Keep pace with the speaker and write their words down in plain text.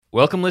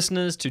Welcome,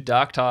 listeners, to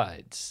Dark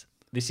Tides.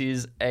 This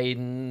is I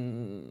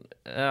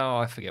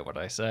forget what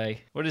I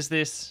say. What is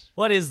this?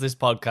 What is this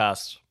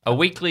podcast? A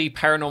weekly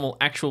paranormal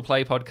actual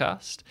play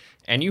podcast.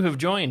 And you have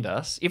joined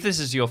us, if this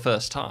is your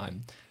first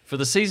time, for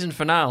the season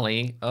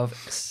finale of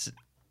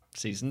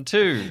Season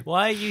 2.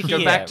 Why are you Go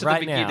here back to right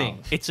the beginning.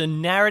 now? It's a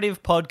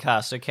narrative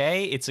podcast,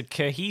 okay? It's a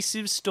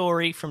cohesive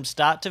story from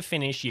start to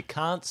finish. You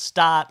can't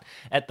start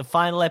at the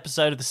final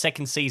episode of the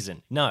second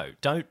season. No,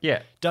 don't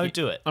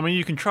do it. I mean,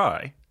 you can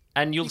try.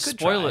 And you'll could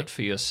spoil try. it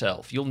for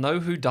yourself. You'll know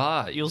who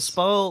dies. You'll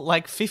spoil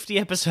like 50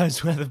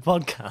 episodes worth of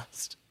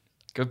podcast.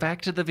 Go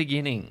back to the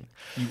beginning.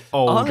 You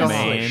old Honestly,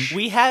 man.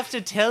 we have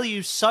to tell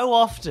you so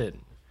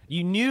often.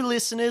 You new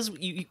listeners,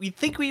 you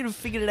think we'd have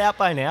figured it out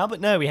by now, but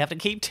no, we have to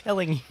keep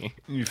telling you.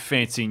 You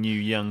fancy new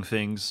young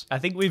things. I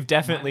think we've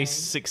definitely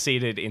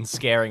succeeded in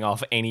scaring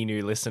off any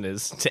new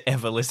listeners to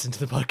ever listen to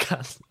the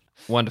podcast.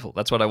 Wonderful.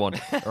 That's what I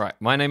wanted. All right.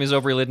 My name is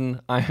Aubrey Liddon.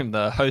 I am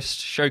the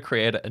host, show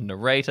creator, and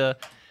narrator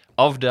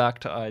of Dark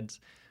Tides.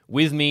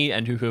 With me,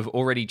 and who have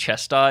already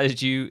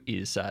chastised you,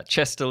 is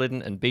Chester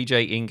Liddon and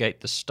BJ Ingate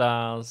the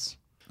Stars.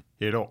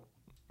 Hello.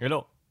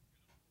 Hello.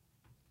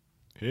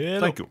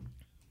 Thank you.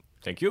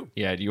 Thank you.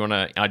 Yeah, do you want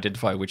to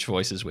identify which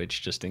voice is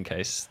which, just in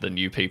case the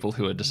new people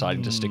who are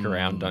deciding to stick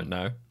around don't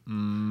know?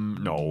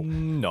 No.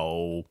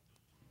 No.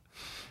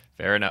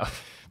 Fair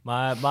enough.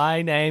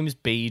 My name's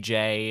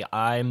BJ.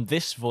 I'm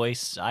this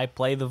voice. I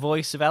play the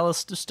voice of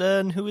Allister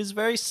Stern, who is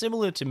very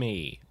similar to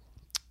me.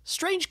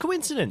 Strange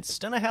coincidence.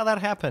 Don't know how that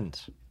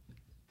happened.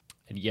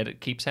 And yet it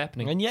keeps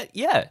happening. And yet,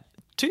 yeah,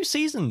 2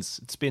 seasons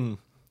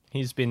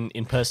he's been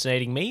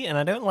impersonating me, and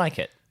I don't like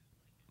it.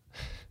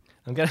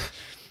 I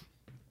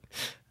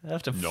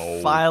have to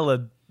file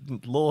a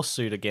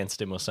lawsuit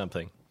against him or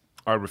something.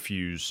 I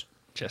refuse.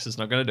 Chester's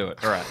not going to do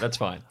it. All right, that's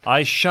fine.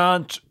 I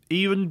shan't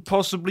even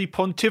possibly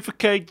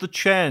pontificate the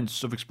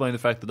chance of explaining the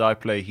fact that I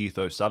play Heath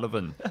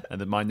O'Sullivan,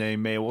 and that my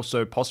name may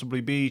also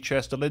possibly be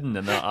Chester Liddon,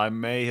 and that I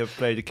may have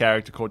played a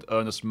character called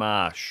Ernest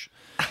Marsh.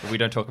 But we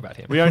don't talk about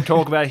him. We don't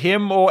talk about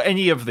him or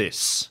any of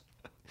this.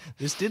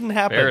 This didn't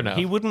happen. Fair enough.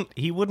 He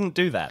wouldn't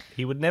do that.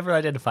 He would never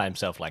identify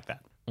himself like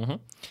that. Mm-hmm.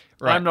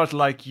 Right. I'm not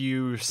like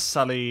you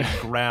sully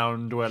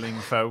ground-dwelling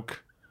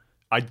folk,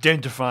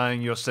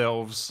 identifying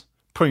yourselves,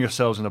 putting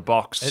yourselves in a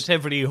box. It's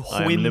every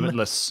I am whim.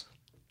 limitless.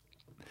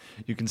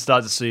 You can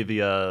start to see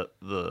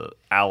the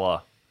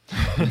Allah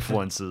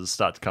influences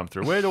start to come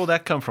through. Where did all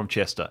that come from,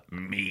 Chester?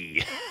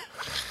 Me.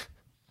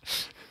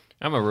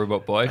 I'm a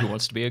robot boy who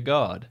wants to be a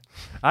god.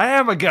 I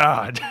am a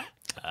god.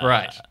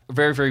 Right.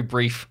 Very, very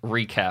brief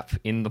recap.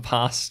 In the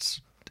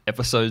past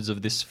episodes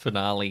of this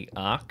finale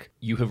arc,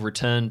 you have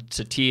returned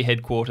to tier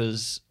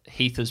headquarters.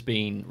 Heath has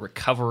been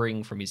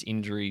recovering from his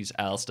injuries.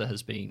 Allister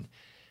has been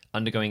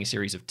undergoing a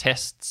series of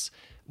tests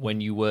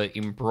when you were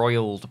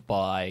embroiled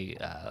by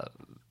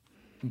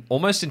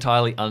almost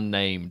entirely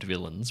unnamed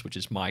villains, which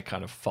is my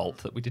kind of fault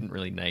that we didn't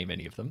really name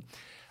any of them.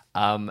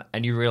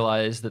 And you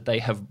realize that they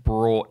have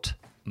brought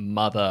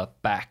Mother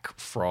back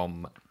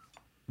from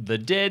the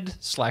dead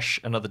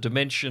 / another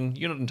dimension.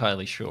 You're not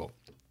entirely sure.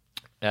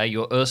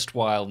 Your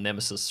erstwhile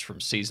nemesis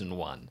from season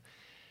 1.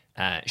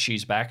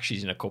 She's back.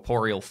 She's in a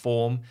corporeal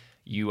form.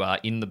 You are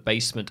in the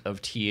basement of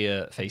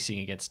Tyr, facing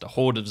against a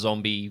horde of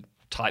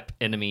zombie-type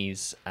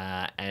enemies,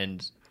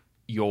 and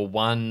your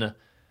one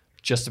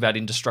just about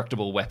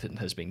indestructible weapon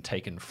has been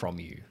taken from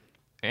you.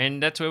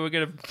 And that's where we're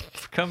going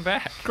to come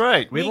back.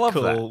 Great, we love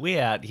cool. that.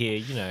 We're out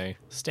here,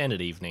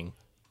 standard evening.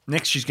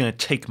 Next, she's going to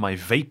take my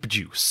vape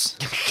juice.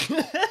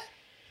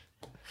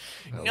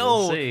 Well, No.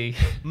 we'll see.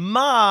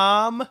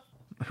 Mom,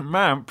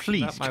 Ma'am,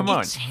 please, Not my- come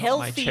on. it's cherry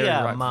healthier,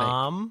 ripe vape.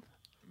 Mom.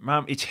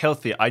 Ma'am, it's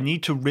healthier. I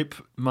need to rip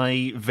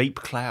my vape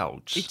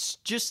clouds. It's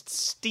just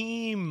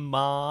steam,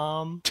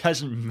 Mom.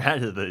 Doesn't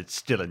matter that it's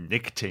still a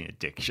nicotine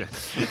addiction.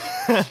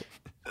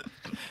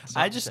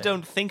 I just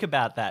don't think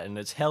about that, and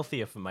it's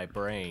healthier for my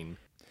brain.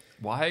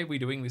 Why are we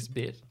doing this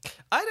bit?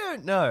 I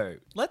don't know.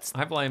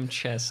 I blame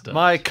Chester.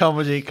 My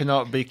comedy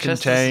cannot be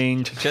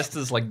contained.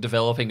 Chester's like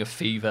developing a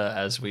fever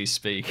as we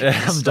speak. Yeah,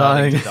 He's I'm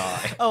starting dying. to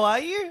die. Oh, are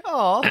you?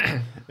 Oh.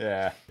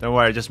 Yeah. Don't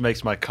worry, it just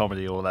makes my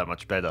comedy all that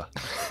much better.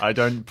 I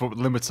don't put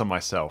limits on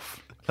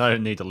myself. I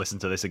don't need to listen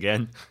to this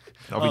again.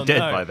 I'll be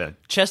dead by then.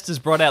 Chester's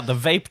brought out the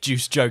vape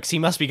juice jokes. He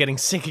must be getting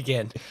sick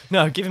again.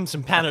 No, give him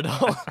some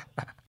Panadol.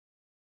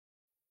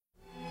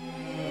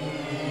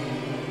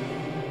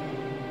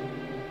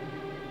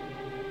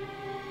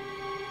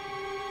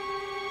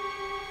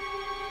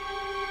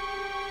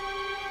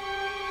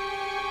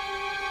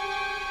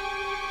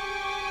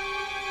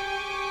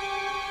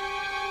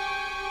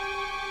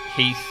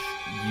 Heath,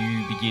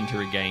 you begin to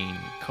regain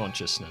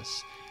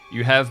consciousness.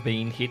 You have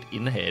been hit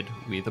in the head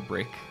with a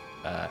brick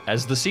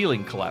as the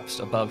ceiling collapsed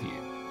above you.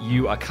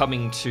 You are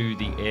coming to,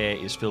 the air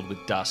is filled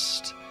with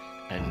dust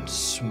and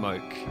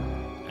smoke.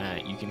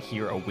 You can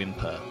hear a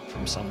whimper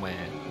from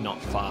somewhere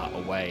not far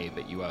away,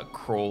 but you are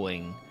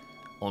crawling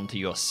onto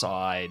your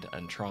side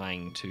and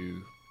trying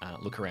to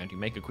look around you.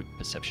 Make a quick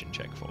perception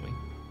check for me.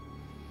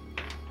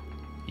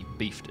 He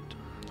beefed it.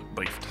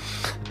 Beefed.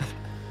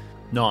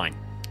 9.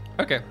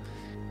 Okay.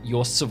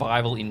 Your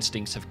survival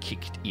instincts have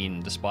kicked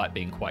in despite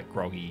being quite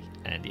groggy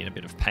and in a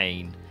bit of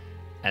pain,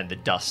 and the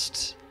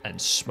dust and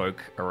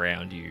smoke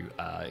around you,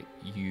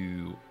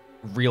 you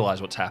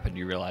realize what's happened.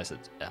 You realize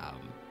that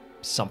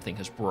something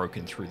has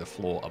broken through the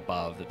floor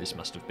above, that this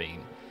must have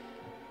been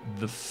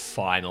the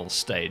final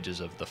stages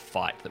of the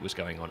fight that was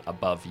going on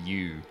above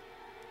you.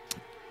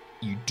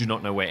 You do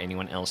not know where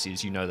anyone else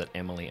is. You know that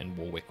Emily and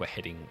Warwick were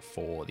heading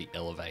for the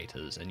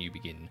elevators, and you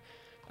begin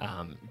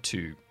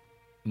to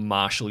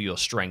marshal your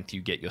strength.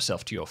 You get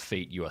yourself to your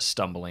feet. You are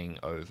stumbling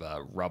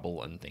over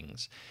rubble and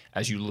things.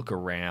 As you look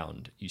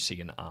around, you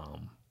see an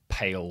arm,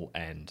 pale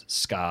and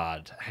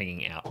scarred,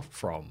 hanging out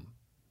from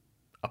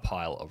a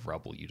pile of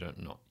rubble. You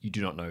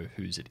do not know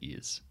whose it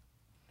is.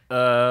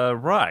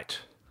 Right.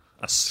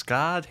 A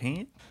scarred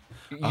hand?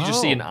 You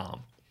just see an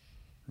arm.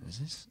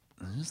 Is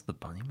this the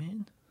bunny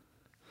man?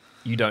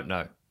 You don't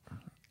know.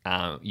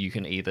 You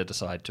can either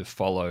decide to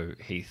follow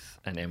Heath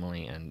and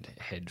Emily and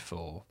head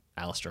for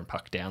Allister and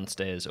Puck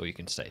downstairs, or you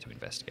can stay to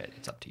investigate.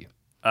 It's up to you.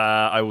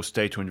 I will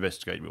stay to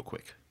investigate real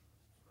quick.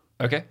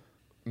 Okay.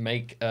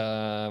 Make,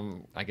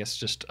 I guess,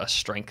 just a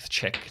strength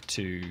check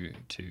to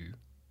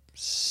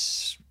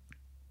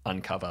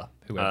uncover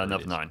whoever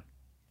Another it is. 9.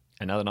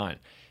 Another 9.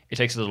 It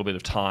takes a little bit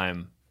of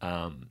time.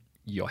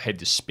 Your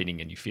head is spinning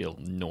and you feel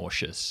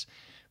nauseous,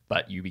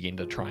 but you begin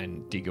to try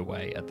and dig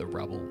away at the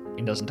rubble.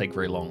 It doesn't take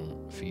very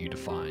long for you to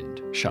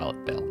find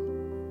Charlotte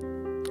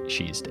Bell.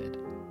 She is dead.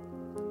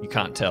 You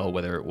can't tell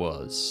whether it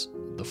was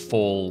the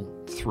fall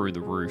through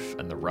the roof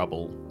and the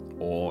rubble,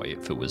 or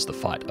if it was the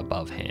fight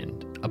above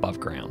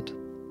ground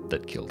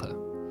that killed her.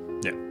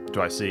 Yeah.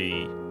 Do I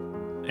see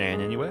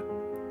Anne anywhere?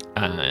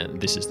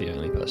 This is the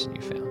only person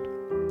you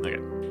found.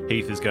 Okay.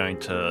 Heath is going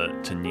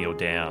to kneel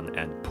down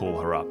and pull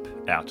her up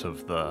out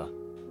of the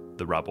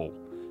rubble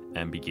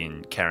and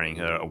begin carrying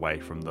her away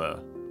from the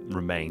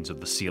remains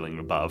of the ceiling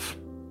above.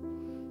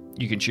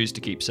 You can choose to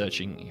keep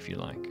searching if you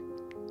like,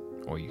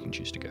 or you can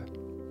choose to go.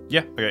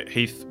 Yeah. Okay.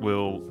 Heath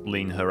will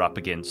lean her up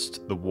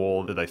against the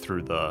wall that they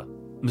threw the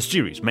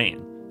mysterious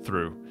man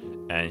through,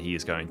 and he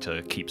is going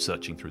to keep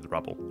searching through the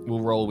rubble. We'll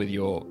roll with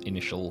your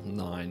initial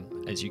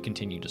 9 as you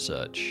continue to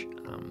search.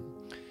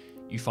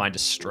 You find a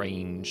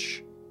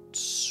strange,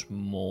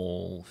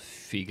 small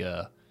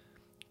figure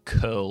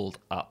curled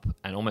up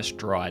and almost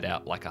dried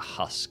out like a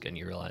husk, and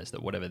you realize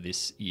that whatever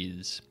this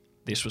is,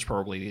 this was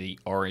probably the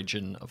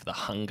origin of the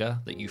hunger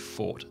that you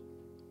fought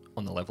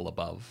on the level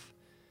above.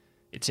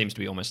 It seems to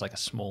be almost like a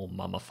small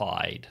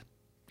mummified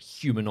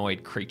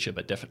humanoid creature,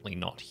 but definitely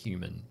not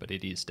human, but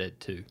it is dead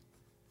too.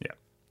 Yeah.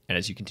 And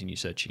as you continue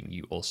searching,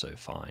 you also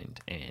find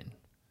Anne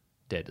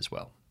dead as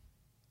well.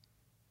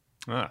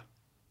 Ah.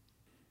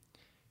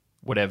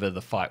 Whatever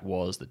the fight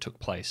was that took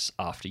place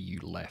after you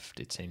left,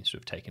 it seems to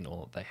have taken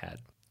all that they had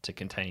to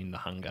contain the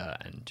hunger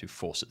and to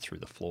force it through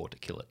the floor to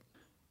kill it.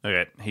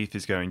 Okay, Heath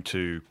is going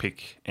to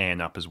pick Anne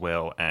up as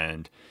well,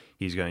 and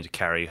he's going to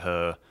carry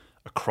her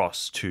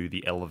across to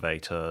the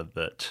elevator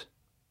that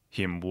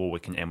him,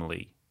 Warwick, and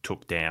Emily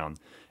took down, and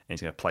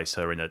he's going to place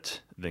her in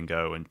it, then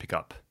go and pick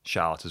up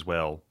Charlotte as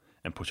well,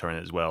 and put her in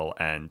it as well,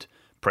 and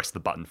press the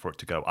button for it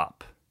to go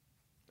up.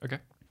 Okay.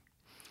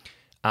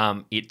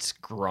 It's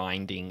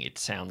grinding. It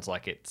sounds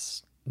like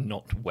it's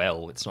not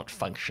well. It's not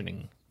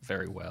functioning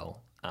very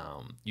well.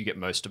 You get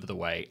most of the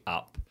way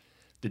up.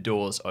 The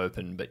doors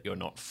open, but you're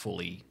not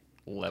fully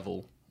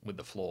level with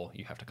the floor.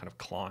 You have to kind of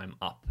climb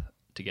up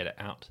to get it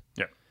out.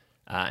 Yeah.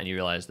 And you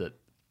realize that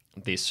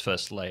this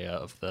first layer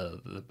of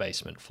the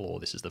basement floor,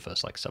 this is the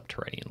first like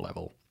subterranean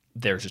level.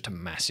 There's just a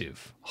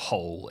massive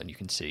hole, and you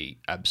can see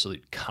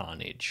absolute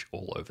carnage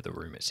all over the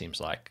room. It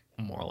seems like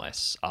more or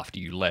less after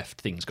you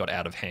left, things got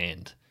out of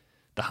hand.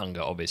 The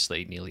hunger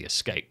obviously nearly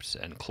escaped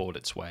and clawed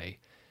its way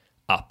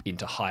up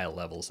into higher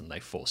levels, and they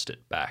forced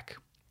it back.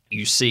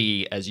 You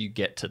see, as you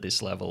get to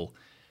this level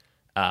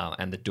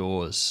and the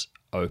doors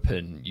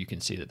open, you can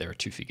see that there are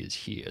 2 figures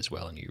here as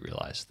well, and you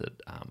realize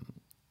that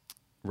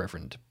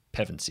Reverend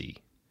Pevensey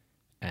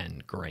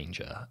and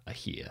Granger are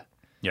here.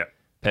 Yeah.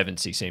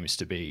 Pevensey seems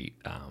to be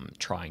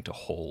trying to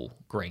haul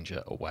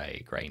Granger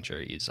away. Granger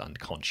is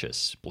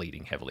unconscious,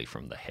 bleeding heavily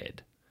from the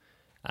head.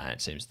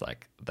 It seems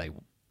like they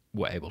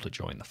were able to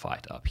join the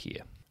fight up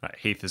here. Right,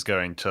 Heath is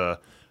going to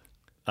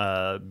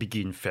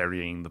begin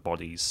ferrying the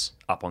bodies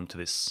up onto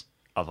this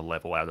other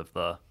level out of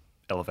the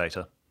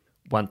elevator.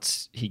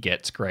 Once he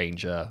gets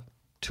Granger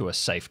to a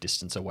safe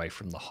distance away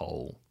from the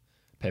hole,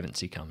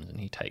 Pevensey comes and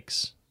he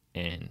takes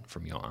Anne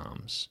from your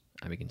arms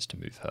and begins to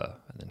move her,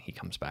 and then he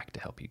comes back to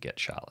help you get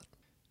Charlotte.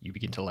 You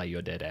begin to lay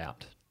your dead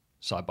out,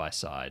 side by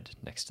side,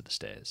 next to the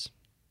stairs.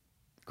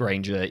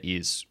 Granger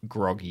is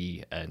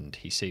groggy, and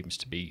he seems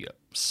to be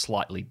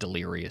slightly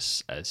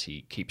delirious as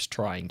he keeps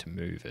trying to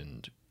move,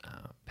 and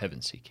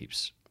Pevensey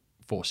keeps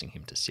forcing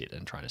him to sit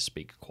and trying to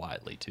speak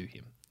quietly to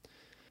him.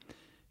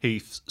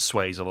 Heath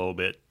sways a little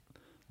bit,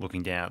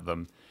 looking down at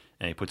them,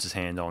 and he puts his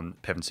hand on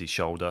Pevensey's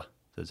shoulder,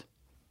 says,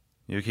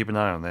 "You keep an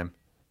eye on them."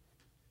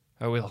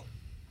 I will.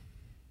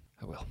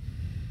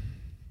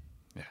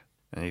 Yeah.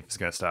 And Heath is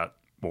going to start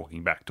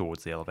walking back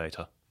towards the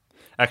elevator.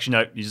 Actually,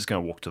 no, he's just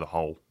going to walk to the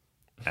hole.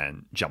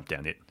 and jump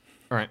down it.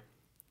 All right.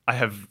 I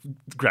have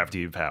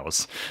gravity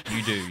powers.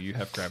 You do. You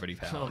have gravity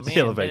powers. Oh, man, The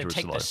elevator is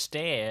take slow. the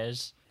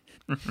stairs.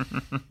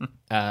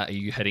 Are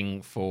you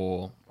heading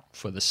for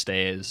the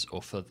stairs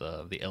or for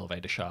the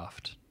elevator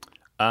shaft?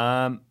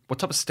 What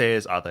type of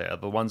stairs are they? Are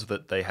the ones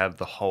that they have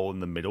the hole in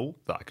the middle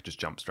that I could just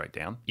jump straight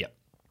down? Yep.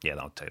 Yeah,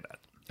 I'll take that.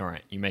 All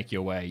right. You make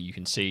your way. You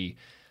can see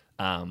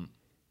a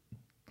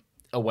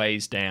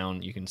ways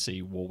down, you can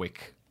see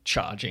Warwick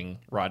charging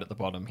right at the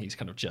bottom. He's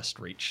kind of just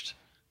reached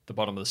the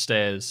bottom of the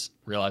stairs,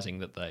 realizing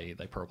that they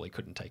probably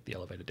couldn't take the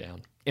elevator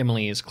down.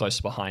 Emily is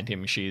close behind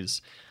him.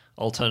 She's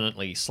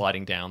alternately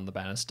sliding down the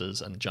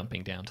banisters and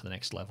jumping down to the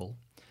next level.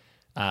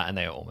 And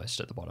they are almost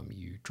at the bottom.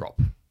 You drop.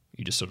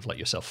 You just sort of let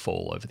yourself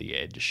fall over the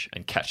edge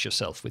and catch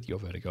yourself with your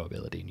vertigo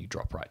ability, and you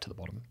drop right to the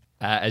bottom.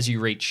 As you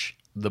reach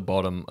the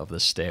bottom of the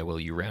stairwell,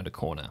 you round a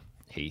corner,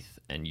 Heath,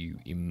 and you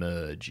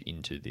emerge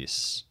into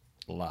this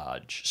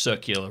large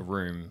circular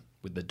room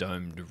with the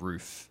domed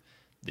roof.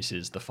 This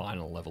is the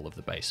final level of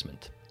the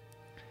basement.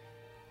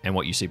 And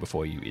what you see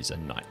before you is a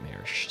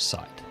nightmarish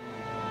sight.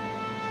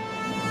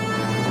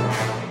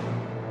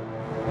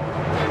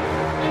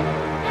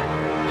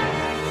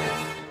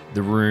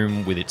 The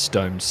room with its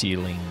domed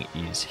ceiling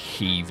is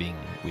heaving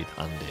with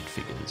undead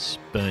figures,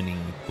 burning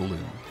blue.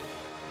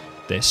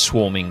 They're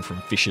swarming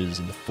from fissures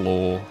in the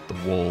floor,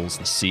 the walls,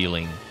 the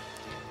ceiling,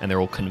 and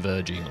they're all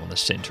converging on the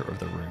center of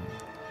the room,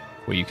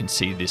 where you can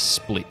see this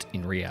split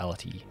in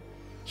reality,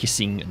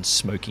 hissing and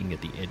smoking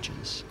at the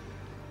edges.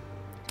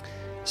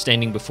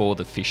 Standing before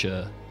the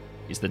fissure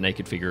is the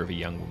naked figure of a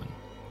young woman,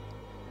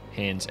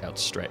 hands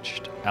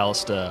outstretched.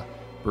 Allister,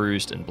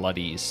 bruised and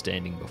bloody, is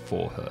standing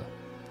before her.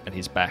 At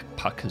his back,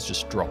 Puck has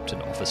just dropped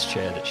an office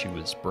chair that she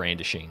was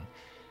brandishing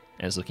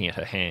and is looking at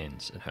her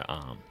hands and her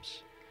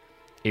arms.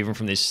 Even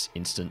from this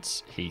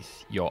instance,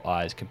 Heath, your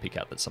eyes can pick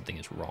out that something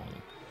is wrong.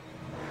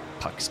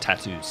 Puck's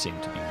tattoos seem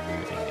to be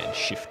moving and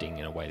shifting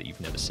in a way that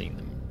you've never seen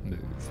them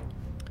move.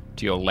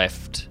 To your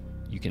left,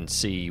 you can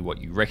see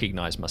what you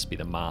recognise must be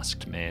the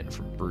masked man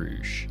from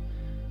Bruges.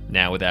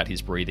 Now, without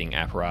his breathing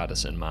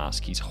apparatus and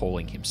mask, he's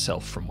hauling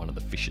himself from one of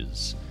the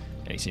fissures,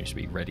 and he seems to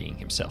be readying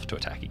himself to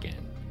attack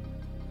again.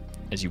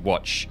 As you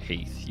watch,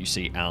 Heath, you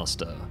see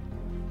Allister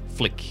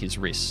flick his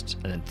wrist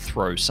and then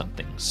throw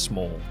something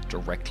small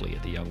directly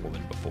at the young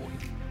woman before him.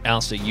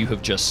 Allister, you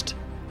have just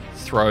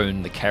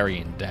thrown the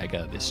carrion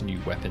dagger, this new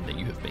weapon that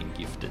you have been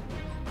gifted.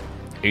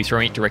 Are you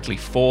throwing it directly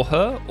for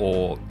her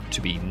or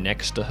to be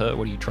next to her?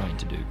 What are you trying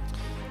to do?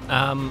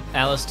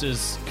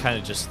 Allister's kind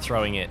of just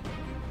throwing it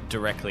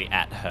directly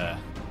at her.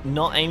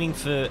 Not aiming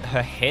for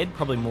her head,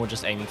 probably more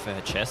just aiming for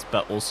her chest,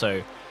 but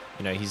also,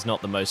 he's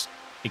not the most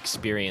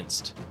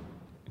experienced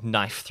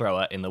knife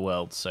thrower in the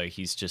world, so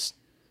he's just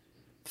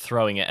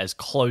throwing it as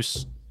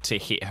close to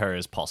hit her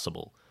as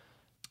possible.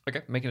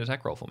 Okay, make an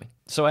attack roll for me.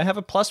 So I have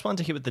a +1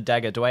 to hit with the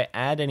dagger. Do I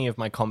add any of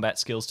my combat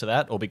skills to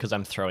that, or because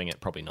I'm throwing it,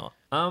 probably not?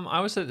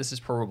 I would say this is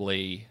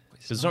probably...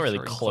 It's not really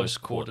close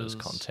quarters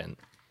content.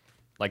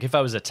 Like if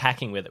I was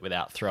attacking with it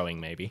without throwing,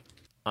 maybe.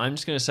 I'm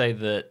just going to say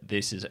that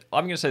this is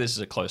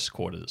a close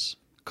quarters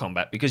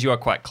combat because you are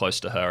quite close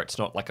to her. It's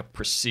not like a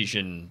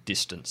precision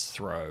distance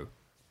throw.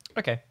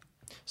 Okay.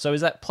 So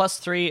is that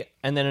 +3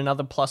 and then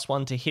another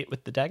 +1 to hit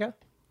with the dagger?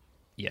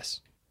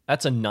 Yes.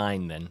 That's a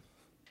 9 then.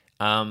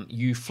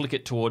 You flick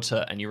it towards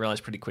her and you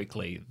realize pretty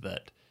quickly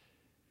that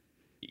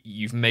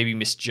you've maybe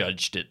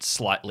misjudged it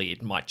slightly.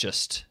 It might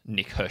just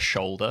nick her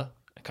shoulder,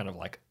 kind of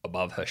like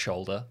above her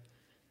shoulder.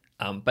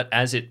 But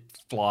as it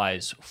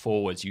flies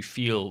forwards, you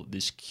feel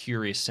this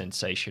curious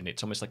sensation.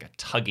 It's almost like a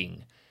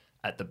tugging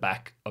at the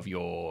back of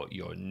your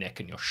neck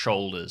and your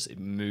shoulders. It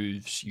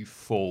moves you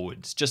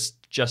forwards,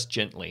 just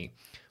gently,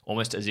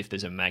 almost as if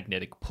there's a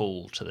magnetic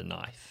pull to the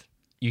knife.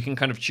 You can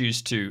kind of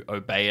choose to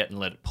obey it and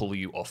let it pull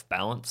you off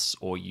balance,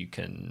 or you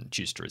can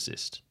choose to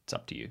resist. It's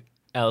up to you.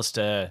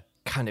 Allister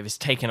kind of is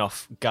taken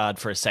off guard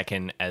for a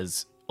second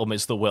as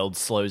almost the world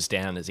slows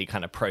down as he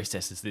kind of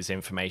processes this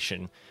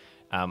information.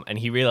 And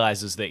he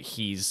realizes that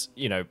he's,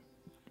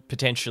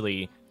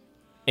 potentially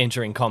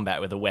entering combat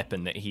with a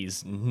weapon that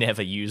he's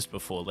never used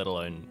before, let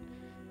alone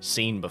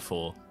seen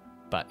before.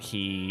 But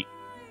he,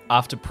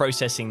 after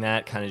processing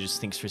that, kind of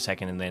just thinks for a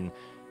second and then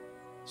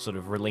sort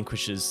of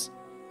relinquishes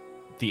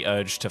the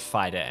urge to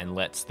fight it and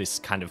lets this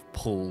kind of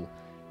pull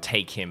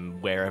take him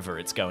wherever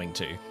it's going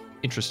to.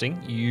 Interesting.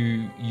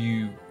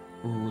 You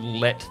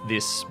let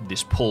this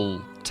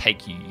pull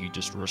take you. You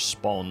just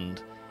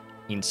respond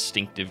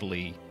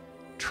instinctively,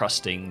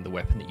 trusting the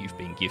weapon that you've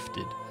been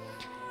gifted.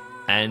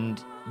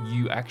 And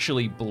you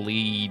actually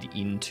bleed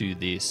into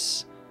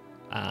this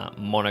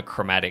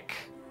monochromatic...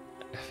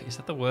 Is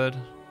that the word?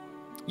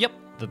 Yep.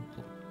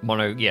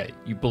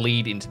 You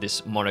bleed into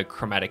this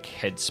monochromatic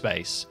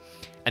headspace,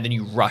 and then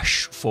you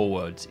rush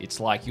forwards. It's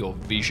like your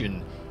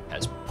vision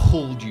has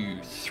pulled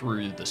you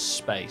through the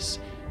space,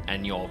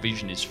 and your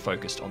vision is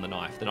focused on the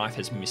knife. The knife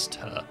has missed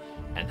her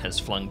and has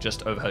flung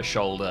just over her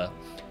shoulder,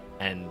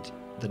 and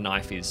the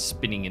knife is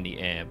spinning in the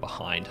air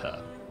behind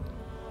her.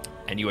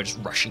 And you are just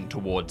rushing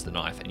towards the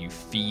knife, and you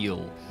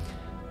feel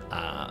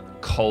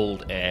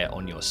cold air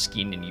on your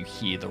skin, and you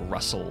hear the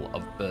rustle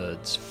of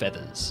birds'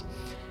 feathers.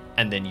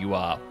 And then you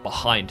are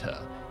behind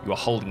her. You are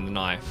holding the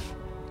knife.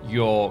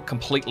 You're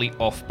completely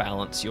off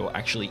balance. You're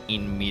actually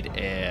in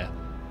mid-air,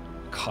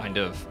 kind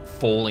of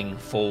falling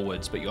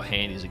forwards, but your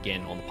hand is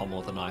again on the pommel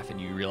of the knife, and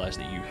you realize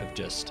that you have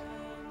just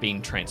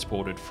been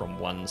transported from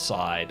one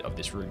side of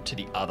this room to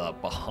the other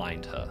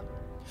behind her.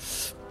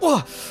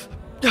 Whoa.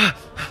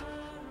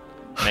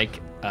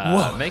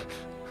 Make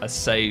a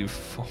save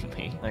for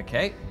me.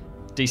 Okay.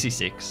 DC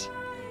 6.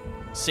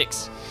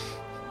 6.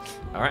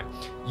 All right.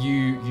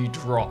 You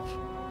drop,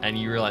 and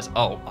you realize,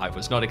 oh, I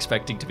was not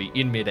expecting to be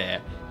in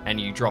midair, and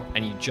you drop,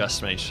 and you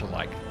just manage to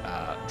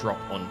drop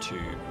onto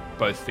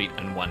both feet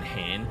and one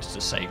hand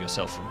to save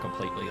yourself from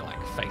completely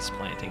face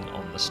planting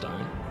on the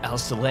stone.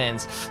 Allister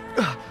lands.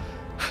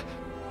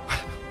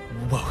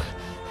 Whoa.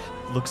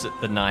 Looks at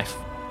the knife.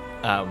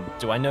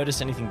 Do I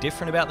notice anything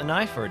different about the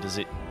knife, or does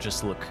it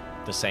just look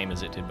the same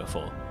as it did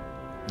before?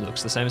 It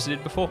looks the same as it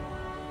did before.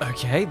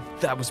 Okay,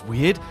 that was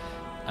weird.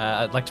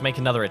 I'd like to make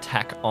another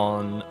attack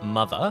on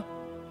Mother.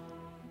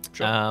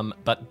 Sure.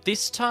 But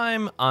this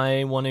time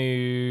I want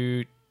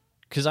to...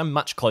 Because I'm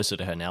much closer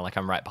to her now,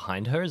 I'm right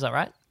behind her, is that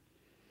right?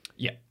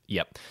 Yeah.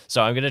 Yep.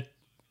 So I'm going to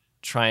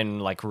try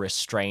and,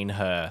 restrain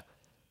her,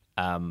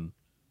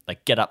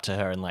 get up to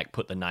her and,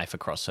 put the knife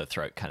across her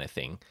throat kind of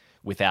thing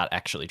without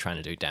actually trying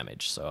to do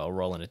damage. So I'll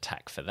roll an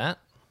attack for that,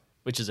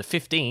 which is a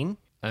 15.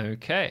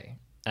 Okay.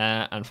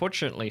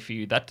 Unfortunately for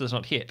you, that does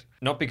not hit.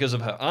 Not because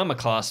of her armor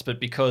class, but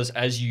because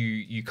as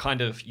you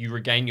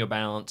regain your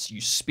balance,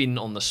 you spin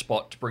on the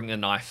spot to bring the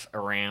knife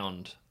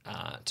around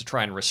to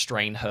try and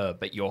restrain her,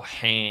 but your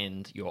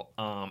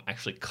arm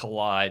actually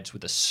collides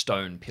with a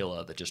stone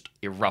pillar that just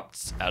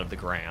erupts out of the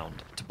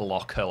ground to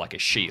block her like a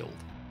shield.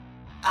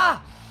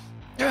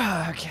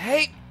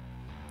 Okay.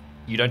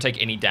 You don't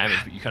take any damage,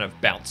 but you kind of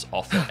bounce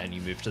off it and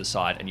you move to the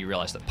side, and you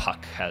realize that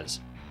Puck has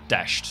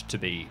dashed to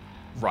be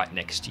right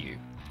next to you.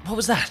 What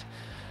was that?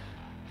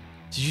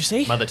 Did you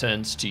see? Mother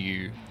turns to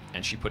you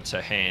and she puts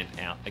her hand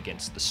out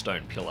against the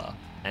stone pillar,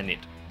 and it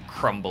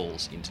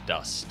crumbles into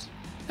dust.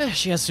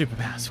 She has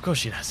superpowers. Of course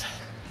she does.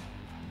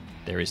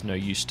 There is no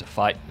use to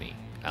fight me,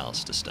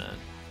 Allister Stern.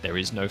 There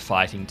is no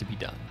fighting to be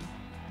done.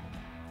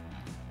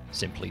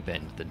 Simply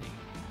bend the knee.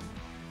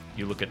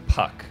 You look at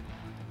Puck.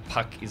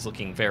 Puck is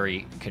looking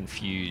very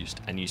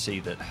confused, and you see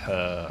that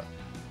her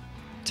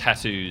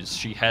tattoos,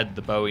 she had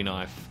the Bowie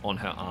knife on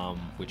her arm,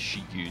 which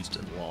she used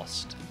and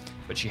lost,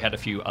 but she had a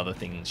few other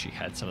things. She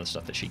had some of the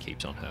stuff that she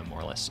keeps on her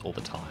more or less all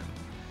the time.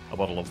 A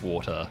bottle of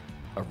water,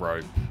 a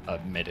rope, a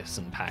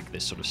medicine pack,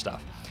 this sort of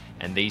stuff.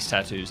 And these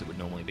tattoos that would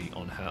normally be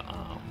on her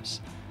arms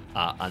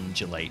are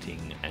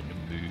undulating and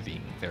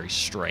moving very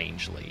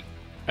strangely.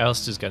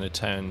 Allister's going to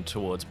turn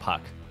towards Puck.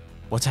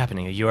 What's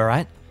happening? Are you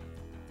alright?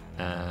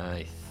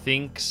 I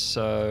think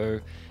so.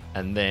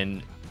 And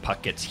then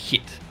Puck gets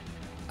hit.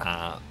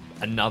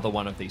 Another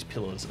one of these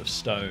pillars of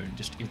stone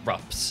just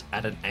erupts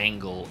at an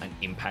angle and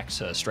impacts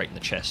her straight in the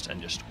chest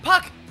and just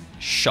Puck!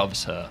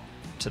 Shoves her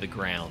to the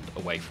ground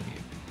away from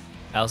you.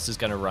 Allister's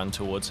going to run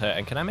towards her,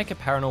 and can I make a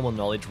paranormal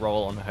knowledge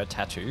roll on her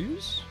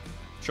tattoos?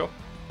 Sure.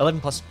 11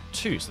 plus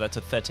 2, so that's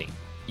a 13.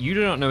 You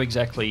do not know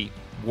exactly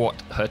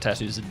what her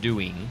tattoos are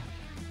doing,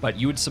 but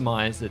you would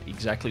surmise that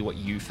exactly what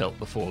you felt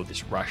before,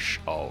 this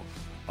rush of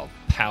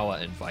power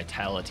and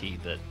vitality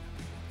that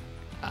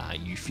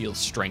you feel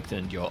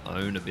strengthened your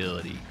own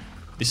ability.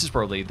 This is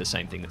probably the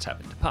same thing that's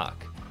happened to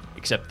Puck,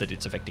 except that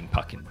it's affecting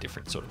Puck in a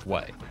different sort of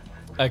way.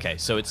 Okay,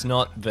 so it's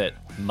not that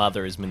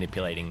Mother is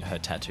manipulating her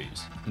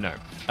tattoos. No.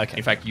 Okay.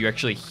 In fact, you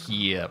actually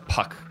hear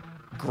Puck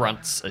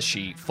grunts as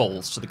she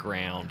falls to the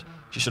ground.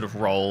 She sort of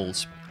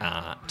rolls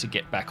to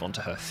get back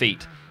onto her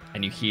feet,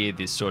 and you hear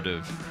this sort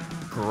of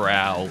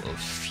growl of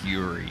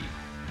fury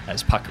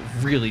as Puck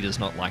really does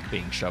not like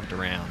being shoved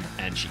around,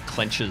 and she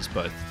clenches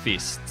both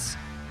fists,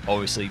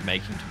 obviously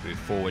making to move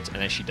forwards, and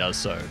as she does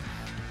so,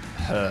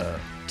 her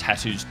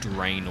tattoos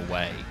drain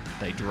away.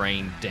 They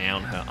drain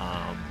down her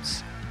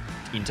arms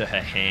into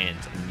her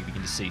hands, and you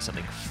begin to see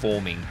something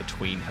forming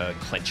between her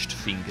clenched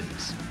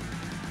fingers,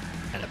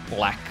 and a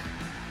black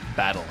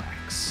battle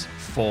axe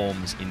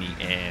forms in the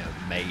air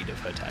made of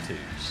her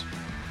tattoos.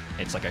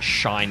 It's like a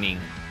shining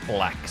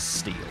black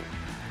steel.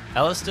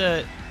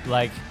 Allister,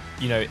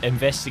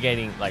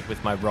 investigating,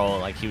 with my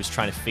role, he was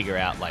trying to figure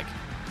out,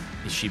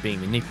 is she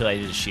being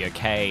manipulated? Is she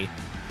okay?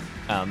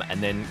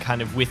 And then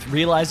kind of with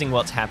realizing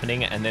what's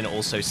happening, and then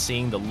also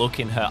seeing the look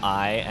in her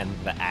eye and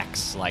the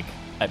axe,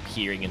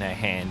 appearing in her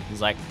hand,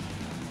 he's like,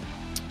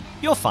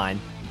 you're fine.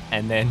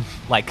 And then,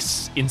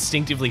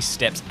 instinctively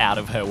steps out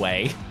of her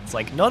way. It's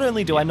like, not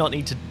only do I not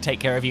need to take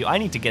care of you, I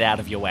need to get out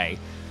of your way.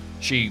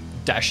 She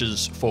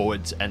dashes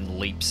forwards and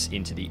leaps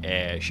into the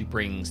air. She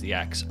brings the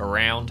axe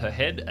around her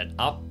head and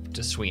up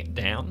to swing it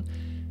down,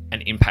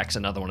 and impacts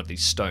another one of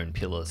these stone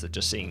pillars that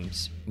just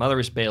seems... Mother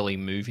is barely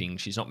moving.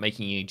 She's not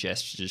making any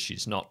gestures.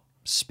 She's not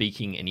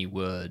speaking any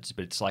words,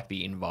 but it's like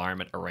the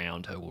environment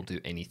around her will do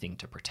anything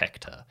to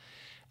protect her.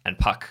 and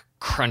Puck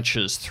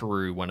crunches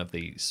through one of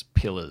these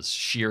pillars,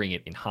 shearing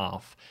it in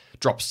half,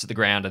 drops to the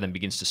ground, and then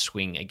begins to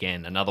swing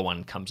again. Another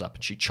one comes up,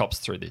 and she chops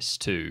through this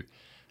too.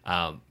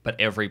 But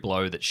every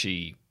blow that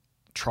she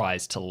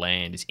tries to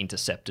land is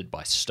intercepted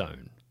by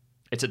stone.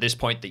 It's at this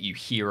point that you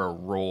hear a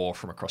roar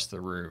from across the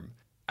room.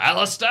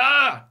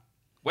 Allister!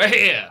 We're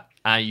here!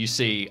 You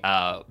see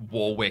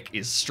Warwick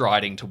is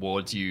striding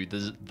towards you.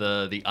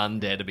 The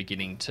undead are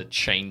beginning to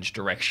change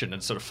direction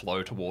and sort of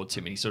flow towards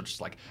him, and he's sort of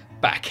just like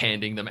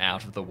backhanding them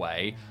out of the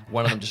way.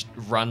 One of them just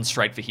runs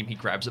straight for him. He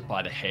grabs it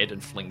by the head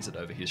and flings it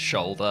over his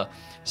shoulder,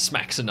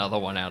 smacks another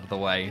one out of the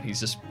way, and he's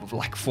just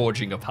like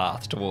forging a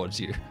path towards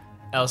you.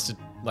 Allister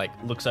like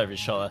looks over his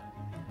shoulder.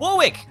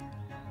 Warwick!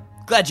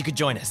 Glad you could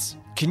join us.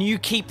 Can you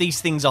keep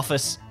these things off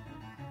us?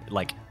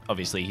 Like,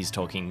 obviously he's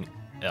talking,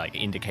 like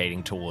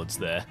indicating towards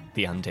the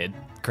undead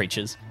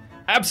creatures.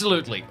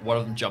 Absolutely. One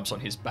of them jumps on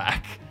his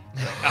back,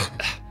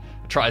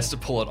 tries to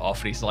pull it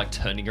off, and he's like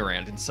turning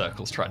around in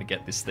circles trying to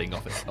get this thing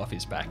off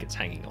his back. It's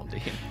hanging onto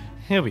him.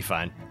 He'll be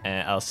fine.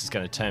 Alistair's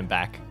going to turn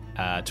back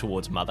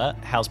towards Mother.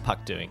 How's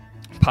Puck doing?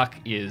 Puck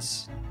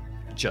is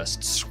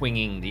just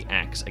swinging the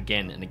axe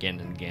again and again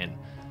and again,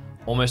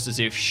 almost as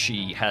if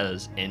she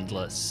has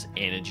endless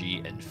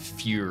energy and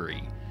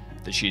fury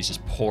that she's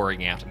just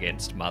pouring out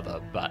against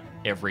Mother, but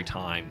every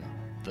time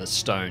the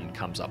stone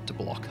comes up to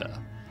block her.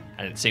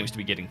 And it seems to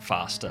be getting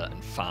faster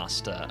and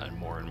faster and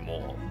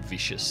more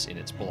vicious in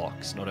its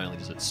blocks. Not only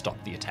does it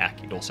stop the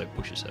attack, it also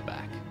pushes her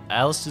back.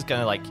 Alistair's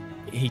going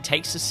to he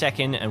takes a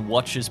second and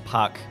watches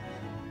Puck,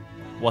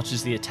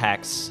 watches the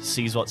attacks,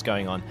 sees what's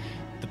going on.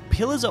 The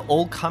pillars are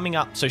all coming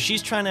up. So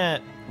she's trying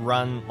to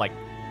run,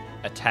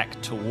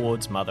 attack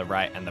towards Mother,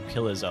 right? And the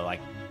pillars are,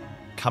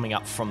 coming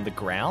up from the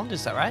ground.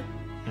 Is that right?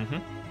 Mm-hmm.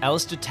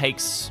 Alistair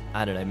takes,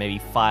 I don't know, maybe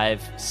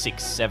 5,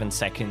 6, 7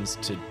 seconds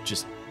to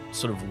just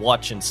sort of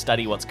watch and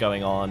study what's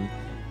going on,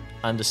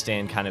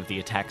 understand kind of the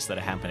attacks that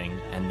are happening,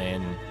 and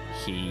then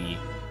he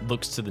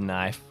looks to the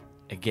knife,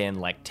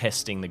 again,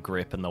 testing the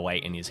grip and the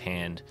weight in his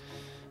hand.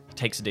 He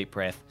takes a deep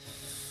breath.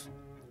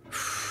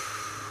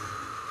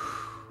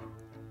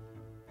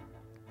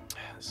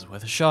 This is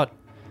worth a shot.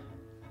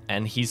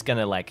 And he's going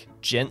to,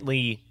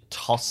 gently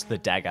toss the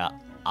dagger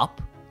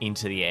up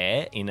into the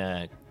air in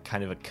a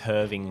kind of a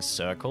curving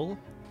circle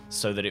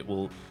so that it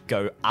will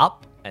go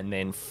up and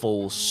then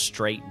fall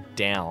straight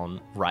down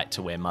right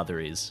to where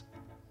Mother is,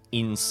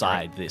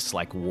 inside this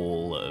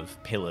wall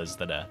of pillars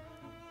that are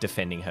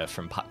defending her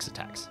from Puck's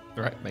attacks.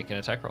 All right, make an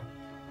attack roll.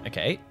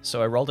 Okay,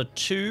 so I rolled a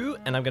 2,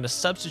 and I'm going to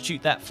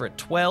substitute that for a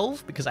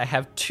 12 because I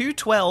have 2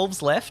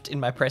 12s left in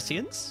my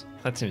prescience.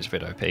 That seems a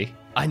bit OP.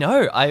 I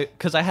know,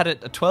 because I had a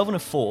 12 and a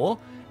 4,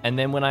 and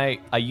then when I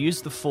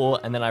used the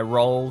 4, and then I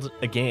rolled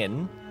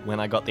again when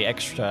I got the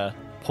extra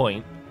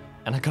point,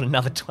 and I got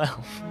another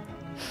 12.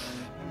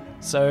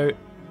 So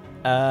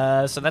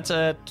that's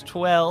a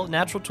 12,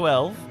 natural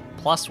 12,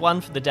 plus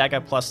 1 for the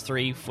dagger, plus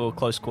 3 for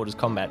close quarters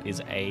combat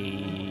is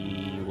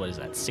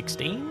a,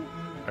 16?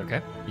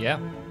 Okay, yeah,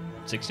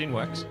 16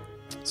 works.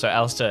 So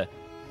Allister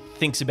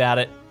thinks about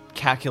it,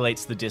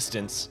 calculates the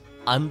distance,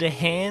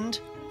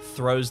 underhand,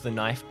 throws the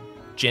knife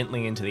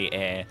gently into the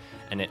air,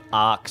 and it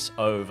arcs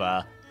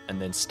over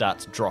and then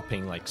starts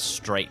dropping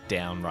straight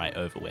down right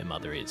over where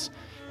Mother is.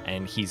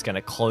 And he's going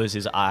to close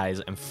his eyes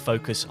and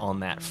focus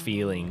on that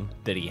feeling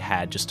that he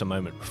had just a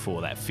moment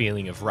before, that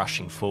feeling of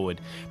rushing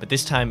forward. But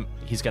this time,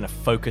 he's going to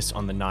focus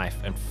on the knife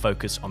and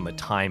focus on the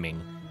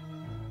timing.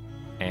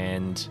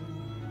 And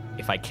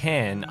if I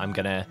can, I'm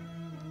going to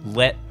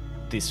let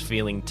this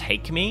feeling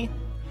take me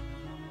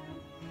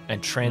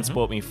and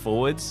transport me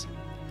forwards,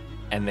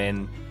 and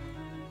then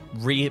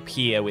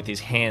reappear with his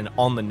hand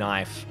on the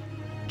knife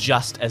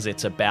just as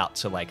it's about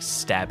to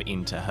stab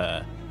into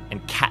her,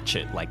 and catch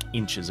it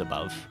inches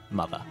above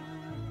Mother.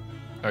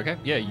 Okay,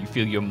 yeah, you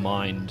feel your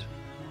mind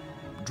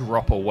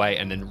drop away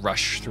and then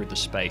rush through the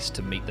space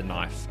to meet the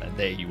knife, and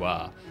there you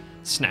are,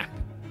 snap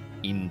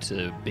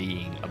into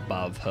being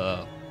above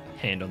her,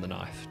 hand on the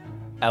knife.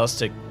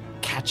 Allister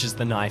catches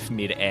the knife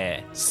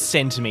mid-air,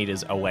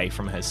 centimeters away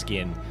from her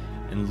skin,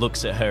 and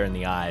looks at her in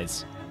the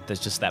eyes. There's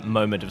just that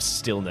moment of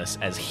stillness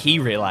as he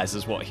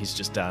realizes what he's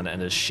just done,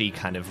 and as she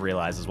kind of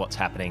realizes what's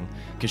happening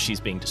because she's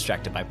being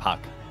distracted by Puck.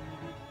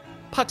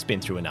 Puck's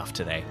been through enough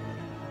today.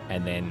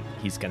 And then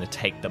he's going to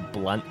take the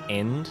blunt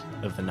end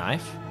of the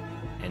knife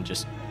and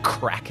just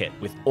crack it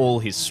with all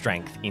his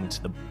strength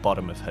into the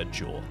bottom of her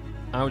jaw.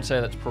 I would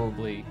say that's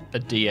probably a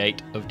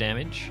D8 of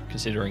damage,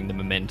 considering the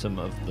momentum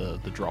of the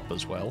drop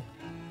as well.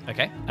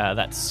 Okay,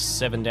 that's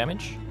 7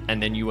 damage.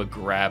 And then you are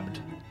grabbed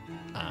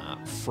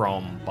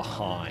from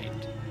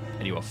behind,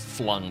 and you are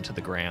flung to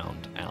the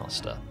ground,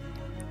 Allister.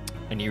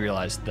 And you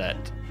realise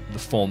that the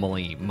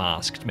formerly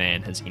masked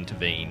man has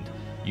intervened.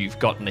 You've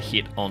gotten a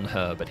hit on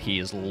her, but he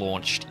is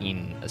launched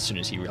in as soon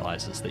as he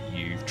realizes that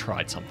you've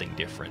tried something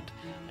different.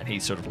 And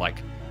he's sort of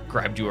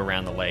grabbed you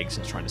around the legs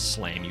and is trying to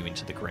slam you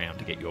into the ground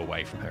to get you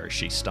away from her as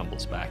she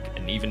stumbles back.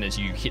 And even as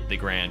you hit the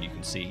ground, you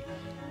can see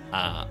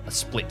a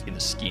split in the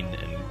skin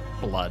and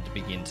blood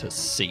begin to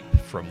seep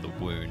from the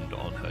wound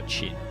on her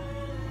chin.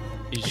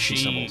 Is she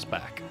stumbles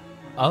back.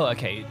 Oh,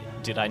 okay.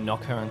 Did I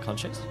knock her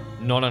unconscious?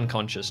 Not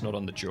unconscious, not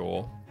on the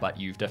jaw, but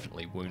you've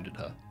definitely wounded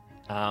her.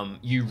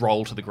 You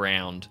roll to the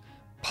ground.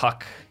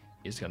 Puck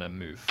is going to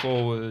move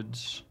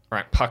forwards. All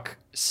right, Puck,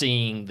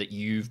 seeing that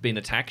you've been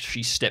attacked,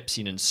 she steps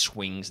in and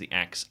swings the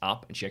axe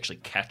up, and she actually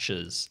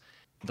catches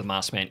the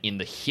masked man in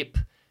the hip,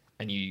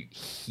 and you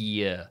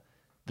hear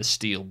the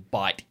steel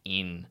bite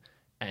in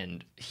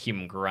and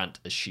him grunt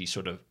as she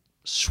sort of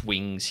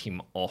swings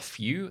him off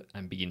you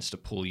and begins to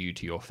pull you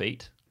to your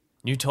feet.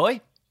 New toy?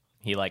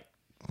 He,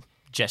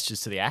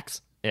 gestures to the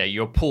axe. Yeah,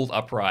 you're pulled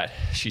upright.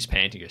 She's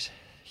panting. Goes,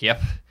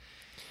 yep,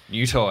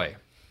 new toy.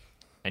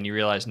 And you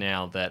realize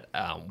now that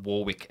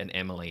Warwick and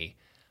Emily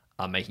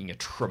are making a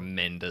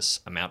tremendous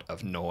amount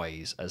of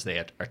noise as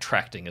they're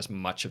attracting as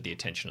much of the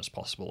attention as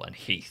possible. And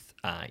Heath,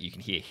 you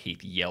can hear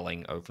Heath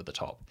yelling over the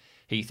top.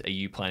 Heath, are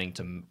you planning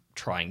to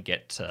try and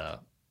get to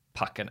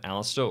Puck and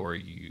Allister, or are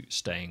you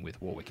staying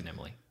with Warwick and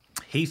Emily?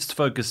 Heath's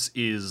focus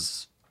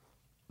is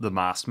the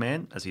masked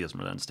man, as he doesn't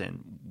really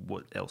understand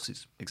what else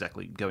is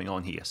exactly going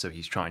on here. So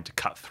he's trying to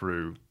cut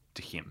through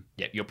to him.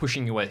 Yeah, you're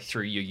pushing your way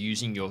through. You're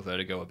using your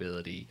vertigo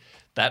ability.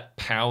 That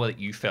power that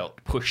you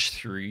felt push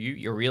through you,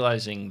 you're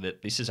realizing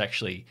that this has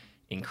actually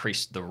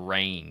increased the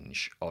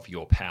range of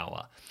your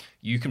power.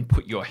 You can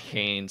put your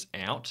hands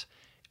out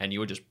and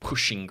you're just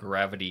pushing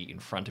gravity in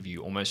front of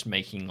you, almost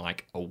making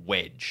like a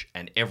wedge.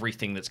 And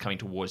everything that's coming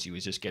towards you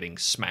is just getting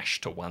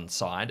smashed to one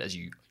side as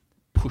you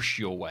push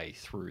your way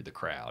through the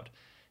crowd.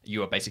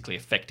 You are basically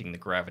affecting the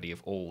gravity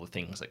of all the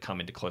things that come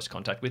into close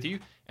contact with you,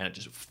 and it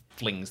just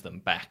flings them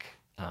back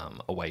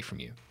away from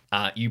you.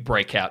 You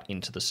break out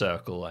into the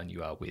circle, and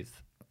you are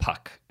with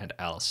Puck and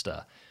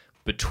Allister.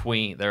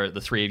 There are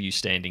the three of you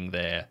standing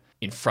there.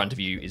 In front of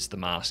you is the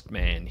masked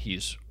man.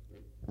 He's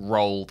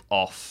rolled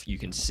off. You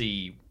can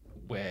see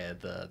where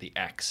the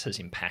axe has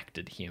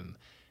impacted him,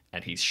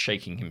 and he's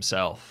shaking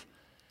himself.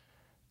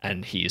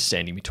 And he is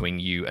standing between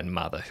you and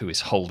Mother, who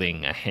is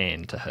holding a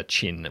hand to her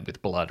chin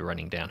with blood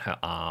running down her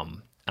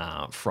arm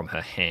from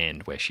her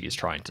hand where she is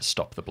trying to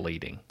stop the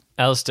bleeding.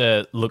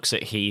 Allister looks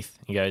at Heath.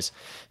 He goes,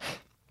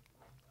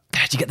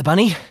 "Did you get the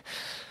bunny?"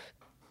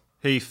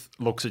 Heath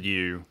looks at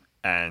you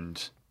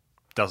and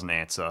doesn't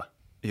answer.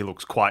 He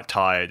looks quite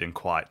tired and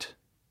quite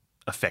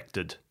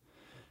affected.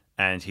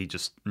 And he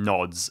just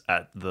nods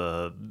at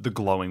the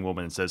glowing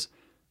woman and says,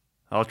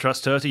 "I'll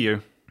trust her to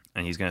you."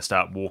 And he's going to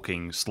start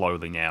walking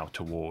slowly now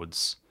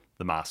towards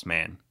the masked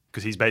man.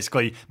 Because he's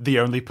basically the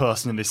only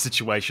person in this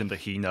situation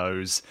that he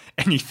knows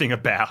anything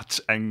about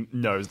and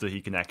knows that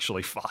he can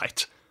actually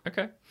fight.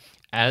 Okay.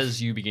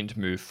 As you begin to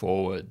move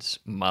forwards,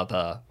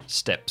 Mother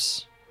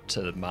steps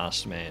to the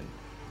masked man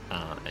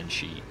and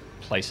she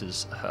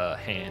places her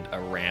hand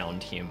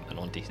around him and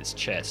onto his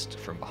chest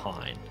from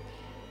behind.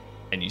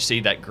 And you see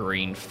that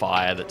green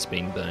fire that's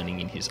been burning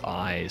in his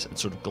eyes and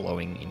sort of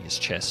glowing in his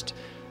chest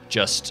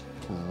just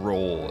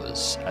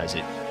roars as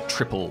it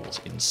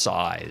triples in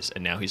size,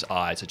 and now his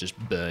eyes are just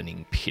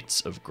burning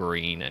pits of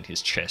green and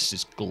his chest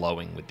is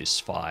glowing with this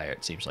fire.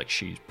 It seems like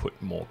she's put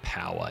more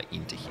power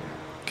into him.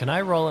 Can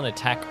I roll an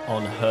attack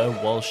on her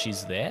while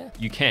she's there?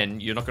 You can.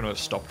 You're not going to have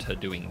stopped her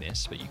doing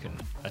this, but you can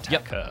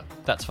attack her.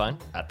 That's fine.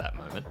 At that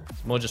moment.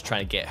 It's more just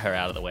trying to get her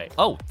out of the way.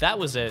 Oh,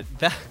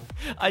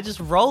 I just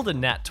rolled a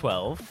nat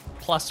 12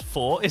 plus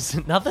 4 is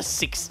another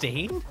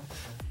 16.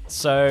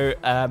 So,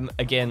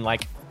 again,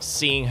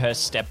 seeing her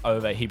step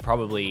over,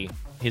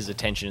 his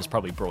attention is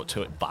probably brought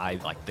to it by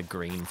the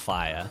green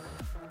fire.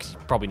 He's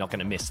probably not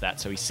going to miss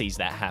that, so he sees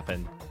that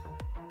happen.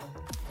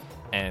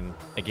 And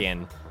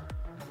again,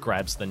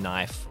 grabs the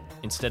knife.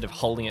 Instead of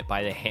holding it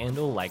by the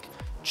handle,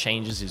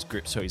 changes his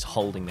grip so he's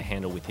holding the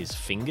handle with his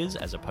fingers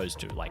as opposed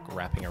to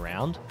wrapping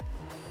around.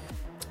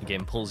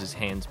 Again, pulls his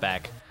hands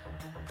back,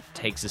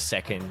 takes a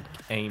second,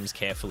 aims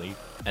carefully,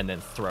 and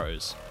then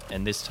throws.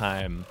 And this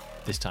time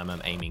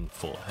I'm aiming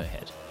for her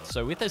head.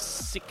 So with a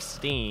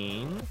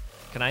 16,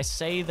 can I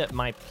say that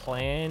my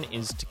plan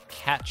is to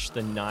catch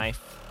the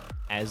knife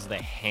as the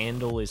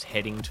handle is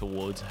heading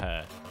towards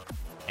her?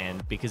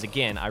 And because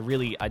again, I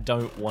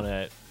don't want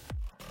to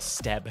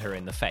stab her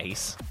in the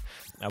face.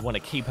 I want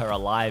to keep her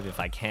alive if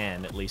I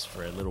can, at least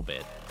for a little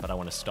bit, but I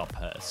want to stop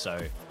her. So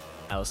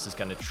Allister's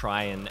going to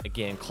try and,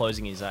 again,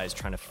 closing his eyes,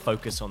 trying to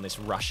focus on this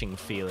rushing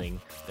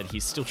feeling that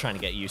he's still trying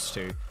to get used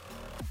to.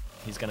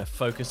 He's going to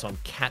focus on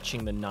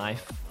catching the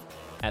knife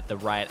at the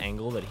right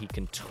angle that he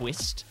can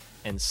twist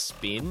and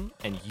spin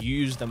and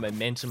use the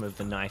momentum of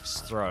the knife's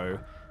throw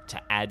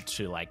to add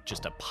to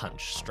just a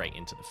punch straight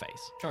into the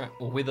face. All right.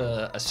 Well, with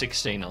a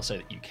 16, I'll say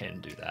that you can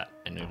do that,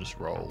 and you'll just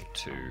roll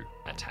to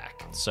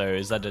attack. So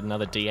is that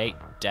another D8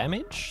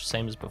 damage,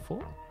 same as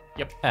before?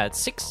 Yep. It's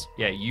 6.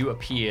 Yeah, you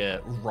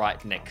appear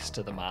right next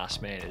to the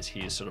masked man as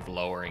he is sort of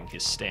lowering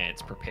his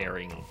stance,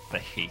 preparing for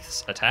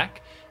Heath's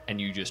attack, and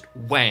you just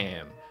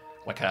wham,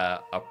 like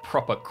a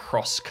proper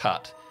cross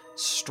cut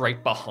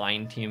straight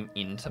behind him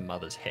into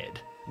Mother's head.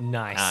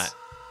 Nice.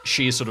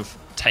 She is sort of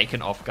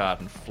taken off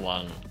guard and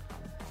flung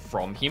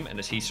from him, and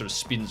as he sort of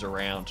spins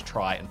around to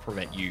try and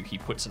prevent you, he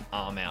puts an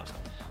arm out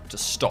to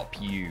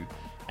stop you,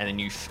 and then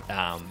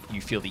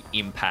you feel the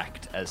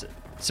impact as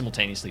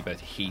simultaneously both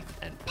Heath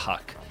and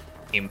Puck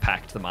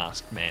impact the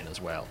masked man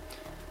as well.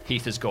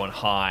 Heath has gone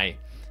high,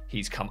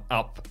 he's come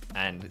up,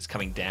 and is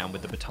coming down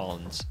with the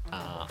batons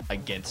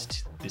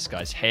against this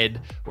guy's head,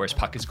 whereas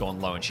Puck has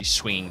gone low and she's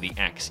swinging the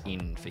axe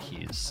in for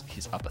his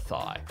upper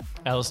thigh.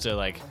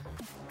 Allister,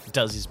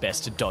 does his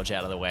best to dodge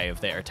out of the way of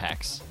their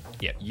attacks.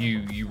 Yeah,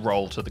 you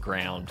roll to the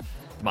ground.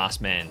 The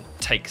masked man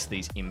takes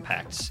these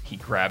impacts. He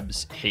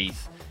grabs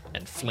Heath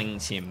and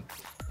flings him.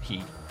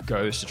 He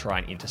goes to try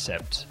and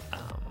intercept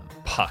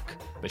Puck,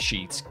 but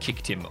she's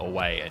kicked him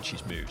away and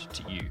she's moved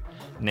to you.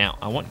 Now,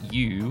 I want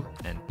you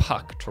and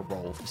Puck to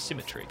roll for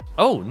symmetry.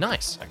 Oh,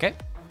 nice. Okay.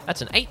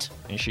 That's an 8.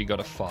 And she got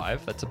a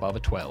 5. That's above a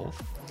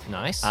 12.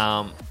 Nice.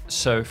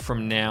 So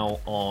from now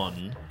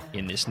on,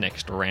 in this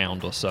next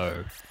round or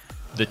so,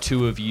 the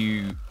two of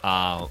you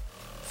are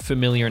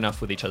familiar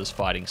enough with each other's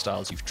fighting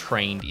styles. You've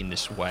trained in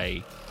this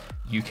way.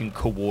 You can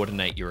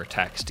coordinate your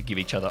attacks to give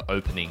each other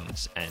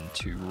openings and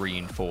to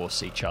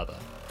reinforce each other.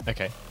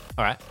 Okay.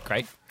 All right.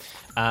 Great.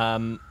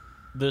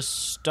 The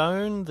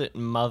stone that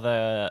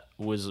Mother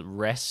was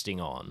resting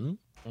on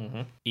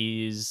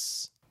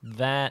is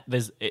that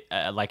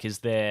is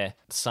there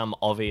some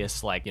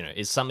obvious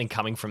is something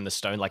coming from the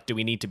stone? Do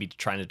we need to be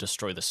trying to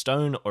destroy the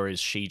stone, or is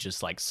she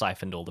just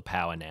siphoned all the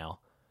power now?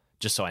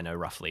 Just so I know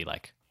roughly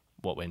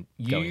what we're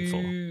going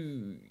for.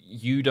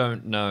 You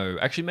don't know.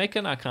 Actually, make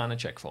an Arcana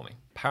check for me.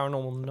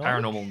 Paranormal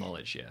knowledge? Paranormal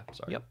knowledge, yeah.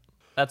 Sorry. Yep.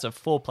 That's a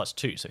 4 +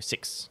 2, so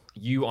 6.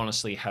 You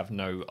honestly have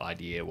no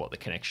idea what the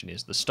connection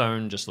is. The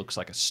stone just looks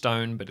like a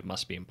stone, but it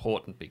must be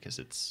important because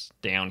it's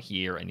down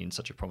here and in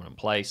such a prominent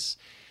place.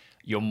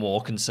 You're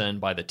more concerned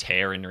by the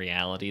tear in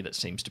reality that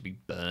seems to be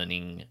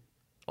burning,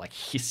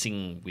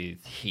 hissing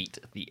with heat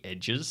at the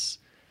edges.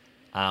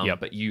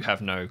 But you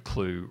have no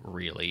clue,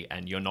 really,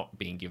 and you're not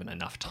being given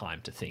enough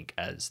time to think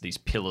as these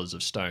pillars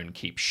of stone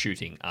keep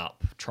shooting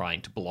up,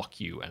 trying to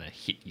block you and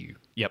hit you.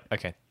 Yep,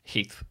 okay.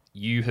 Heath,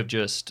 you have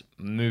just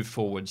moved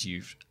forwards.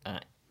 You've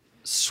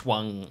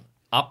swung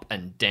up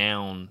and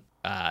down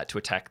to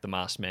attack the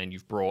masked man.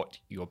 You've brought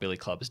your billy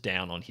clubs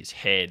down on his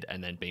head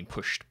and then been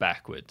pushed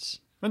backwards.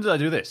 When did I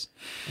do this?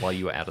 While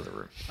you were out of the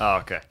room. Oh,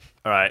 okay.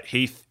 All right.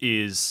 Heath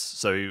is...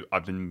 So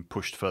I've been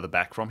pushed further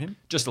back from him?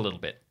 Just a little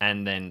bit.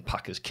 And then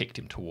Puck has kicked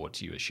him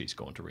towards you as she's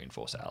gone to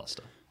reinforce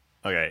Allister.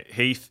 Okay.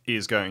 Heath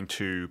is going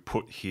to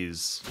put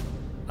his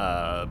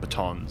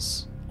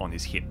batons on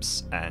his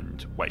hips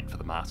and wait for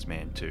the masked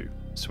man to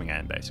swing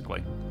in,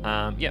 basically.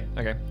 Yeah,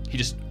 okay. He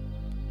just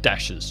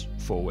dashes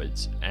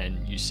forwards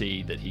and you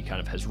see that he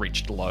kind of has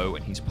reached low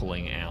and he's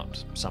pulling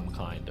out some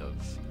kind of...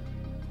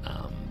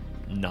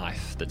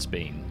 knife that's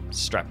been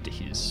strapped to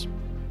his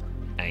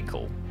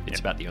ankle.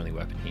 It's about the only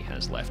weapon he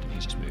has left, and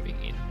he's just moving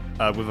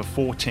in. With a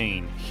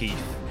 14,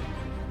 Heath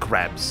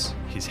grabs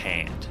his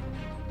hand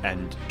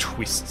and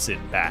twists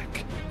it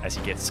back as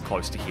he gets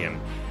close to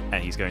him,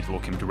 and he's going to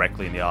look him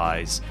directly in the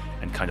eyes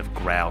and kind of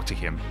growl to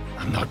him,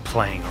 "I'm not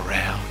playing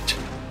around."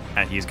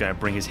 And he's going to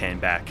bring his hand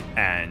back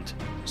and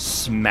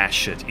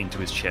smash it into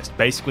his chest,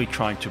 basically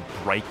trying to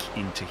break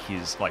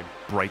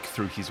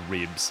through his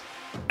ribs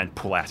and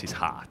pull out his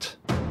heart.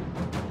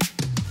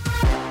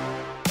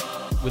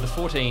 With a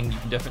 14, you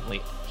can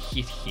definitely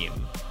hit him.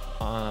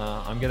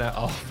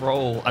 I'll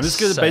roll. I'm just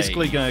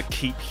basically going to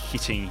keep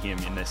hitting him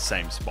in the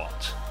same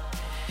spot.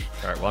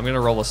 All right. Well, I'm going to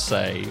roll a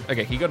save.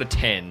 Okay, he got a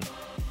 10.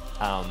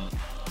 Well,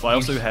 I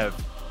also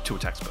have 2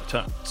 attacks per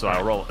turn, so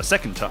I'll roll a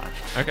second time.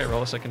 Okay,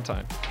 roll a second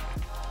time.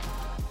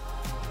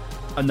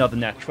 Another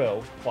nat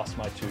 12 plus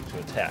my 2 to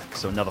attack,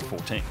 so another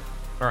 14.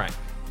 All right.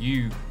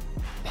 You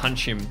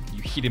punch him.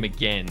 You hit him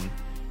again.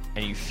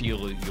 And you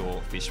feel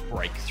your fist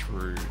break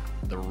through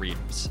the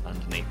ribs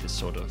underneath this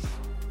sort of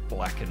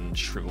blackened,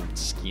 shriveled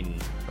skin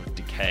of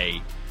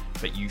decay.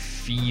 But you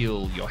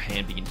feel your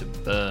hand begin to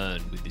burn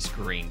with this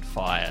green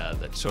fire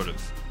that sort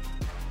of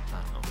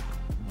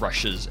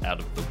rushes out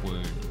of the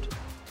wound.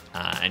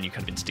 And you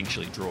kind of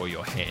instinctually draw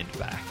your hand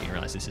back and you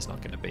realize this is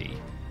not going to be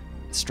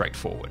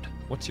straightforward.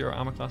 What's your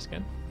armor class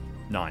again?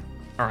 9.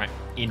 All right.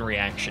 In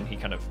reaction, he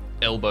kind of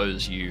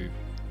elbows you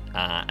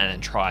and then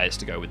tries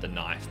to go with the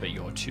knife, but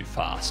you're too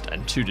fast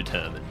and too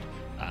determined.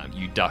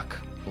 You duck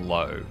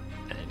low,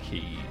 and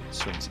he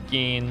swings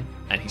again,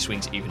 and he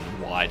swings even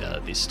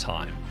wider this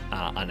time,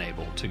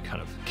 unable to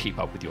kind of keep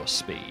up with your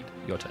speed.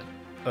 Your turn.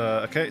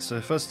 Okay, so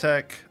first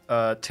attack,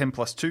 10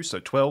 plus 2, so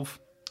 12.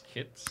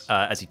 Hits.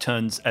 As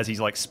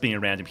he's spinning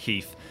around him,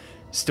 Heath,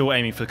 still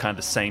aiming for kind of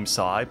the same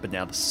side, but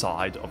now the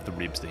side of the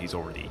ribs that he's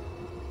already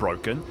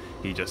broken.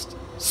 He just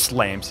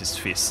slams his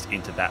fist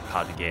into that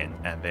part again,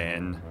 and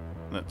then...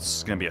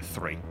 That's going to be a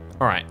 3.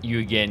 All right.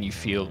 You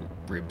feel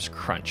ribs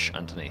crunch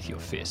underneath your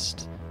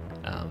fist,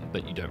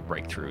 but you don't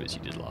break through as you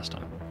did last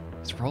time.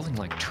 It's rolling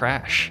like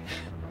trash.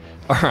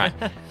 All right.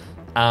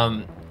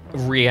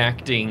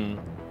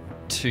 Reacting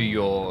to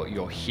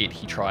your hit,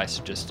 he tries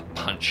to just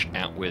punch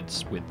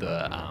outwards with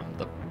the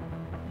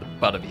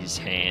butt of his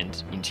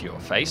hand into your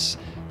face,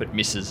 but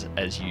misses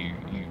as you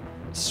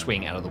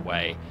swing out of the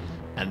way.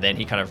 And then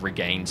he kind of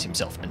regains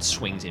himself and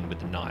swings in with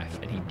the knife,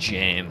 and he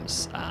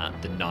jams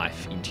the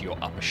knife into your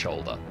upper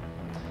shoulder,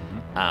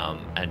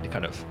 and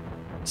kind of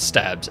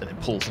stabs and then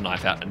pulls the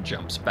knife out and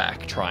jumps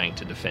back, trying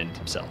to defend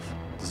himself.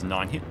 Does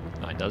 9 hit?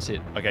 9 does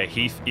hit. Okay,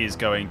 Heath is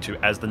going to,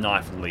 as the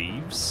knife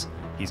leaves,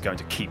 he's going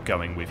to keep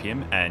going with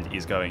him and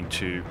is going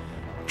to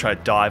try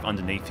to dive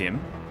underneath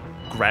him,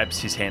 grabs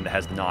his hand that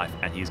has the knife,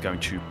 and he's going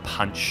to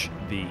punch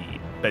the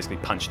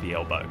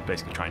elbow,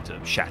 basically trying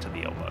to shatter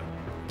the elbow.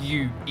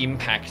 You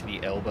impact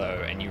the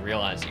elbow and you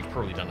realize you've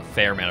probably done a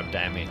fair amount of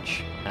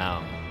damage,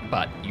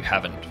 but you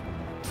haven't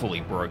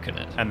fully broken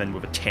it. And then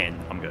with a 10,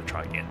 I'm going to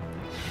try again.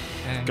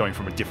 Okay. Going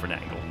from a different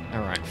angle.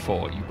 All right,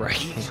 4, you break.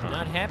 He's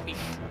not happy.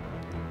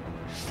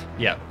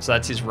 Yeah, so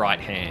that's his right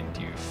hand.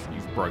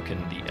 You've broken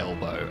the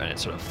elbow, and it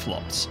sort of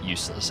flops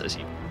useless as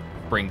he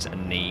brings a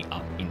knee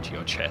up into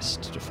your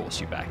chest to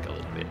force you back a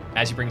little bit.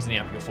 As he brings the knee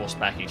up, you're forced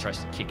back, and he tries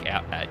to kick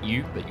out at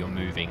you, but you're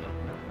moving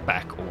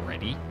back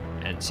already,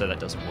 and so that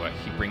doesn't work.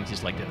 He brings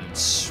his leg down and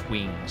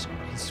swings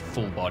his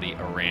full body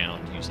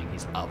around using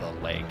his other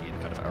leg in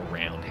kind of a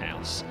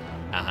roundhouse.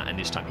 And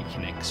this time he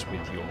connects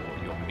with your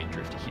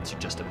midriff. He hits you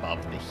just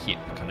above the hip,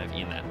 kind of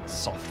in that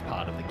soft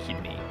part of the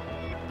kidney.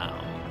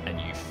 And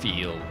you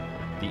feel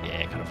the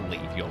air kind of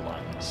leave your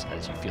lungs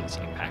as you feel this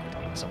impact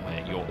in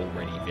somewhere you're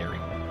already very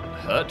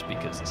hurt,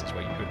 because this is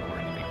where you had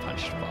already been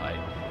punched by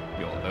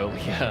your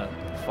earlier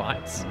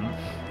fights.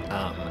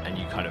 And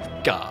you kind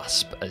of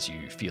gasp as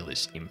you feel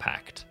this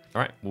impact.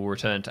 All right, we'll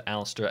return to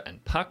Allister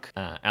and Puck.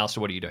 Allister,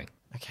 what are you doing?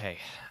 Okay.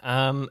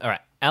 All right.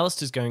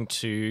 Alistair's going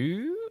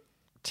to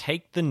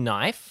take the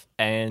knife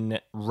and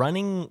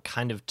running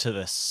kind of to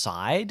the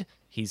side.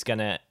 He's going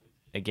to,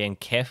 again,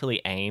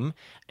 carefully aim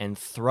and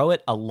throw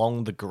it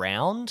along the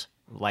ground,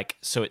 like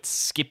so it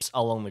skips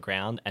along the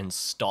ground and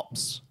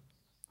stops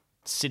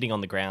sitting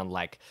on the ground,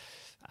 like,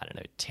 I don't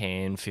know,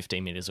 10,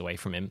 15 meters away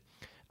from him.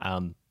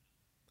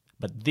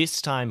 But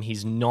this time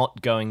he's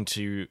not going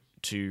to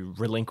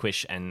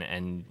relinquish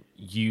and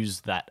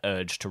use that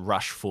urge to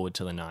rush forward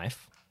to the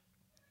knife.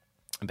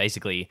 And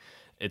basically,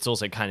 it's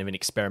also kind of an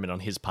experiment on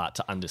his part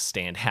to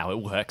understand how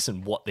it works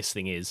and what this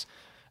thing is.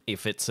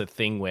 If it's a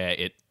thing where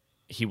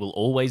he will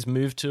always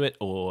move to it,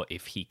 or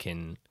if he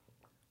can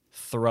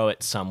throw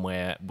it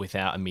somewhere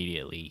without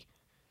immediately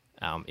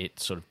it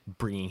sort of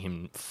bringing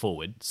him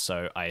forward.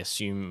 So I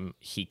assume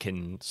he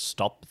can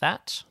stop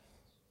that.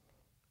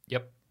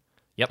 Yep.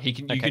 Okay.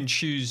 You can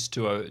choose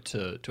to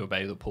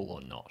obey the pull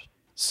or not.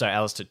 So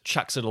Allister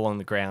chucks it along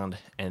the ground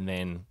and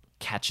then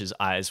catches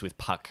eyes with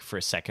Puck for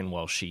a second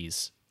while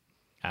she's,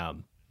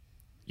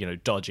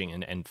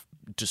 dodging and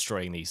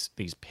destroying these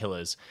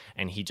pillars.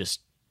 And he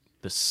just,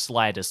 the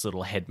slightest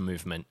little head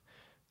movement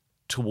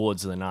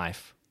towards the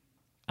knife.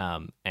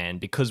 And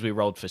because we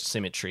rolled for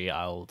symmetry,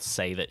 I'll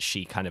say that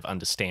she kind of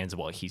understands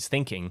what he's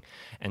thinking.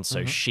 And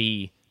so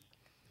she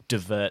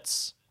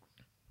diverts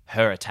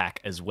her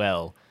attack as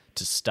well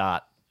to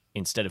start,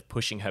 instead of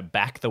pushing her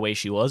back the way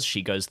she was,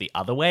 she goes the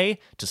other way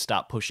to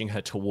start pushing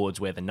her towards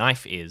where the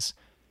knife is.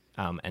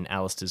 And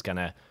Allister's going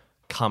to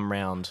come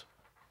round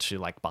to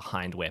like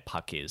behind where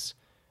Puck is.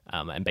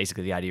 And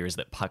basically the idea is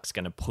that Puck's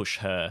going to push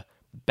her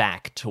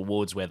back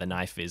towards where the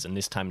knife is. And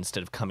this time,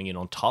 instead of coming in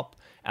on top,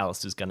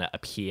 Allister's going to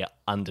appear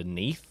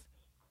underneath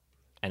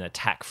and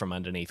attack from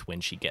underneath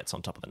when she gets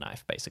on top of the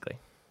knife, basically.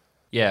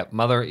 Yeah,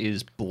 Mother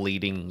is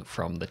bleeding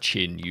from the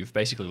chin. You've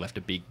basically left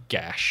a big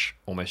gash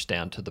almost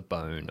down to the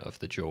bone of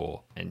the jaw,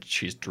 and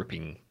she's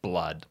dripping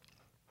blood.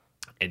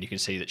 And you can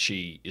see that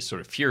she is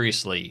sort of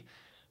furiously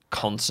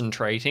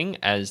concentrating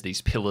as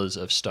these pillars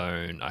of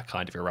stone are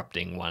kind of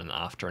erupting one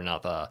after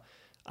another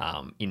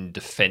in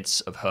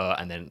defense of her,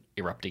 and then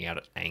erupting out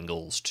at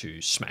angles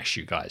to smash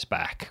you guys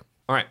back.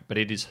 All right, but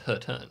it is her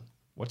turn.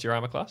 What's your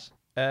armor class?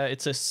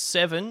 It's a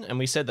 7, and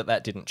we said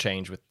that didn't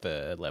change with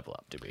the level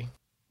up, did we?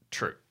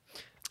 True.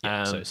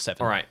 Yeah, so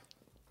 7. All right.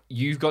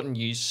 You've gotten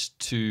used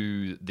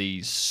to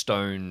these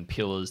stone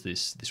pillars,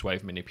 this way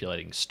of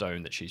manipulating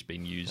stone that she's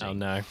been using. Oh,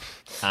 no.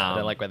 I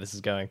don't like where this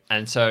is going.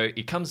 And so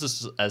it comes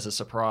as a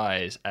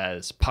surprise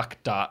as Puck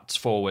darts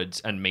forwards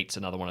and meets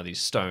another one of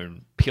these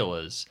stone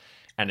pillars.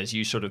 And as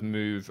you sort of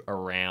move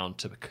around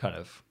to kind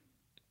of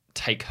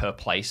take her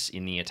place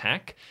in the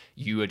attack,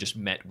 you are just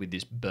met with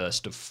this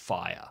burst of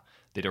fire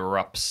that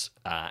erupts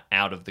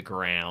out of the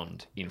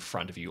ground in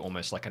front of you,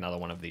 almost like another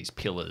one of these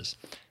pillars.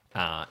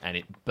 And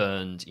it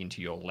burns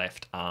into your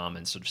left arm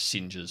and sort of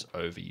singes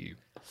over you.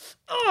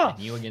 And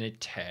you are going to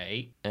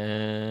take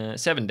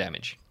 7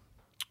 damage.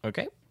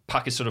 Okay.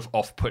 Puck is sort of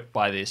off-put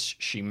by this.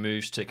 She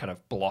moves to kind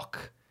of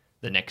block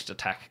the next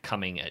attack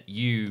coming at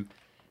you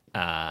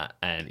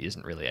and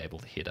isn't really able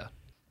to hit her.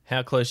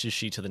 How close is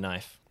she to the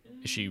knife?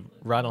 Is she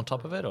right on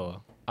top of it,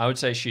 or? I would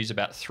say she's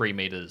about 3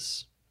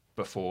 meters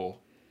before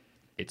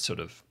it's sort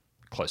of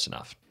close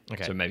enough.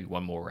 Okay. So maybe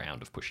one more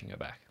round of pushing her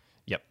back.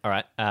 Yep. All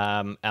right.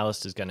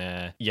 Allister's going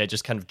to,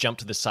 just kind of jump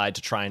to the side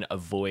to try and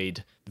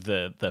avoid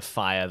the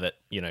fire that,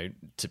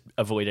 to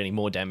avoid any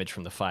more damage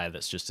from the fire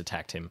that's just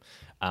attacked him.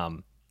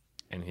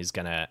 and he's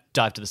gonna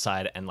dive to the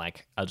side and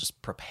like I'll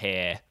just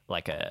prepare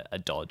like a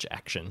dodge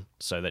action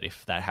so that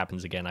if that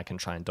happens again, I can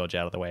try and dodge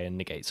out of the way and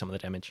negate some of the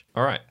damage.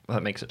 All right, well,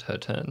 that makes it her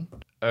turn.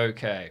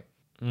 Okay.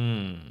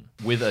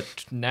 With a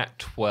nat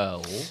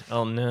 12,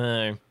 Oh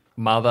no.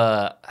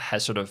 Mother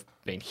has sort of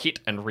been hit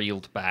and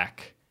reeled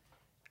back,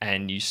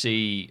 and you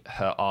see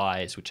her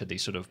eyes, which are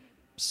these sort of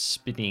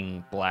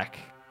spinning black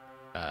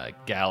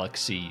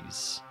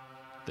galaxies.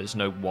 There's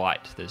no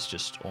white, there's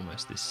just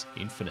almost this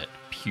infinite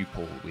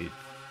pupil with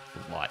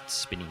light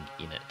spinning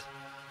in it.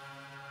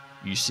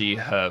 You see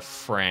her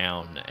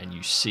frown, and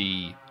you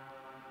see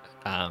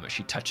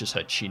she touches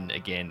her chin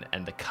again,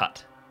 and the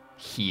cut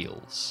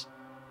heals.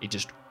 It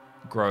just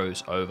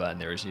grows over, and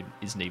there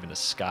isn't even a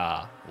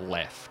scar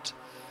left.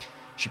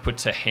 She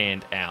puts her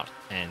hand out,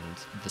 and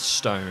the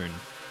stone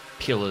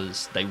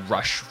pillars, they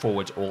rush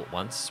forwards all at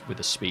once with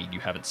a speed you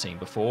haven't seen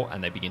before,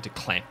 and they begin to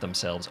clamp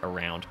themselves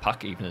around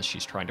Puck. Even as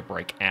she's trying to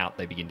break out,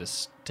 they begin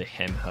to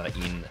hem her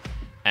in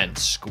and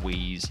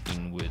squeeze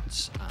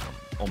inwards,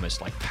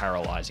 almost like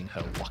paralyzing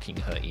her, locking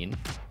her in.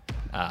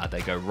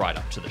 They go right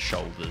up to the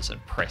shoulders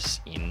and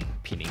press in,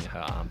 pinning her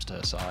arms to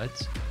her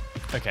sides.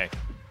 Okay.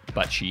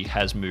 But she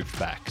has moved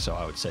back, so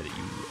I would say that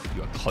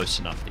you are close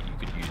enough that you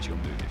could use your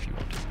move if you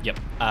want to. Yep.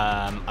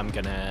 I'm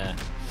gonna.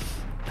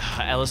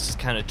 Alice is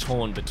kind of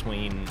torn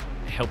between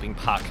helping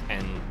Puck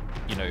and,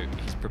 you know,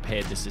 he's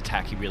prepared this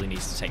attack. He really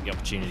needs to take the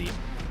opportunity,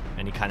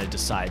 and he kind of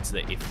decides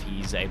that if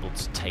he's able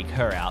to take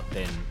her out,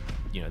 then,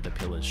 you know, the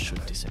pillars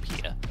should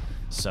disappear.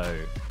 So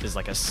there's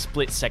like a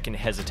split-second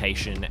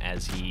hesitation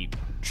as he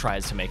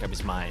tries to make up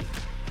his mind,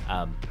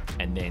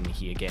 and then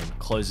he again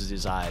closes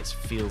his eyes,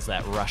 feels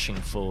that rushing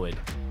forward,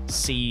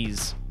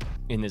 sees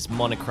in this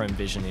monochrome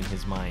vision in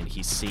his mind,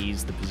 he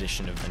sees the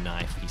position of the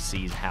knife, he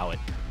sees how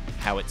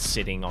it's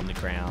sitting on the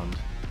ground,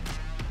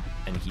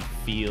 and he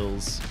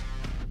feels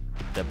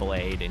the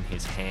blade in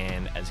his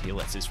hand as he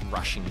lets this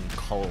rushing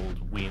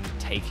cold wind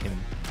take him,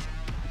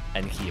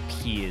 and he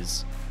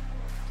appears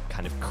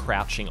kind of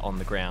crouching on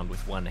the ground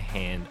with one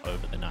hand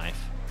over the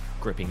knife,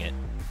 gripping it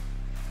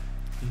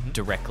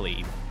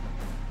directly.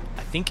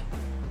 I think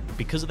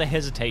because of the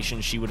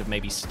hesitation, she would have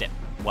maybe stepped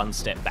one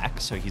step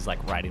back, so he's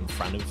like right in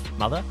front of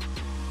Mother.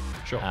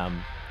 Sure.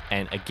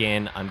 And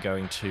again, I'm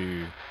going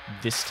to,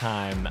 this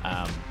time,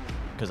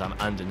 because I'm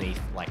underneath,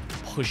 like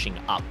pushing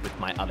up with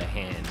my other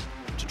hand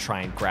to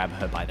try and grab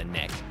her by the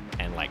neck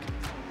and like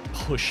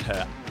push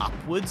her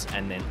upwards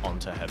and then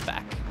onto her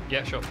back.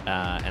 Yeah, sure.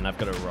 And I've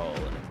got to roll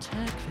an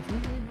attack for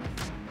this.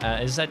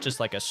 Is that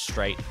just like a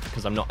straight,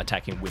 because I'm not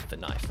attacking with the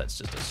knife, that's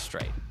just a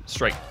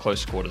Straight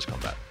close quarters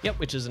combat. Yep,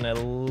 which is an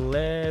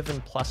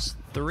 11 plus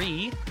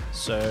 3,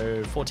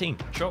 so 14.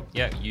 Sure.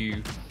 Yeah,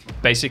 you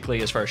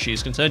basically, as far as she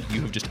is concerned,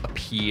 you have just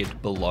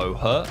appeared below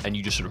her, and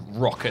you just sort of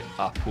rocket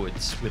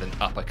upwards with an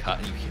uppercut,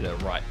 and you hit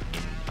her right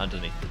in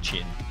underneath the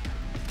chin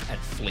and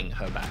fling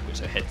her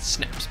backwards. Her head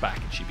snaps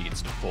back and she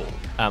begins to fall.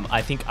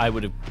 I think I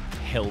would have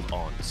held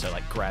on, so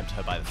like grabbed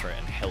her by the throat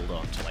and held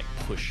on to like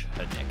push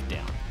her neck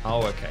down.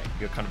 Oh, okay.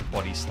 You're kind of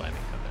body slamming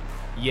her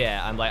then.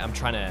 Yeah, I'm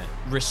trying to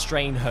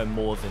restrain her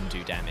more than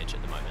do damage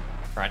at the moment.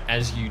 Right,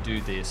 as you do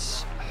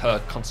this, her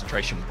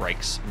concentration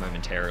breaks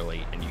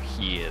momentarily, and you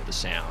hear the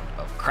sound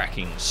of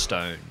cracking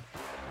stone.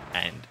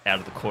 And out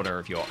of the corner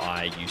of your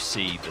eye, you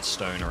see the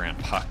stone around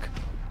Puck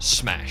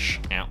smash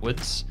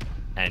outwards,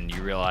 and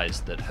you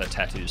realize that her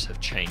tattoos have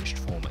changed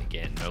form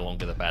again. No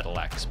longer the battle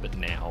axe, but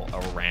now a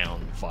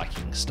round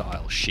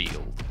Viking-style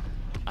shield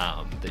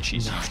that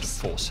she's used to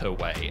force her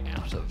way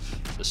out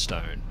of the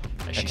stone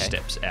as she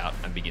steps out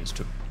and begins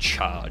to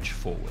charge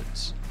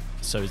forwards.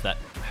 So is that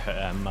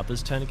her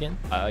Mother's turn again?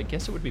 I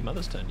guess it would be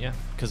Mother's turn, yeah.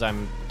 Because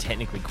I'm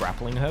technically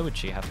grappling her. Would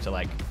she have to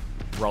like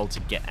roll to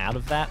get out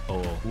of that,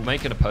 or we'll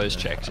make an opposed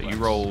check? So you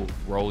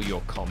roll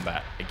your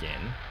combat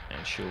again,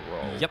 and she'll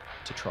roll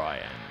to try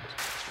and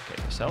extricate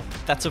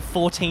herself. That's a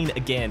 14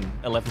 again.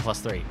 11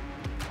 plus 3.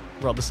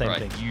 Roll the same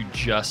thing. You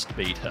just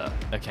beat her.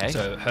 Okay.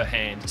 So her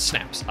hand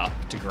snaps up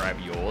to grab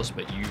yours,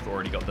 but you've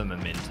already got the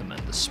momentum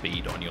and the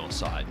speed on your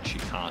side, and she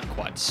can't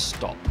quite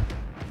stop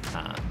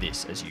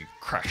this as you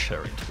crash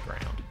her into the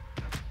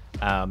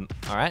ground.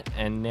 All right,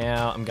 and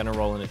now I'm going to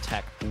roll an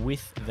attack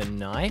with the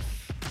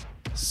knife.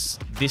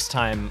 This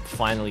time,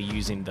 finally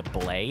using the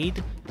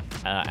blade,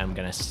 I'm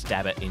going to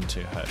stab it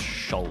into her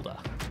shoulder,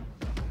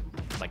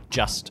 like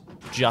just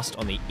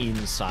on the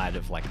inside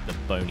of like the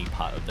bony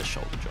part of the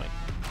shoulder joint.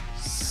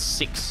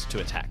 6 to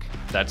attack.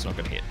 That's not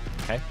going to hit.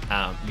 Okay.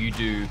 You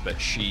do,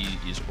 but she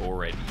is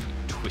already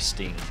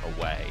twisting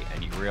away,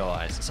 and you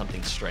realize that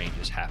something strange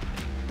is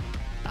happening.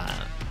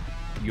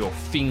 Your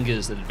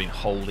fingers that had been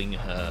holding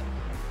her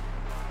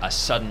are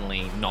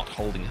suddenly not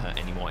holding her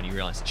anymore, and you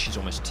realize that she's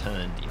almost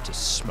turned into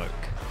smoke,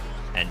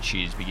 and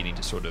she's beginning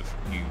to sort of,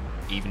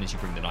 even as you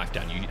bring the knife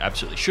down, you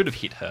absolutely should have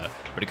hit her,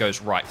 but it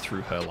goes right through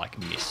her like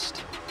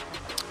mist.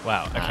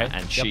 Wow, okay.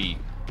 And she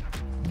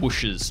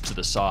whooshes to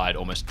the side,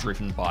 almost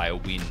driven by a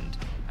wind,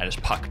 and as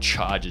Puck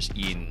charges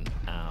in,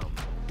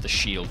 the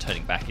shield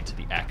turning back into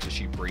the axe as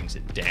she brings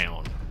it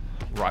down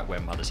right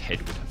where Mother's head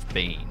would have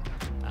been.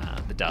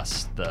 The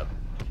dust, the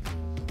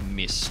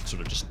mist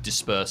sort of just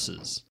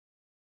disperses.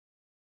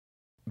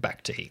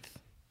 Back to Heath.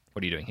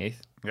 What are you doing,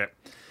 Heath? Okay.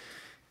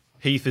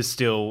 Heath is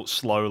still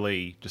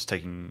slowly just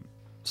taking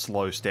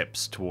slow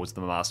steps towards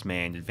the masked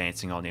man,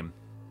 advancing on him.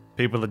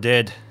 People are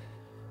dead.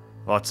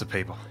 Lots of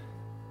people.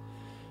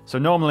 So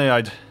normally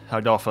I'd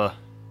offer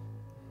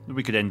that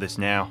we could end this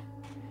now.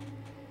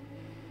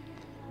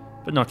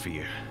 But not for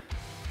you.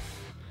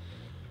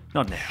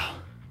 Not now.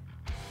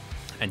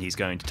 And he's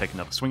going to take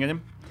another swing at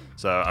him.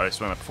 So I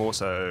swung up before,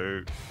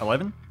 so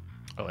 11.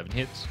 11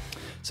 hits.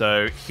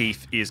 So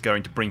Heath is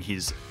going to bring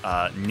his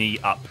knee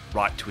up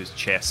right to his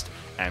chest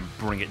and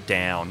bring it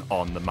down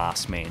on the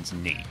masked man's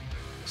knee.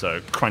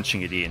 So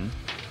crunching it in.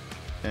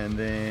 And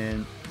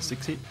then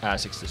 6 hit?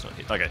 6 does not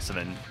hit. Okay, so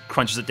then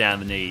crunches it down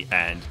the knee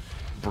and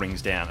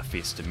brings down a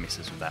fist and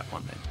misses with that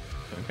one then.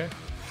 Okay.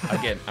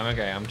 Again,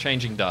 I'm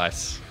changing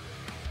dice.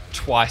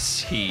 Twice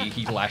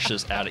he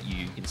lashes out at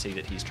you. You can see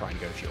that he's trying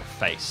to go for your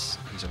face.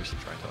 He's obviously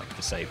trying to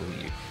disable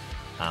you.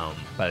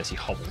 But as he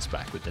hobbles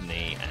back with the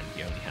knee, and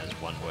he only has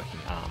one working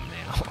arm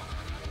now,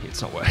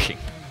 it's not working.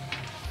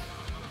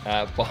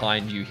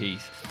 Behind you,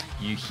 Heath,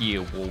 you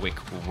hear Warwick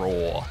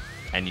roar,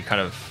 and you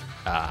kind of,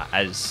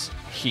 as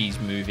he's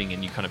moving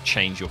and you kind of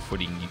change your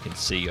footing, you can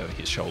see over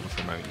his shoulder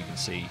for a moment, you can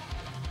see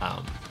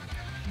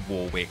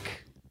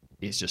Warwick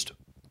is just...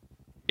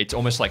 It's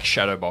almost like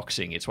shadow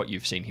boxing. It's what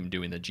you've seen him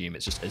do in the gym.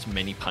 It's just as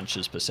many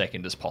punches per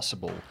second as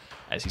possible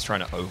as he's trying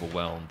to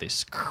overwhelm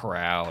this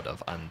crowd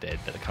of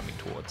undead that are coming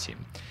towards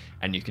him.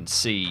 And you can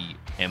see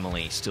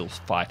Emily still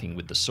fighting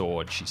with the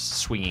sword. She's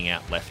swinging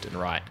out left and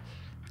right,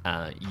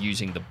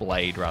 using the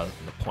blade rather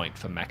than the point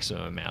for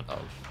maximum amount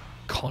of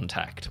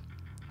contact.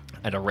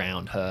 And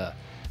around her,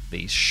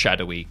 these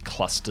shadowy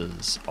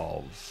clusters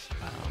of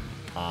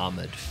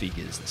armoured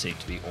figures that seem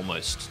to be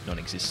almost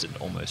non-existent,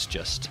 almost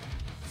just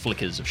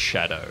flickers of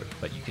shadow,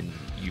 but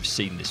you've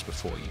seen this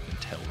before, you can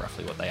tell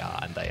roughly what they are,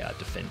 and they are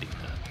defending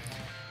her.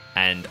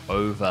 And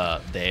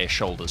over their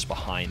shoulders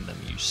behind them,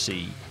 you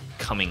see,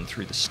 coming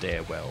through the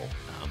stairwell,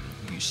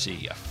 you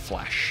see a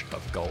flash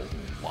of golden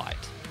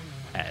light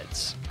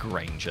as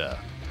Granger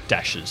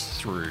dashes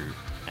through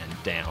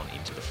and down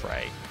into the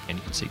fray, and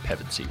you can see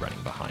Pevensey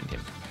running behind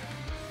him.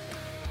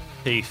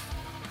 Heath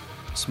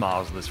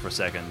smiles at this for a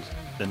second,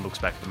 then looks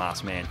back at the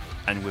masked man,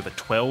 and with a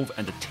 12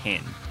 and a 10,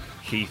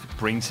 Heath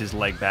brings his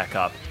leg back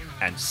up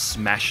and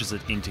smashes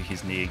it into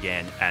his knee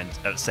again, and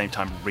at the same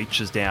time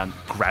reaches down,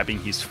 grabbing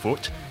his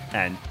foot,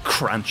 and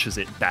crunches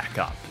it back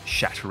up,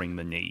 shattering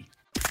the knee.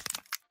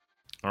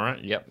 All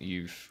right, yep,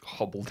 you've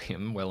hobbled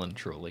him well and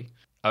truly.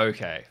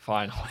 Okay,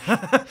 finally.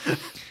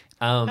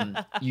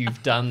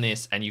 You've done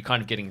this, and you're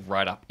kind of getting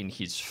right up in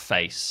his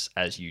face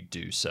as you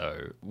do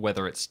so,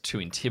 whether it's to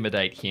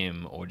intimidate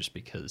him or just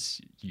because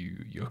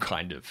you're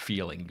kind of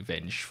feeling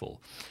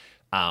vengeful.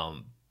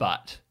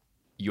 But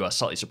you are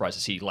slightly surprised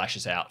as he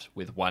lashes out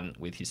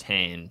with his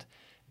hand,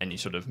 and you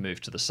sort of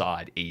move to the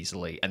side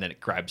easily, and then it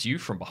grabs you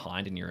from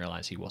behind, and you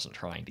realize he wasn't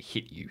trying to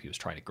hit you, he was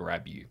trying to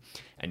grab you.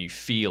 And you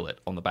feel it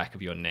on the back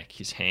of your neck,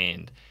 his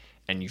hand,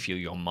 and you feel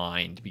your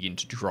mind begin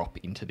to drop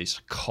into this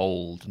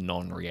cold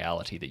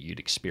non-reality that you'd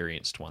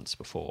experienced once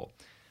before.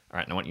 All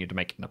right, and I want you to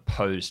make an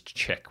opposed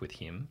check with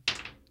him.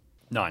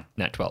 9.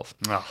 Nat 12.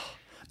 Oh.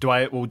 Do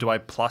I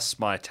plus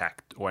my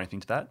attack or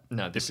anything to that?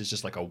 No, this is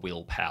just like a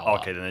willpower.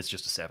 Okay, then it's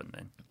just a 7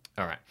 then.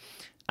 All right.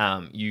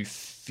 You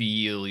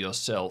feel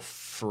yourself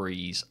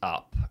freeze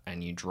up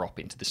and you drop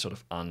into this sort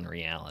of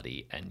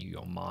unreality, and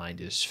your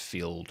mind is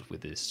filled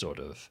with this sort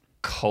of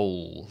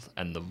cold,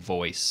 and the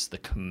voice, the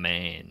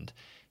command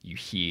you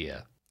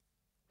hear,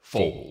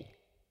 fall.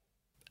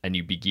 And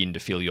you begin to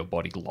feel your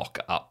body lock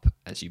up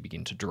as you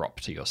begin to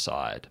drop to your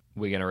side.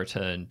 We're going to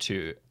return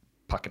to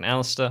Puck and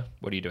Allister.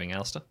 What are you doing,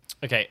 Allister?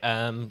 Okay,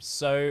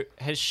 so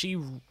has she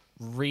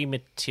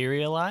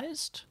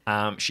rematerialized?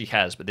 She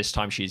has, but this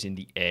time she's in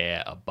the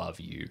air above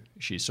you.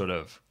 She's sort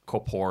of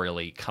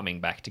corporeally coming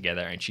back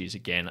together, and she's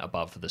again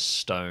above the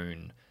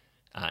stone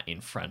in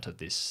front of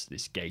this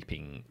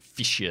gaping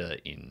fissure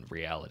in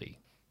reality.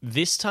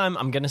 This time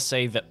I'm going to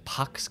say that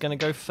Puck's going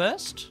to go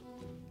first.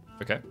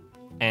 Okay.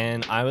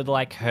 And I would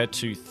like her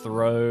to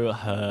throw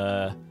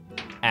her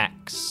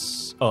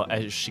axe. Oh,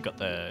 she got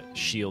the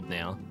shield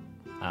now.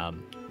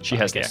 She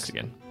has the axe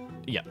again.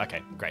 Yeah,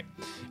 okay, great.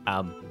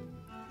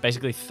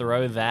 Basically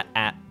throw that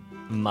at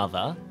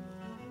Mother,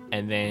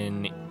 and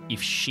then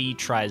if she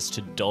tries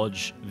to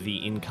dodge the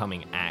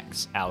incoming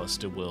axe,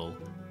 Allister will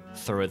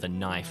throw the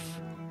knife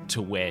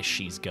to where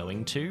she's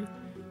going to.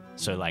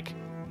 So, like,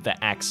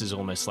 the axe is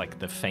almost like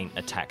the feint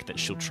attack that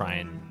she'll try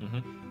and...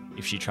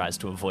 If she tries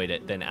to avoid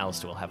it, then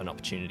Allister will have an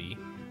opportunity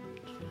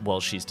while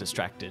she's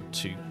distracted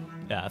to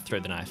throw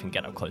the knife and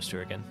get up close to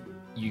her again.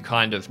 You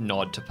kind of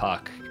nod to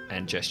Puck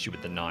and gesture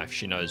with the knife.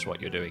 She knows what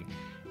you're doing.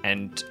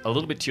 And a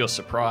little bit to your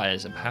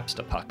surprise, and perhaps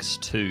to Puck's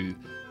too,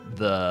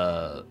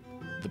 the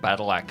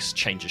battle axe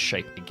changes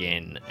shape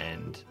again,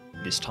 and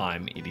this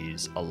time it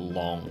is a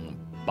long,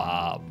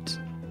 barbed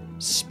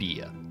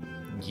spear.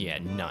 Yeah,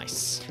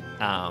 nice.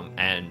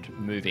 And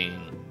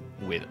moving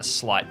with a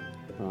slight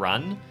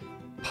run,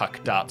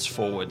 Puck darts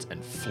forwards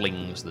and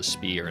flings the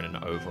spear in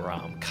an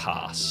overarm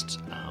cast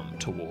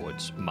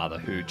towards Mother,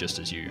 who, just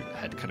as you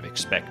had kind of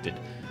expected,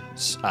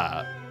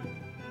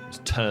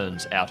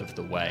 turns out of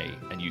the way,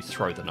 and you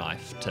throw the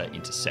knife to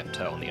intercept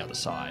her on the other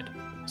side.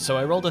 So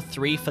I rolled a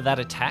 3 for that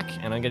attack,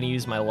 and I'm going to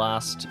use my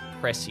last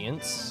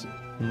prescience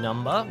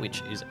number,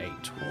 which is a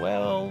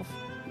 12,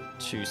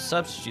 to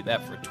substitute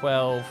that for a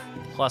 12,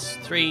 plus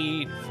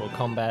 3 for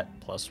combat,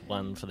 plus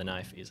 1 for the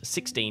knife is a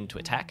 16 to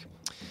attack.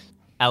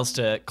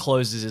 Allister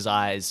closes his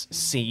eyes,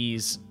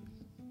 sees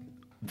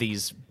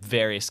these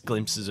various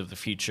glimpses of the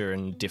future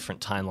and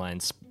different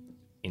timelines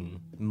in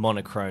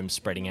monochrome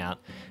spreading out.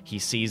 He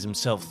sees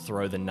himself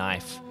throw the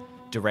knife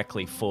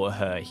directly for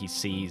her. He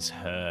sees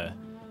her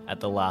at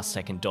the last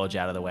second dodge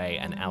out of the way,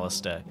 and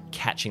Allister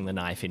catching the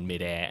knife in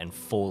midair and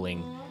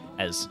falling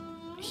as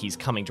he's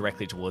coming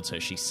directly towards her.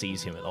 She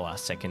sees him at the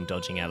last second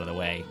dodging out of the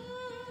way,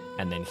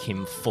 and then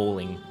him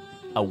falling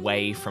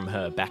away from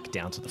her back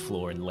down to the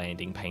floor and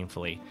landing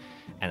painfully.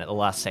 And at the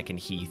last second,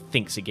 he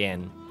thinks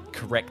again,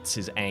 corrects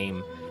his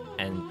aim,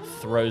 and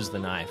throws the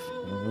knife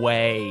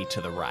way to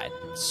the right,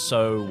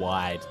 so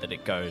wide that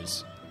it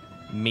goes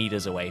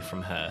meters away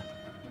from her,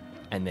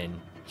 and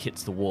then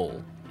hits the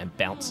wall and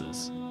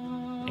bounces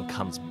and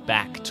comes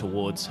back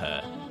towards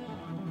her,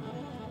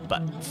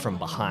 but from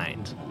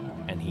behind.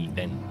 And he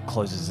then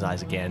closes his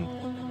eyes again,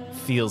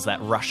 feels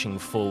that rushing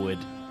forward,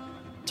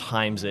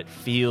 times it,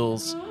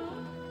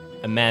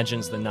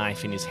 imagines the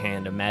knife in his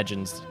hand,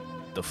 imagines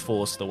the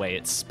force, the way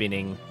it's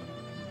spinning,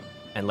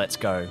 and lets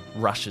go,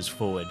 rushes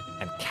forward,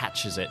 and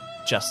catches it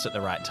just at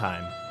the right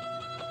time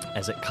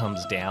as it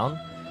comes down,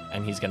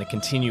 and he's going to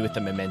continue with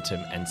the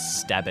momentum and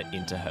stab it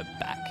into her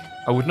back.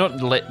 I would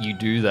not let you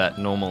do that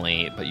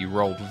normally, but you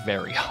rolled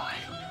very high.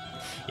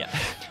 Yeah.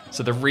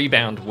 So the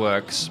rebound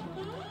works.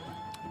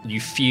 You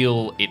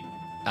feel it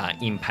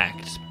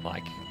impact,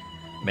 like,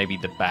 maybe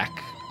the back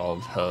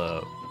of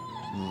her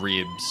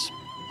ribs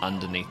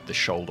underneath the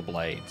shoulder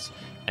blades,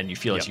 and you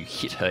feel as you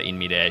hit her in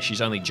midair.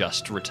 She's only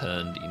just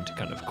returned into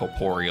kind of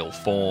corporeal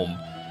form,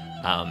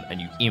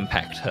 and you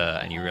impact her,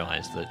 and you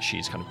realize that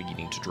she's kind of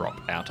beginning to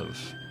drop out of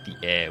the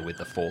air with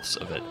the force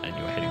of it, and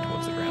you're heading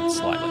towards the ground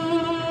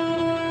slightly.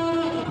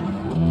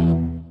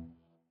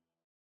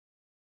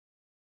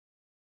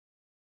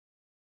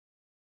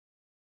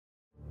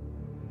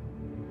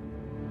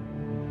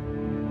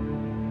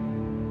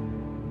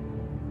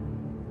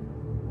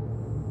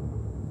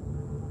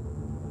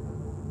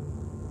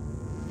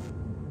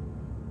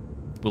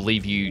 We'll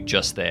leave you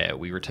just there.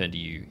 We return to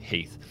you,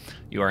 Heath.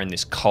 You are in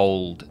this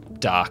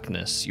cold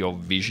darkness. Your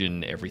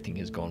vision, everything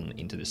has gone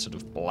into this sort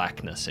of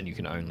blackness, and you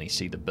can only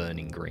see the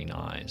burning green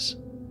eyes.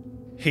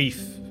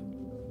 Heath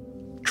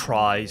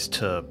tries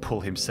to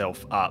pull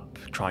himself up,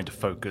 trying to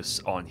focus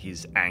on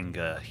his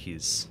anger,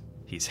 his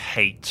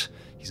hate,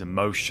 his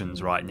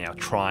emotions right now,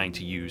 trying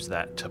to use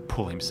that to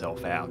pull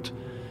himself out.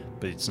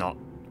 But it's not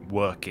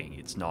working.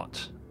 It's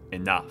not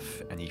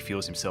enough, and he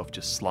feels himself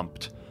just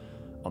slumped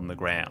on the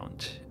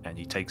ground, and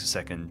he takes a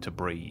second to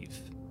breathe,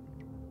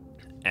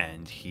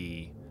 and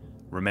he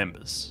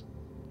remembers.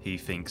 He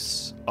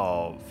thinks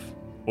of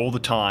all the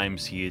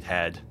times he had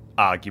had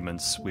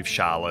arguments with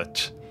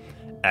Charlotte,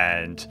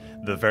 and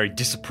the very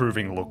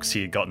disapproving looks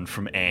he had gotten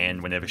from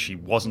Anne whenever she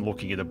wasn't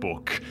looking at a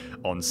book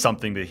on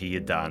something that he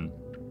had done.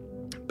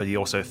 But he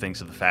also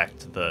thinks of the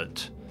fact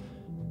that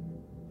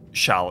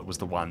Charlotte was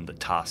the one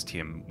that tasked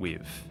him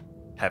with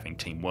having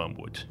Team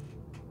Wormwood.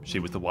 She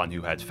was the one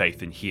who had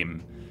faith in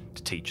him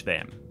to teach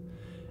them,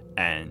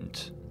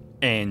 and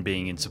Anne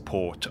being in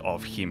support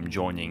of him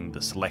joining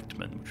the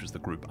Selectmen, which was the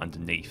group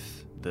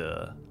underneath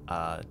the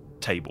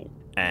table.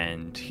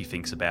 And he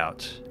thinks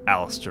about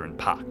Allister and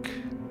Puck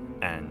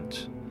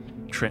and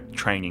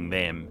training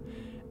them,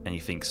 and he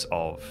thinks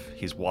of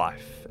his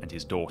wife and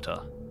his daughter,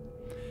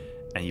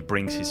 and he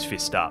brings his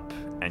fist up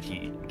and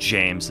he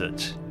jams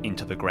it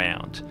into the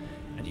ground,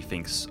 and he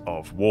thinks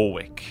of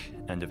Warwick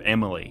and of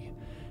Emily,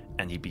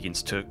 and he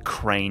begins to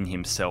crane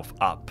himself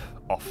up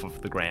off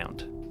of the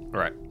ground. All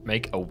right,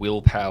 make a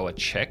willpower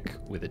check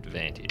with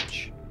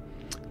advantage.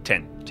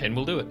 10. 10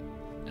 will do it.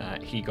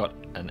 He got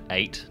an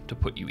 8 to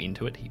put you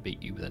into it. He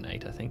beat you with an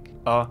 8, I think.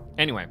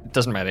 Anyway, it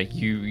doesn't matter.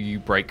 You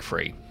break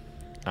free.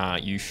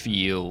 You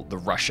feel the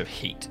rush of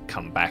heat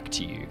come back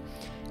to you.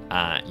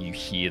 You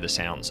hear the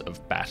sounds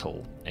of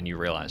battle, and you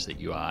realize that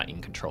you are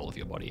in control of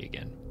your body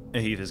again.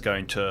 Heath is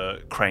going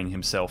to crane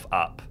himself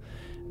up,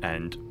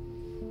 and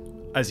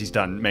as he's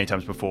done many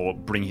times before,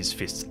 bring his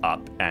fists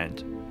up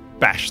and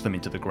bash them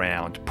into the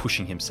ground,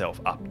 pushing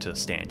himself up to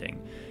standing.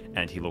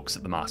 And he looks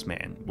at the masked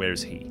man. Where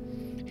is he?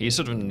 He's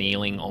sort of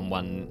kneeling on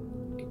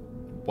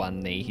one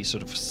knee. He's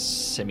sort of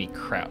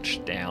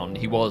semi-crouched down.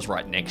 He was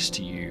right next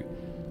to you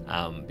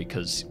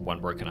because one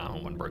broken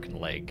arm, one broken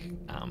leg.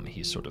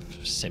 He's sort of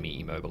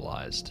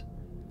semi-immobilized.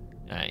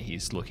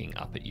 He's looking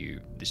up at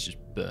you, this just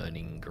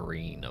burning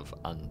green of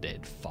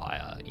undead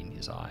fire in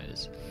his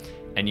eyes.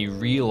 And you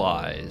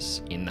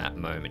realize in that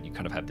moment, you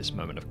kind of have this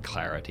moment of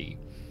clarity,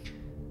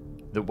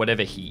 that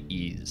whatever he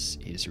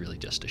is really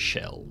just a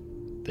shell.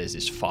 there's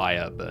this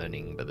fire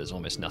burning, but there's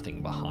almost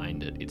nothing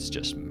behind it. It's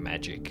just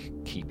magic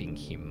keeping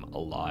him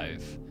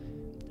alive.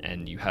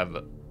 And you have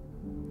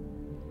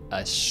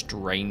a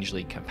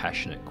strangely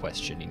compassionate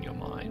question in your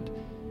mind.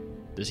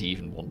 Does he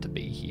even want to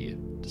be here?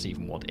 Does he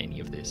even want any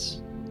of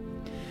this?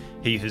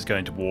 Heath is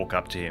going to walk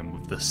up to him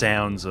with the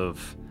sounds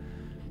of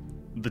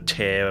the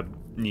tear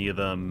near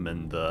them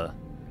and the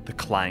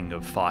clang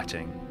of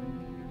fighting.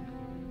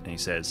 And he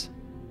says,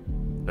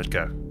 "Let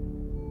go."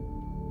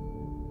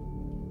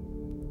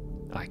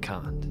 I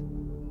can't.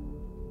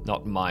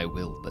 Not my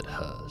will, but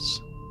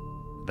hers.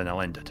 Then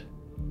I'll end it.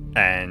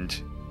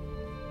 And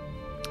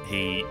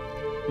he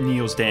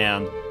kneels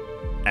down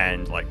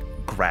and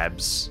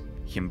grabs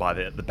him by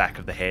the back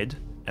of the head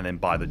and then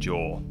by the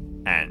jaw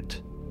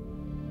and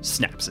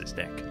snaps his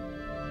neck.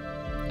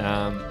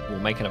 We'll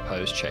make an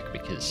opposed check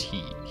because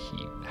he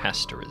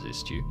has to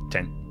resist you.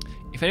 10.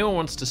 If anyone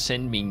wants to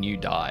send me new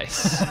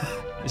dice,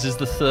 this is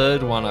the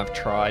third one I've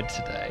tried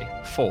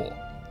today. 4.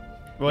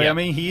 Well, Yep. I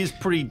mean, he is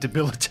pretty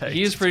debilitated.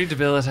 He is pretty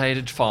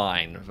debilitated,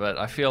 fine, but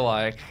I feel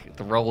like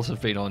the rolls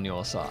have been on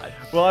your side.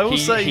 Well, I will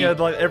say,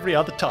 every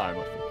other time.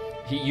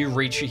 You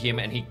reach for him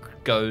and he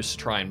goes to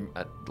try and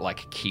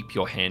keep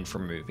your hand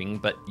from moving,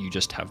 but you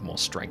just have more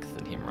strength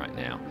than him right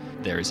now.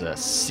 There is a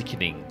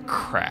sickening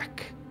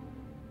crack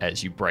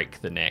as you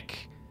break the neck.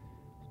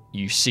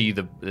 You see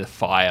the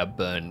fire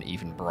burn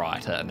even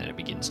brighter, and then it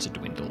begins to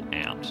dwindle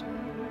out.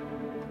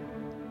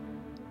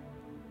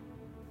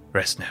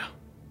 Rest now.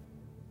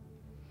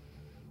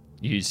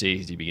 You see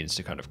as he begins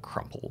to kind of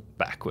crumple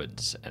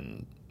backwards,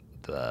 and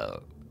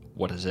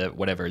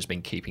whatever has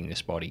been keeping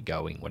this body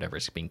going, whatever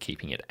has been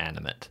keeping it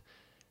animate,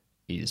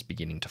 is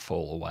beginning to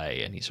fall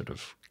away, and he sort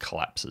of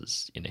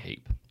collapses in a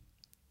heap.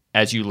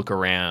 As you look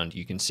around,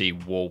 you can see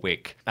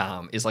Warwick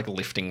is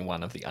lifting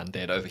one of the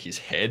undead over his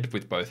head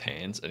with both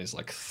hands and is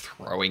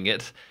throwing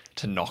it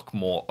to knock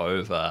more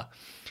over.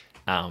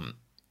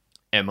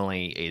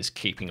 Emily is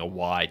keeping a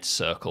wide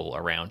circle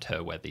around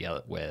her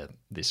where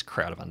this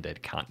crowd of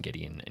undead can't get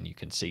in, and you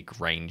can see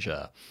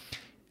Granger.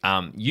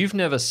 You've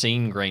never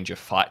seen Granger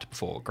fight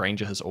before.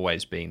 Granger has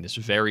always been this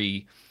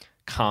very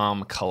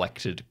calm,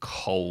 collected,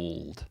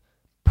 cold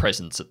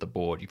presence at the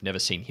board. You've never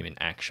seen him in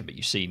action, but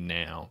you see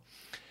now.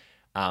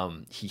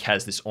 He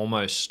has this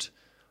almost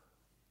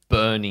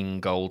burning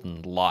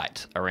golden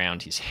light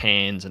around his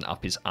hands and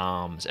up his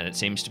arms, and it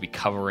seems to be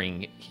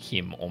covering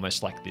him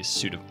almost like this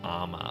suit of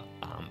armor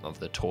of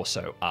the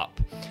torso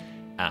up,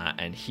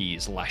 and he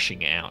is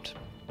lashing out.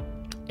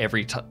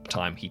 Every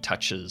time he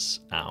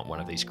touches one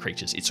of these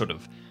creatures, it sort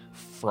of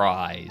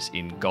fries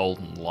in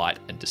golden light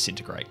and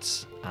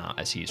disintegrates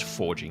as he is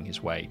forging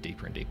his way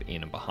deeper and deeper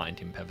in, and behind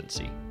him,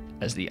 Pevensey,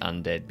 as the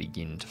undead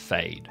begin to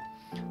fade.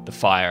 The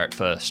fire at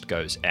first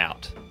goes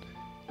out,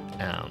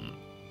 and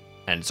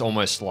it's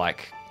almost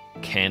like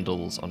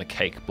candles on a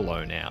cake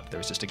blown out. There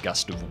is just a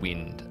gust of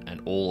wind,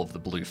 and all of the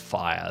blue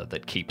fire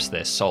that keeps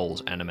their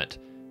souls animate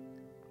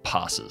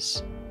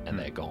passes, and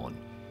they're gone.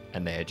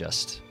 And they're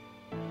just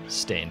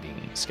standing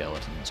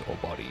skeletons or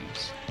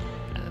bodies,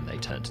 and then they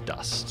turn to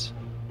dust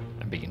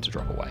and begin to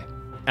drop away.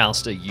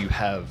 Allister, you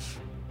have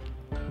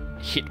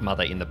hit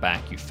Mother in the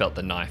back. You felt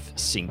the knife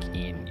sink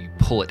in. You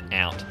pull it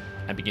out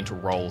and begin to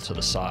roll to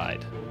the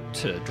side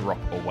to drop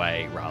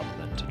away rather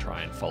than to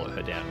try and follow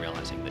her down,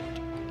 realizing that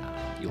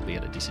you'll be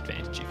at a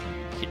disadvantage if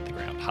you hit the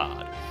ground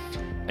hard.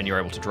 And you're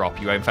able to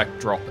drop. You in fact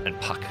drop, and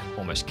Puck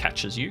almost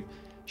catches you.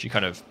 She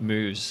kind of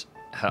moves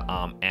her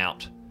arm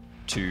out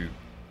to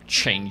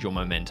change your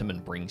momentum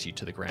and brings you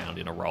to the ground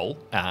in a roll,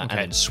 and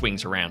then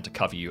swings around to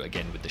cover you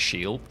again with the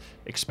shield,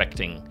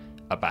 expecting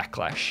a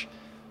backlash.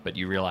 But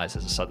you realize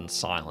there's a sudden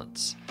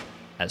silence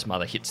as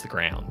Mother hits the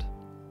ground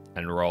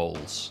and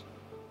rolls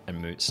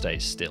and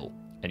stays still,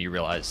 and you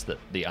realize that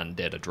the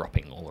undead are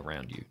dropping all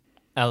around you.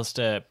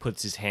 Allister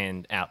puts his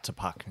hand out to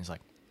Puck and he's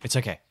like, "It's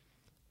okay."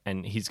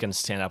 And he's going to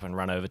stand up and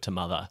run over to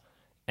Mother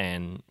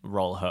and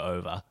roll her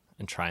over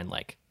and try and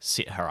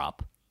sit her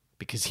up,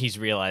 because he's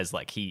realized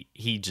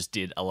he just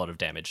did a lot of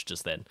damage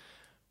just then.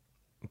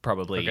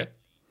 Probably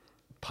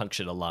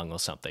punctured a lung or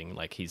something.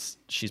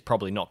 She's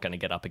probably not going to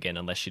get up again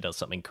unless she does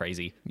something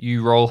crazy.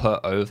 You roll her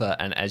over,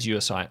 and as you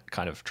are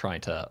kind of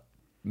trying to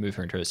move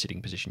her into a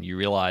sitting position, you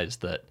realize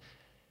that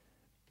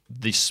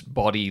this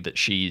body that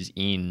she's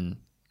in,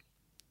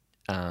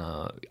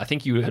 I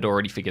think you had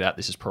already figured out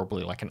this is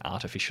probably an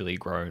artificially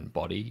grown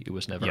body. It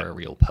was never a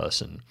real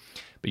person.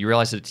 But you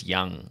realize that it's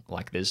young.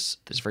 There's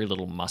very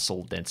little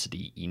muscle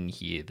density in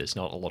here. There's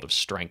not a lot of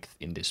strength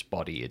in this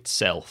body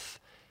itself.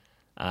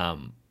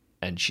 And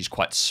she's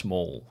quite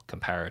small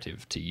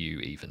comparative to you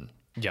even.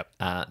 Yep.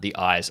 The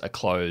eyes are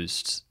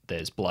closed.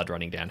 There's blood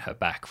running down her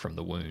back from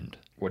the wound.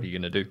 What are you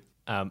going to do?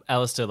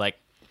 Alistair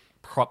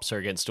props her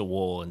against a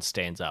wall and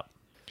stands up.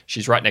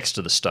 She's right next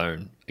to the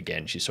stone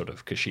again. She's sort of,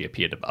 because she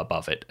appeared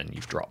above it and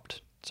you've dropped.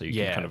 So you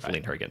can kind of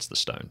lean her against the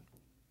stone.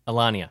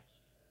 Alania.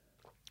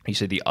 You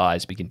see the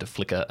eyes begin to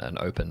flicker and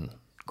open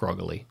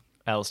groggily.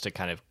 Alistair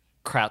kind of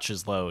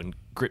crouches low and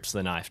grips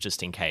the knife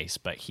just in case,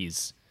 but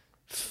he's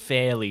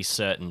fairly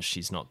certain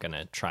she's not going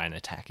to try and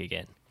attack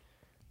again.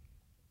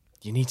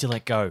 You need to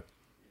let go.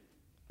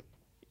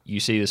 You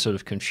see this sort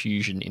of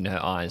confusion in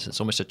her eyes. It's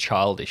almost a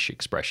childish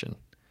expression.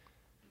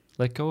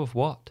 Let go of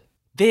what?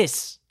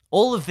 This.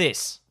 All of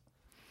this.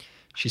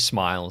 She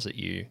smiles at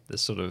you.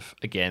 There's sort of,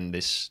 again,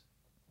 this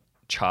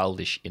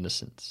childish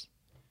innocence.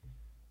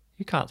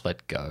 You can't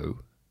let go.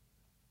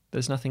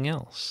 There's nothing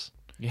else.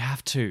 You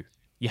have to.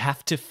 You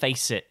have to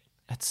face it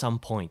at some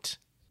point.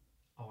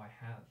 Oh, I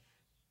have.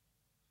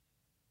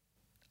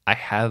 I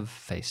have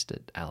faced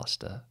it,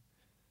 Allister.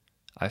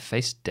 I've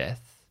faced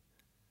death.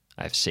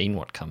 I've seen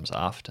what comes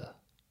after.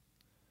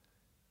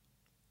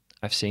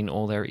 I've seen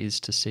all there is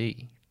to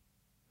see.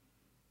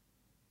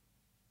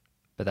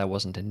 But that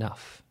wasn't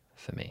enough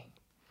for me.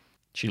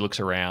 She looks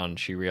around.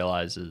 She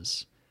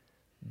realizes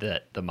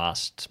that the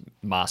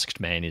masked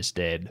man is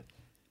dead.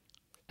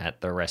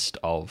 At the rest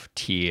of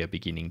Tyr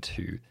beginning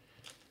to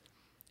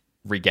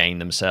regain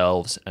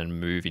themselves and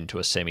move into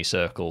a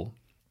semicircle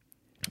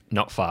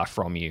not far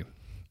from you.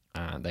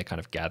 They're kind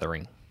of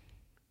gathering.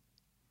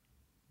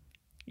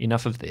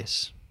 Enough of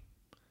this.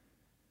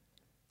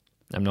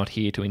 I'm not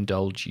here to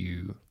indulge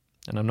you,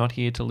 and I'm not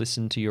here to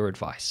listen to your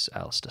advice,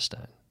 Allister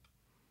Stone.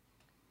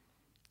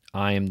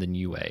 I am the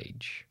New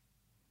Age,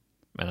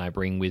 and I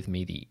bring with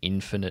me the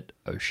infinite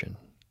ocean.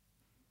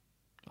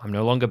 I'm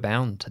no longer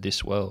bound to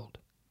this world,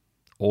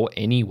 or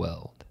any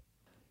world.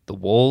 The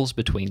walls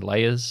between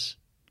layers,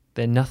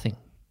 they're nothing.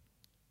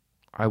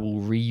 I will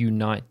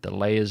reunite the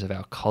layers of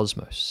our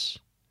cosmos.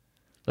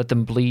 Let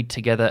them bleed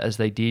together as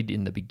they did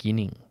in the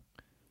beginning,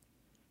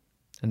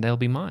 and they'll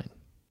be mine.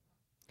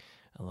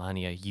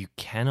 Alania, you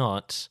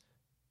cannot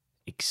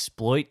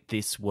exploit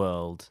this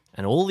world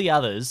and all the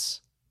others,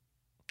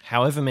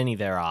 however many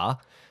there are.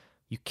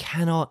 You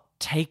cannot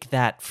take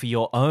that for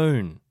your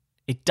own.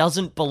 It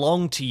doesn't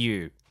belong to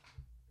you.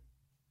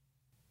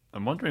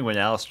 I'm wondering when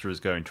Allister is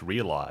going to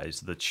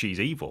realise that she's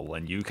evil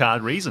and you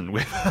can't reason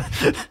with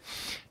her.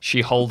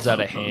 She holds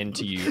out a hand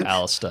to you,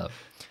 Allister,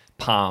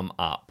 palm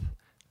up.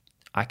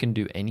 I can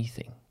do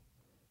anything.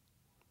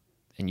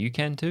 And you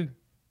can too.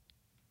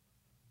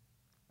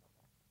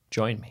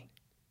 Join me.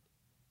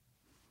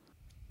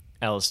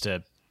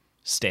 Allister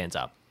stands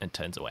up and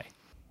turns away.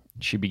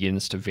 She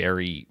begins to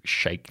very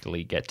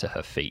shakily get to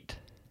her feet.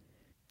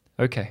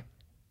 Okay.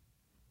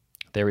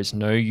 There is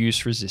no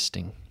use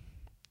resisting.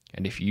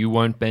 And if you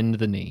won't bend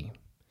the knee,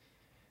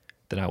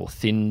 then I will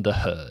thin the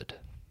herd.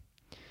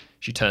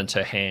 She turns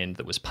her hand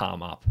that was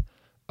palm up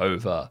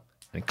over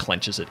and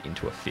clenches it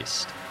into a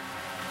fist.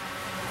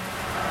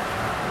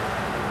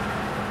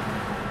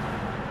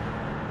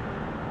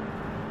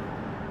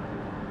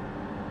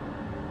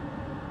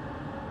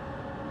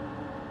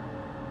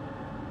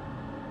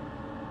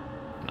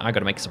 I got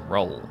to make some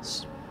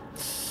rolls.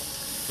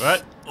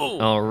 What?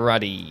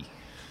 Alrighty.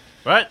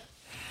 What?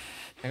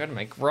 I got to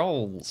make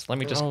rolls. Let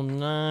me just... Oh,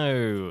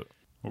 no.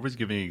 Always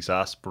giving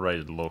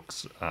exasperated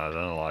looks. I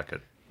don't like it.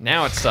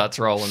 Now it starts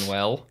rolling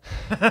well.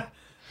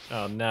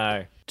 Oh,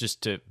 no.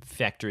 Just to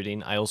factor it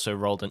in, I also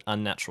rolled an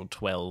unnatural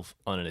 12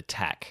 on an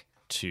attack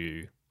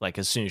to, like,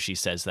 as soon as she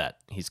says that,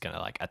 he's going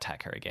to, like,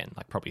 attack her again.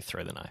 Like, probably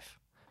throw the knife.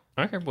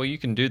 Okay, well, you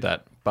can do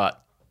that,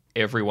 but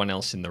everyone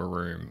else in the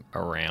room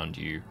around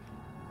you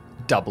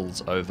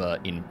doubles over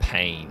in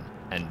pain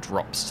and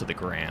drops to the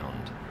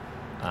ground,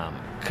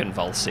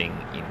 convulsing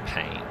in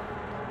pain.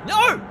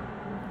 No!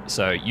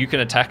 So you can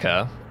attack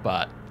her,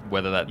 but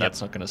whether that's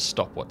not going to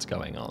stop what's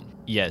going on.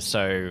 Yeah,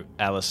 so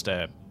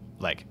Allister,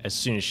 like, as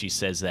soon as she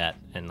says that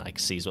and, like,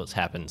 sees what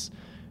happens,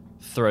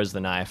 throws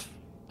the knife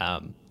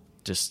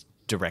just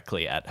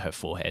directly at her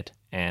forehead,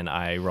 and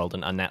I rolled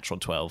an unnatural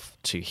 12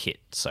 to hit,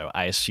 so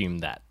I assume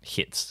that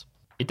hits.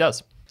 It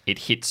does. It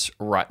hits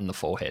right in the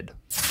forehead.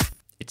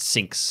 It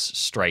sinks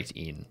straight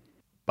in,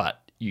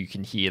 but you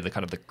can hear the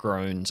kind of the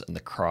groans and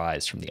the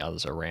cries from the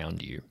others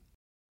around you.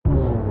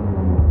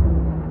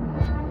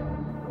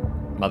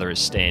 Mother is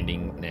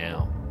standing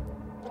now.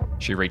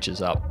 She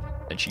reaches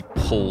up and she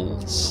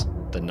pulls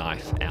the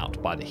knife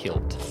out by the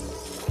hilt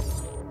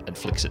and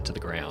flicks it to the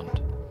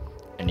ground,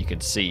 and you can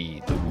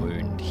see the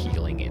wound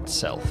healing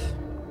itself.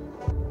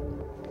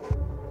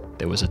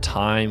 There was a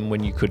time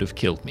when you could have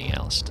killed me,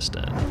 Allister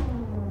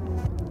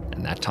Stone,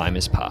 and that time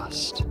is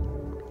past.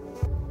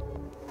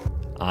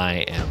 I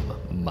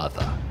am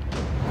Mother.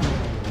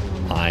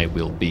 I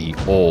will be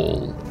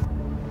all,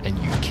 and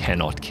you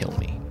cannot kill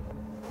me.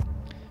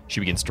 She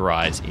begins to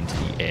rise into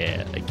the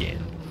air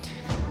again,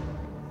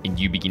 and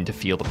you begin to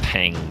feel the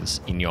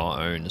pangs in your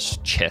own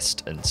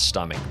chest and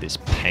stomach, this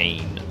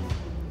pain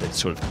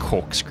that's sort of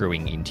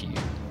corkscrewing into you.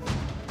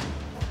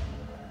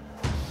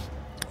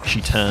 She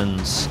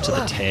turns to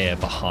the tear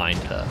behind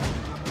her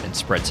and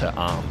spreads her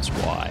arms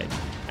wide,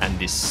 and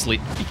this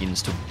slit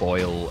begins to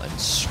boil and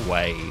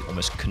sway,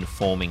 almost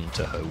conforming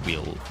to her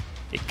will.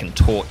 It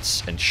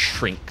contorts and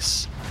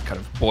shrinks, kind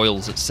of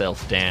boils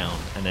itself down,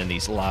 and then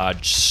these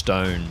large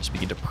stones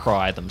begin to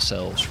pry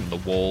themselves from the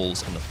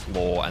walls and the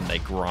floor, and they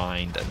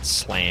grind and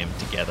slam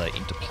together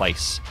into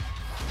place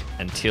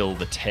until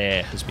the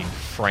tear has been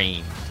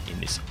framed in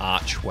this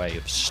archway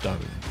of stone,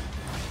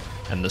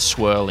 and the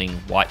swirling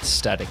white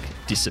static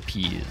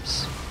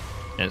disappears,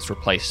 and it's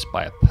replaced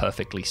by a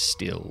perfectly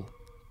still,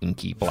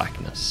 inky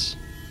blackness.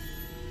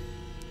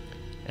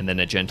 And then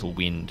a gentle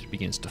wind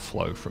begins to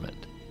flow from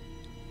it,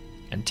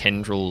 and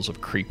tendrils of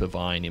creeper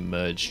vine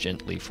emerge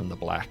gently from the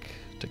black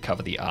to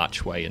cover the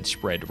archway and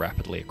spread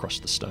rapidly across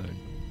the stone.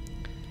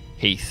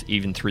 Heath,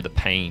 even through the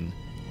pain,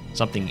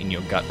 something in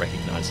your gut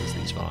recognizes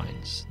these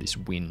vines, this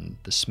wind,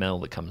 the smell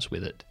that comes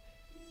with it,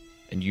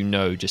 and you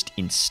know just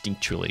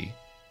instinctually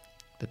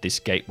that this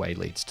gateway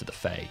leads to the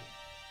Fae.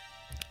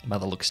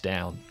 Mother looks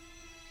down.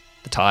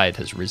 The tide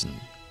has risen,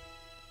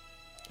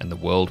 and the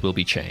world will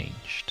be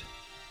changed.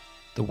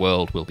 The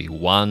world will be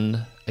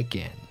one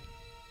again.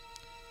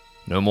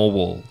 No more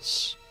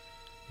walls,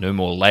 no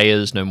more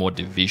layers, no more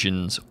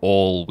divisions.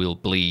 All will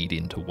bleed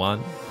into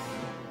one,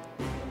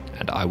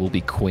 and I will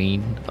be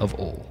queen of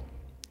all.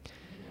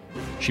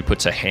 She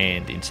puts her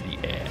hand into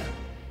the air,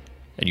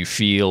 and you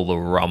feel the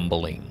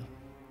rumbling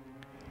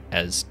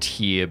as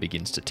Tyr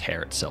begins to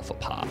tear itself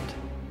apart.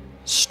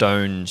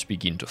 Stones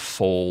begin to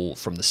fall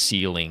from the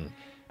ceiling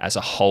as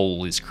a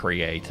hole is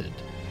created.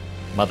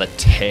 Mother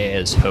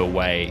tears her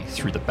way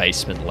through the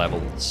basement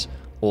levels,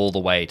 all the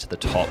way to the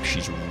top.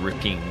 She's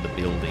ripping the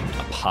building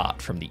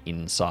apart from the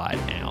inside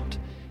out,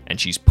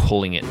 and she's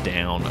pulling it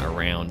down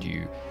around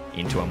you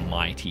into a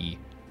mighty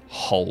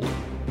hole.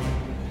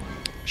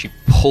 She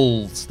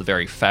pulls the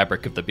very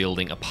fabric of the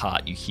building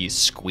apart. You hear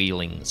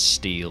squealing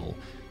steel,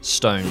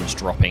 stones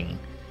dropping.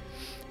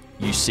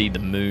 You see the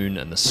moon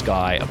and the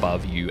sky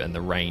above you, and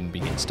the rain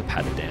begins to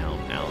patter down,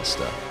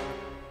 Allister.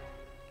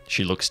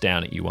 She looks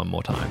down at you one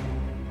more time.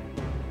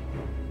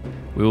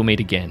 We will meet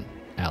again,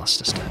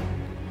 Allister Stone.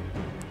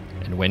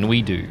 And when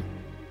we do,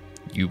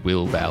 you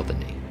will bow the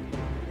knee.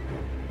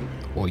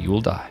 Or you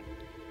will die.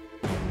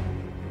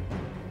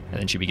 And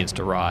then she begins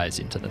to rise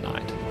into the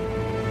night.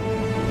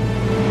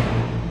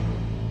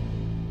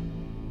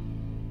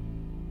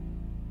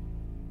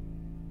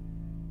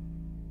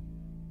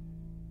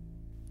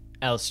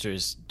 Allister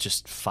is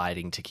just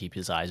fighting to keep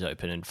his eyes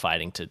open and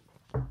fighting to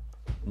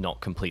not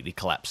completely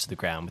collapse to the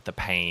ground with the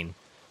pain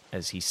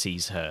as he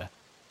sees her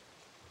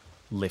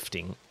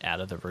lifting out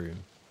of the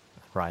room,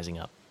 rising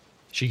up.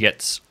 She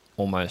gets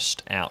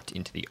almost out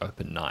into the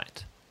open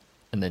night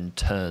and then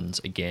turns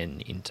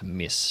again into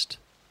mist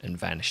and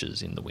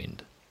vanishes in the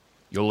wind.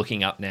 You're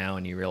looking up now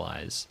and you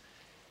realize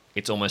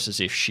it's almost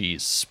as if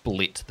she's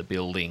split the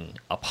building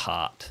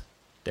apart.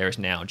 There is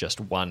now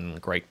just one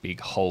great big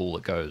hole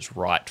that goes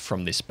right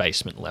from this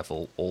basement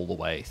level all the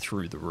way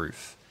through the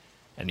roof.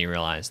 And you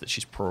realize that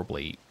she's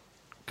probably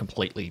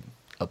completely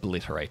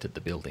obliterated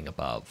the building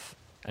above,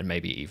 and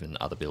maybe even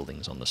other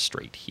buildings on the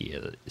street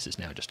here. This is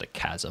now just a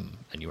chasm,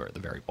 and you are at the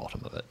very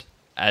bottom of it.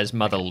 As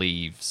Mother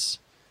leaves,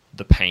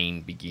 the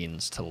pain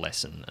begins to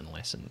lessen and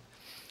lessen.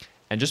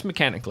 And just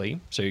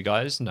mechanically, so you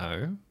guys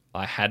know,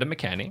 I had a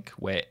mechanic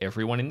where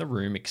everyone in the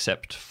room,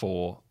 except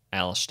for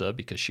Allister,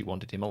 because she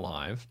wanted him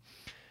alive,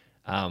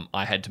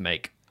 I had to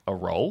make a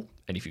roll,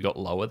 and if you got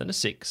lower than a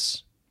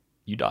 6,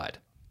 you died.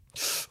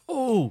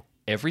 Oh!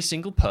 Every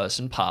single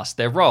person passed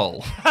their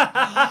roll. Whoa!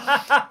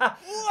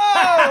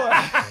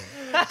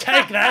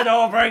 Take that,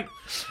 Aubrey.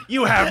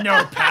 You have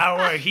no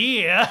power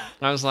here.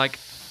 I was like,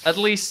 at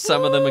least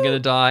some of them are going to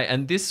die,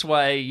 and this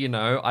way, you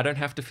know, I don't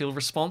have to feel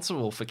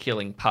responsible for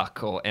killing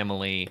Puck or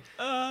Emily.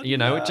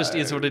 It just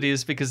is what it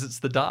is because it's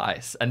the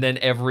dice. And then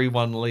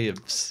everyone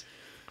lives.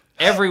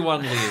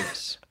 Everyone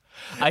lives.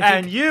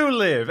 And you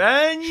live.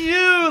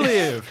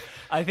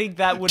 I think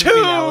that would have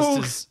been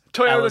Allister's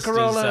Toyota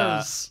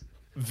Corollas.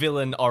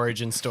 Villain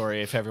origin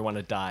story if everyone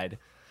had died.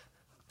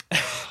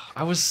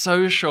 I was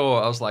so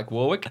sure. I was like,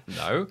 Warwick,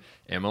 no.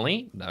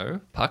 Emily, no.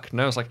 Puck,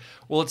 no. I was like,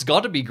 well, it's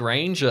got to be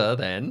Granger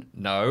then.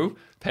 No.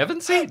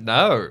 Pevensey,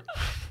 no.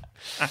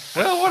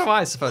 Well, what am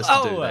I supposed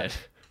to do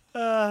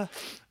then?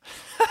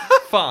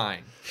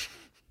 Fine.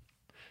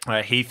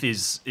 Heath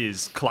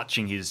is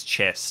clutching his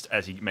chest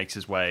as he makes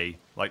his way,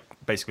 like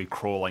basically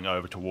crawling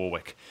over to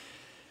Warwick.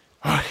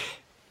 You're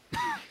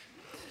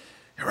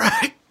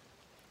right.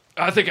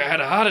 I think I had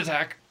a heart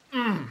attack.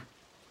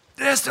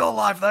 They're still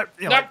alive though.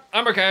 Nope,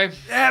 I'm okay.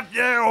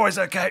 Yeah, always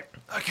okay.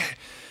 Okay.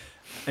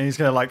 And he's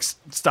gonna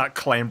start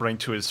clambering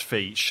to his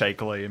feet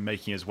shakily and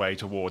making his way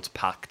towards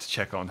Puck to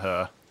check on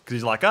her because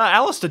he's like,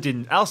 Allister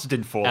didn't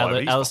fall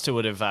over. Allister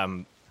would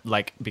have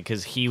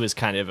because he was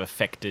kind of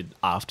affected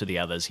after the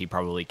others. He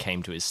probably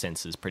came to his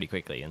senses pretty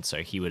quickly, and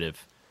so he would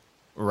have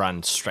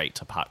run straight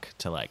to Puck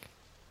to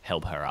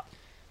help her up.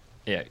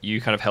 Yeah, you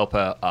kind of help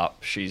her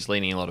up. She's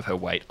leaning a lot of her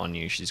weight on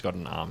you. She's got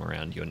an arm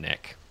around your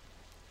neck.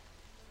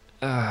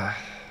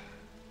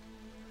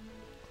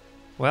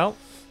 Well,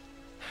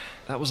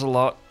 that was a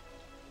lot.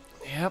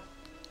 Yep.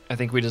 I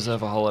think we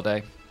deserve a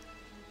holiday.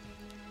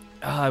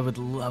 I would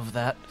love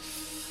that.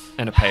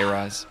 And a pay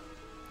rise.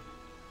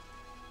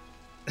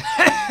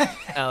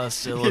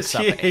 Allister looks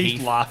up at He's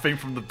Heath. laughing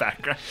from the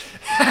background.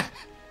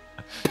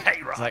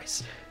 Pay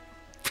rise.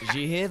 Did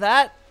you hear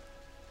that?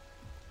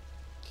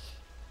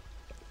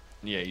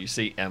 Yeah, you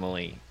see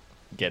Emily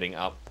getting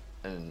up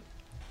and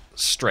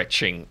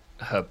stretching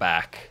her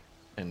back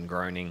and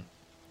groaning.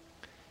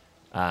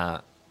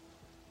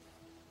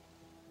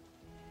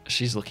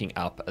 She's looking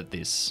up at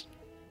this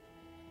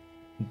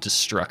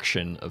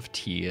destruction of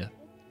Tyr.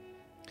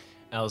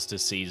 Allister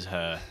sees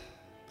her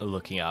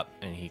looking up,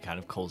 and he kind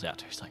of calls out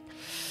to her. He's like,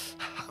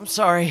 I'm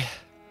sorry.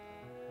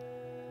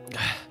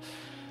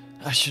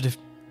 I should have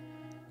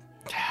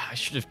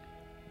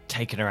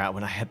taken her out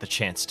when I had the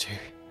chance to.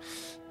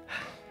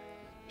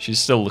 She's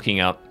still looking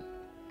up.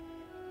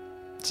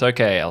 It's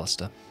okay,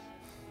 Allister.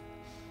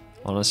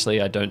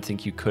 Honestly, I don't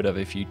think you could have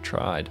if you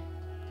tried.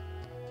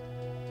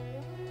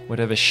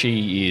 Whatever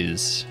she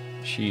is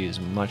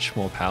much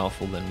more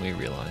powerful than we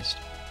realized.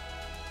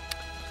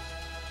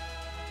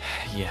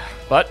 Yeah.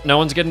 But no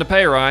one's getting a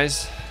pay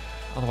rise.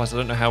 Otherwise, I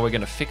don't know how we're going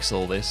to fix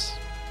all this.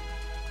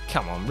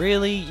 Come on,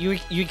 really?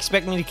 You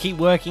expect me to keep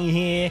working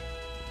here?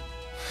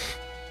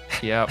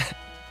 Yep.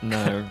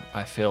 No,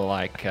 I feel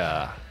like...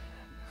 oh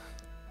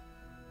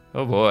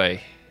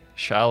boy.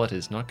 Charlotte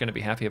is not going to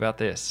be happy about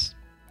this.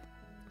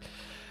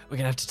 We're going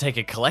to have to take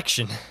a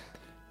collection.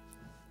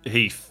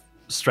 Heath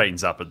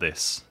straightens up at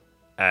this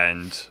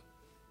and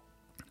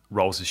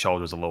rolls his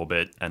shoulders a little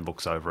bit and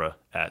looks over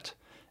at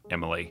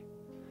Emily.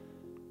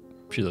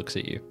 She looks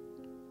at you.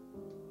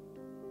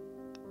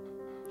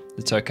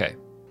 It's okay.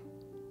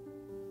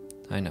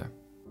 I know.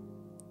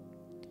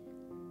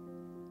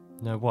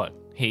 No what?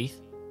 Heath?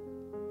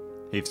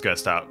 Heath's going to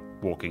start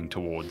walking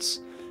towards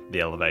the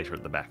elevator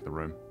at the back of the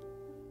room.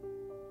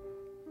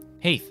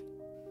 Heath.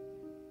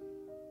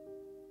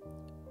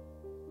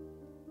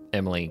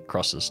 Emily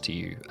crosses to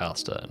you,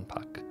 Allister and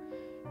Puck.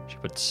 She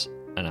puts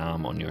an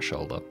arm on your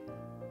shoulder.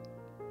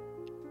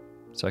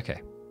 It's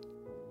okay.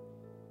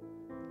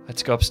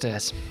 Let's go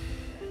upstairs,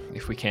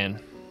 if we can.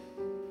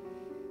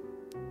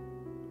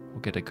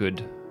 We'll get a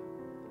good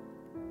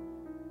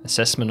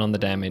assessment on the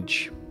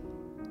damage,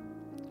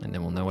 and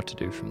then we'll know what to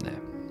do from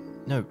there.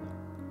 No.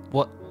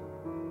 What?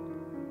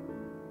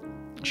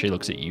 She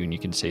looks at you, and you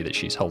can see that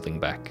she's holding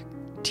back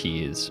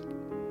tears.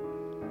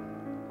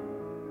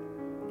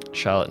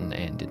 Charlotte and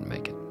Anne didn't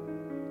make it.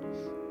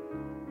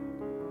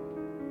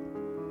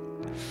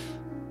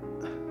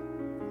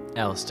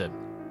 Allister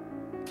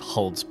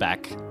holds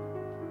back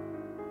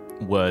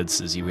words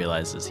as he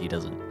realizes he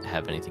doesn't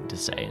have anything to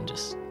say and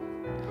just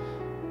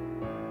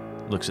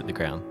looks at the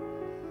ground.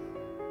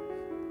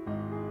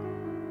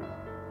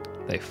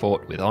 They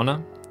fought with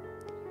honor,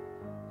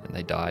 and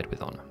they died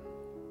with honor.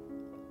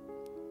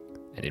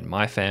 And in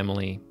my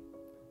family,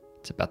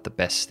 it's about the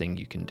best thing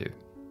you can do.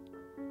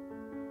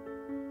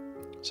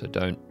 So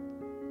don't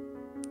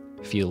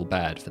feel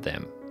bad for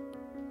them.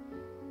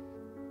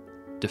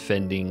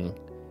 Defending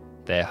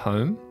their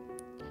home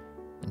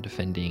and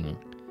defending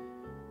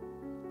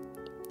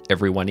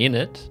everyone in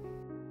it,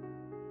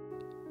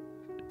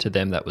 to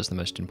them that was the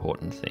most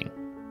important thing.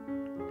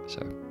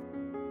 So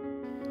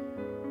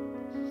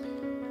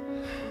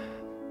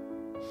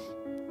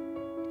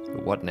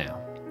what now?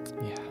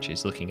 Yeah.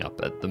 She's looking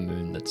up at the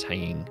moon that's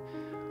hanging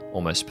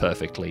almost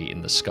perfectly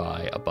in the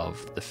sky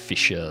above the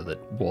fissure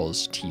that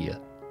was Tyr.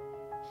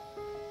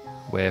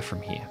 Where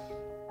from here?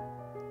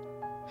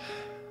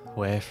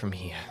 Where from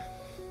here?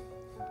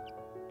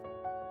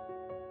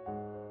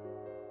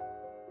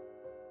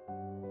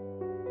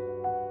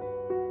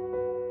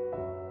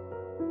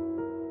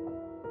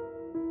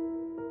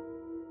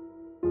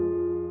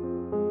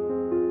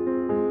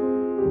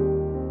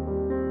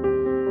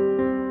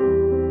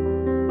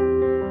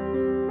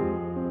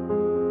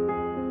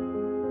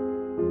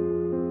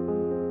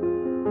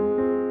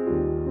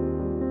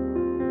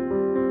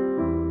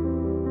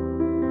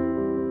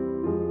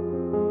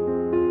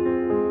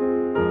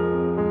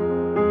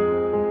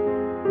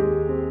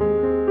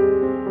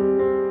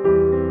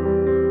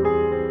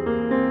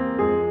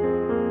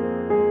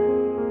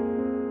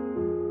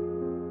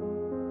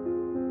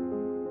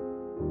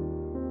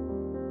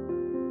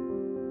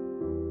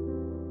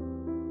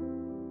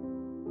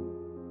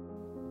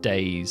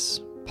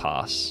 Days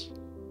pass.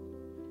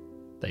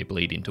 They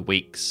bleed into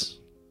weeks.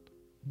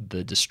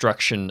 The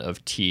destruction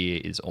of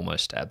Tyr is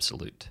almost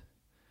absolute.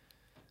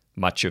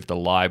 Much of the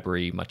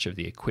library, much of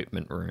the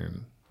equipment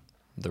room,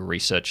 the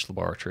research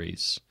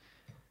laboratories,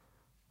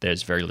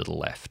 there's very little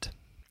left.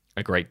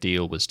 A great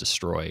deal was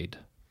destroyed,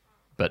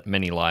 but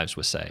many lives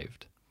were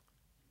saved.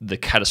 The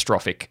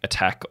catastrophic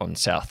attack on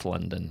South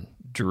London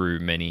drew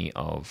many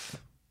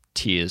of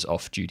Tyr's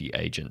off-duty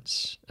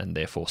agents and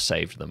therefore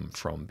saved them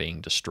from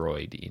being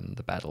destroyed in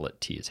the battle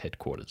at Tyr's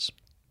headquarters.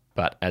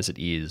 But as it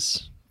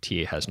is,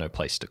 Tyr has no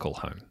place to call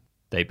home.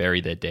 They bury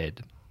their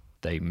dead.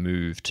 They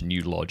move to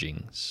new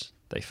lodgings.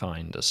 They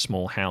find a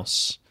small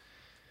house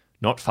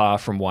not far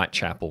from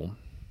Whitechapel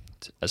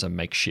as a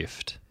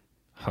makeshift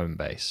home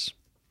base.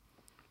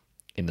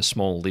 In the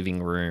small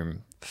living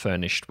room,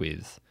 furnished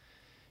with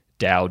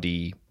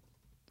dowdy,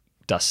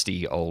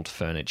 dusty old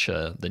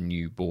furniture, the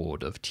new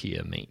board of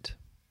Tyr meet.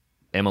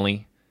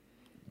 Emily,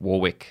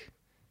 Warwick,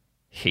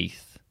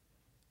 Heath,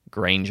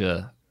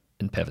 Granger,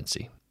 and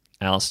Pevensey.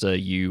 Allister,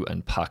 you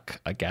and Puck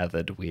are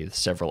gathered with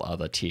several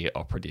other Tyr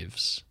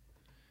operatives,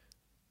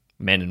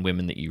 men and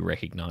women that you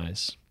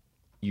recognise.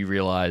 You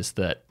realise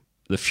that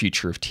the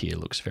future of Tyr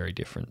looks very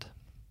different.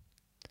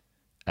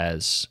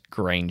 as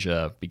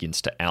Granger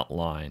begins to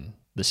outline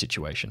the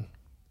situation.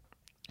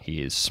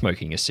 He is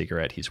smoking a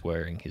cigarette, he's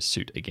wearing his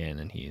suit again,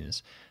 and he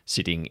is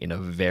sitting in a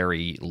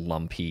very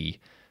lumpy,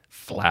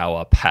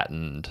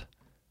 flower-patterned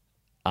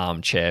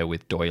armchair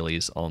with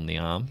doilies on the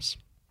arms.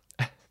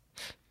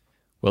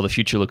 Well, the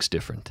future looks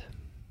different.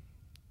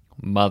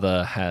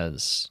 Mother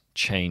has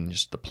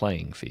changed the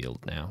playing field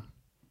now.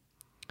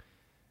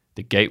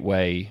 The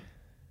gateway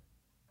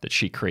that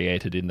she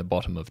created in the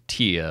bottom of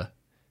Tyr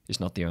is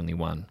not the only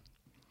one.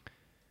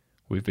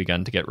 We've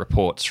begun to get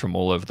reports from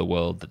all over the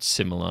world that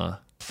similar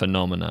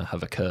phenomena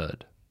have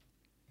occurred.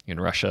 In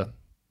Russia,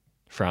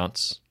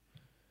 France,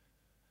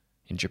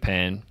 in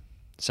Japan,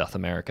 South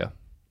America.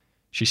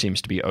 She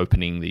seems to be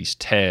opening these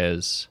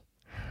tears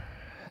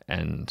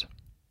and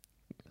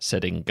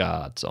setting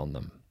guards on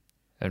them.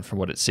 And from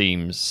what it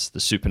seems, the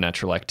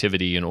supernatural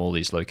activity in all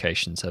these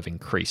locations have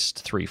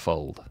increased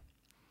threefold.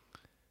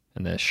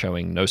 And they're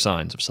showing no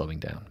signs of slowing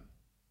down.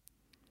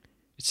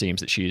 It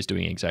seems that she is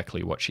doing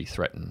exactly what she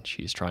threatened.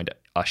 She is trying to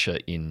usher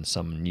in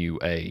some new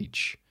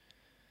age.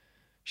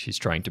 She's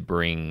trying to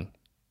bring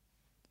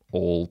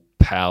all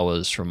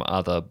powers from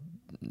other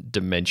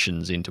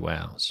dimensions into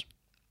ours.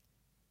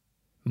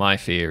 My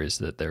fear is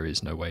that there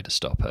is no way to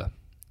stop her,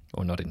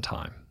 or not in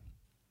time.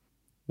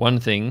 One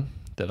thing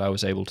that I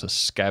was able to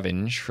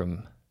scavenge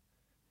from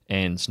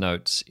Anne's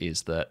notes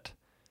is that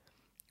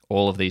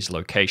all of these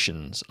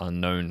locations are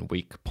known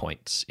weak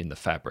points in the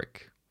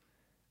fabric.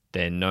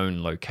 They're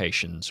known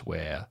locations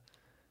where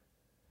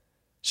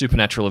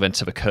supernatural events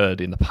have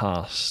occurred in the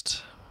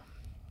past.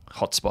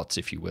 Hotspots,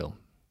 if you will.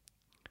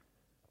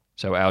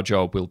 So our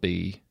job will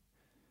be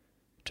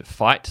to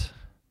fight,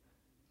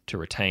 to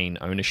retain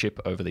ownership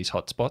over these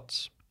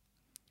hotspots,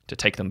 to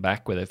take them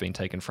back where they've been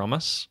taken from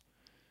us,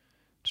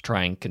 to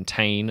try and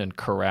contain and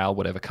corral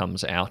whatever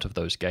comes out of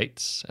those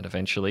gates, and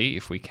eventually,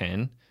 if we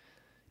can,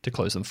 to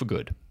close them for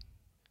good.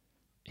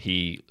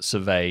 He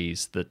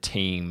surveys the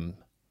team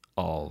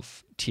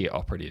of Tyr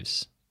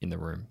operatives in the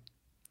room.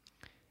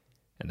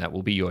 And that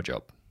will be your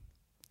job.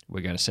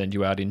 We're going to send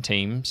you out in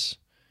teams,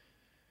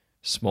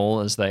 small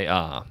as they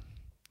are,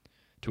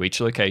 to each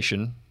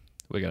location.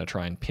 We're going to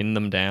try and pin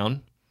them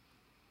down.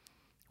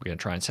 We're going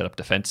to try and set up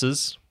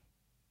defenses.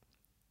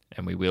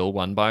 And we will,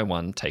 one by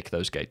one, take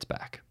those gates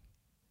back.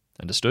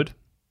 Understood?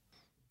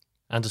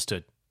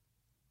 Understood.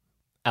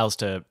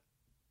 Allister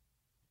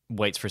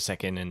waits for a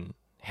second and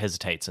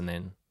hesitates and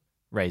then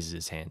raises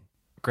his hand.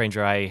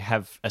 Granger, I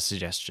have a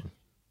suggestion.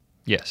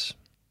 Yes.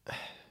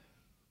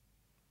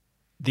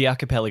 The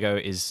archipelago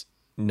is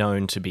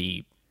known to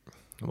be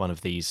one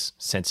of these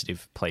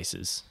sensitive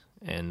places,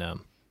 and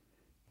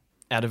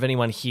out of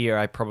anyone here,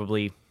 I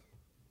probably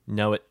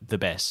know it the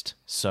best,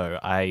 so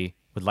I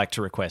would like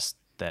to request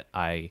that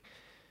I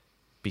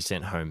be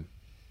sent home,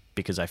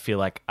 because I feel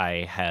like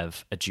I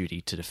have a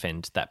duty to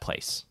defend that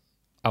place.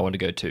 I want to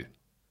go too,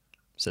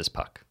 says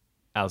Puck.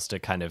 Allister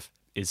kind of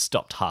is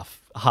stopped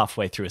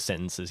halfway through a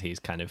sentence as he's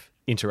kind of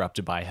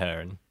interrupted by her,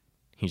 and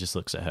he just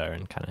looks at her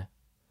and kind of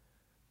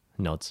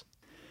nods.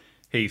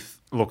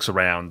 Heath looks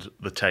around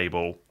the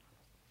table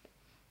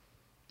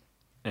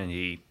and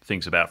he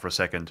thinks about it for a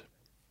second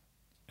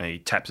and he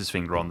taps his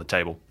finger on the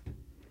table.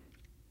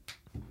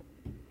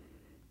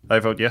 I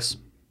vote yes.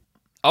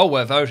 Oh,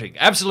 we're voting.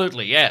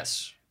 Absolutely,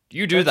 yes.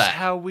 You do That's that.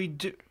 how we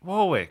do...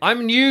 Warwick.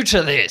 I'm new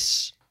to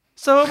this.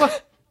 So am I.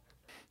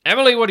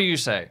 Emily, what do you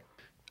say?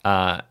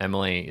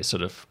 Emily is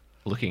sort of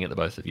looking at the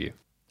both of you.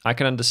 I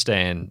can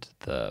understand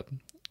the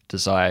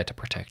desire to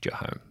protect your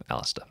home,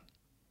 Allister.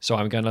 So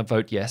I'm going to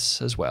vote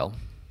yes as well.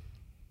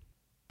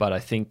 But I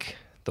think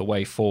the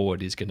way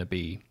forward is going to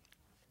be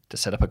to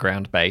set up a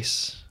ground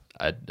base,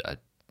 a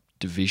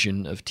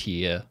division of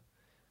Tyr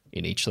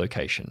in each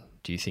location.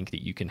 Do you think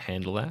that you can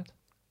handle that?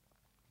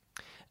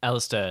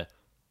 Allister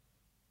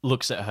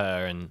looks at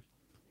her and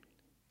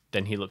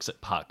then he looks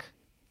at Puck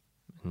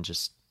and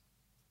just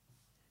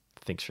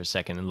thinks for a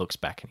second and looks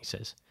back and he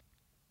says,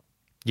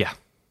 yeah,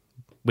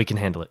 we can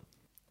handle it.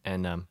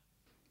 And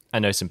I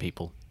know some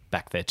people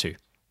back there too.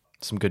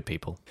 Some good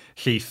people.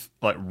 Heath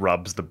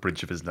rubs the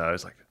bridge of his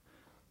nose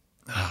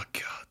oh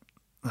God.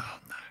 Oh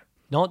no.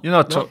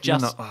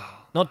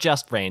 Not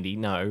just Randy,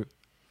 no.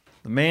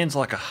 The man's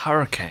like a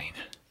hurricane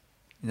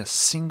in a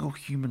single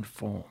human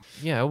form.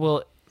 Yeah,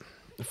 well,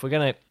 if we're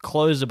going to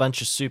close a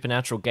bunch of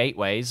supernatural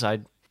gateways,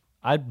 I'd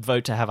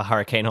vote to have a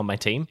hurricane on my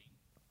team.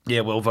 Yeah,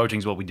 well,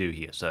 voting's what we do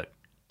here, so...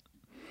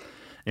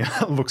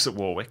 looks at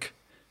Warwick.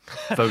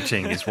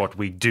 Voting is what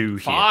we do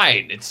here.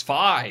 Fine, it's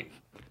fine.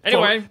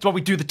 Anyway, it's what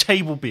we do the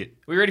table bit.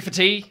 we ready for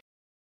tea?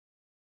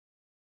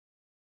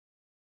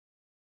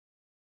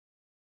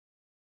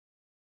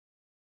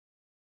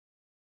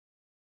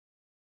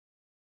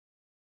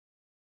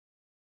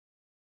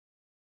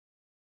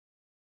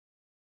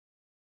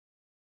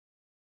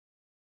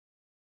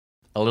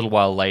 A little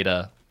while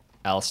later,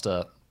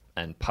 Allister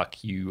and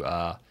Puck, you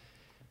are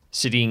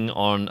sitting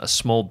on a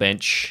small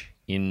bench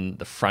in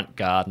the front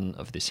garden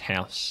of this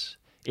house.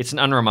 It's an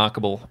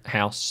unremarkable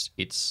house.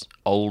 It's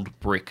old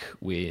brick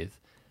with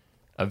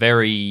a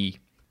very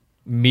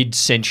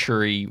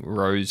mid-century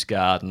rose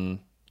garden,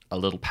 a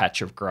little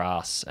patch of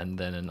grass, and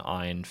then an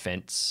iron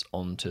fence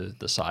onto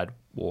the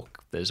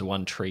sidewalk. There's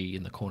one tree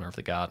in the corner of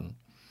the garden.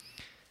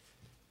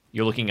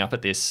 You're looking up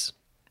at this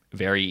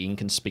very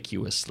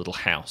inconspicuous little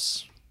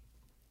house,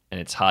 and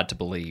it's hard to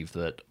believe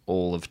that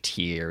all of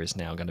Tyr is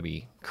now going to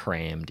be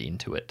crammed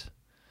into it.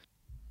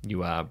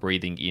 You are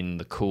breathing in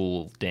the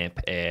cool, damp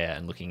air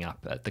and looking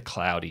up at the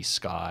cloudy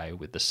sky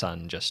with the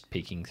sun just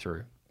peeking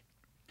through.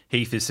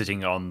 Heath is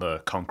sitting on the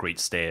concrete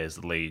stairs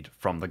that lead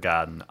from the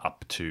garden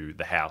up to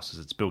the house, as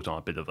it's built on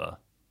a bit of a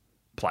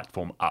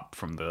platform up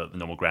from the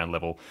normal ground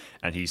level,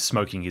 and he's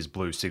smoking his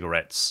blue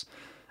cigarettes,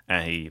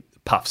 and he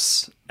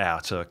puffs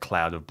out a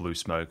cloud of blue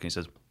smoke, and he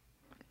says,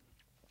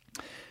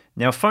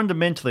 "Now,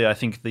 fundamentally, I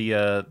think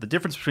the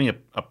difference between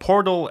a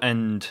portal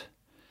and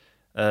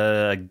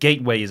a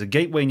gateway is a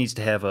gateway needs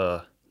to have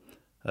a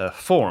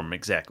form,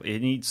 exactly.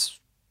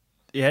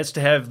 It has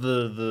to have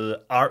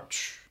the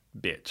arch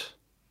bit.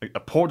 A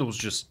portal's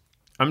just..."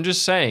 I'm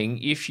just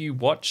saying, if you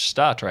watch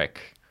Star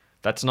Trek,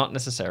 that's not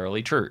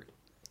necessarily true.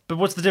 But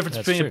what's the difference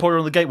That's between true. a portal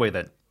and the gateway,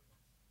 then?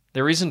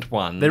 There isn't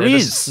one. There They're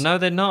is. No,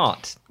 they're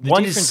not. The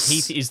One difference,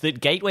 is- Heath, is that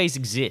gateways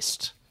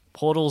exist.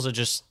 Portals are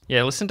just...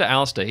 Yeah, listen to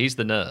Allister. He's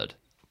the nerd.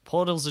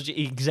 Portals are...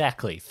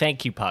 Exactly.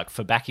 Thank you, Puck,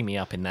 for backing me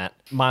up in that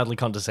mildly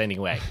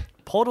condescending way.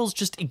 Portals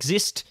just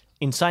exist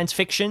in science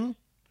fiction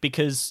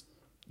because,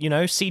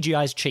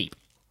 CGI is cheap.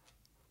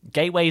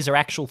 Gateways are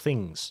actual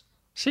things.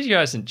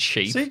 CGI isn't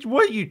cheap. See,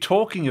 what are you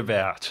talking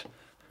about?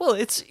 Well,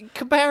 it's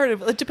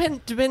comparative.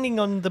 Depending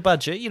on the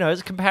budget,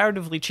 it's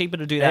comparatively cheaper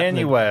to do that.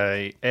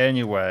 Anyway,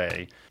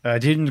 I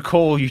didn't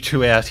call you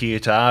two out here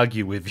to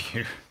argue with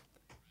you,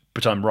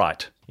 but I'm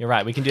right. You're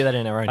right. We can do that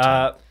in our own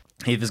time.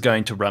 Heath is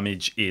going to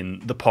rummage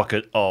in the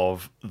pocket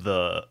of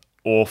the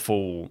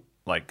awful,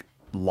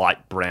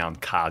 light brown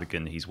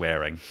cardigan he's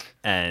wearing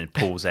and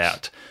pulls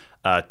out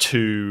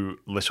 2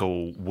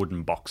 little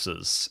wooden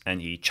boxes,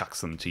 and he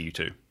chucks them to you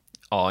two.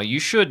 Oh, you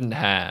shouldn't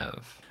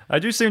have. I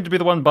do seem to be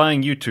the one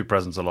buying you two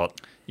presents a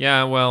lot.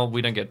 Yeah, well,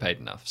 we don't get paid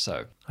enough,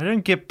 so... I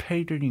don't get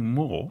paid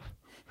anymore.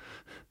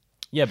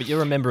 Yeah, but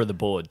you're a member of the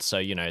board, so,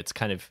 it's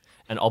kind of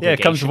an Yeah, obligation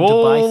it comes with to buy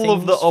all of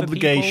things the for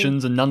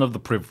obligations and none of the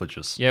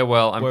privileges. Yeah,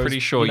 well, I'm Whereas, pretty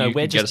sure you we're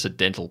can get just- us a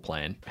dental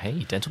plan. people.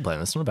 Hey, dental plan,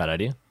 that's not a bad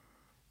idea.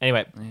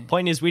 Anyway,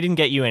 point is, we didn't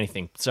get you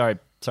anything. Sorry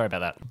about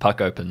that.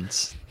 Puck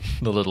opens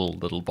the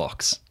little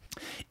box.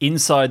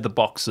 Inside the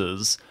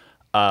boxes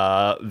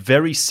are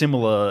very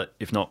similar,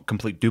 if not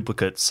complete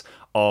duplicates,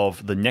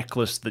 of the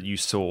necklace that you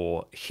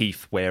saw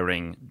Heath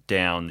wearing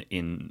down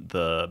in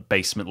the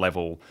basement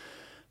level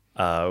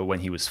when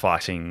he was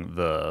fighting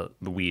the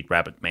weird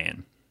rabbit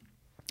man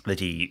that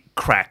he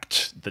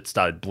cracked, that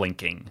started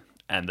blinking,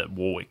 and that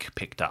Warwick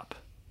picked up.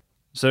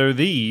 So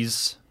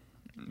these,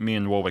 me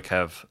and Warwick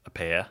have a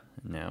pair,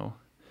 and now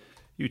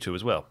you two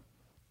as well.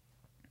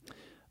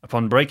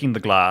 Upon breaking the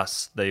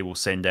glass, they will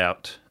send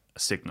out a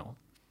signal.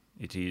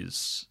 It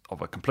is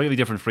of a completely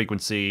different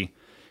frequency.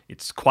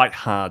 It's quite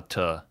hard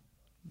to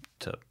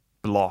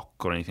block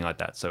or anything like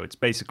that. So it's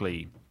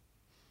basically,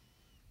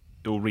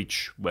 it will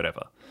reach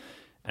wherever,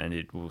 and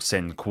it will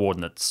send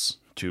coordinates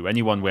to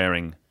anyone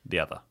wearing the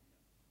other.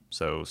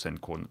 So it'll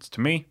send coordinates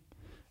to me,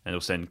 and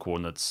it'll send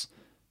coordinates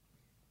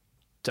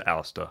to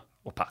Allister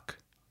or Puck.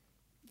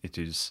 It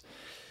is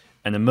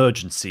an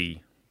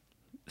emergency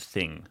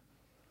thing.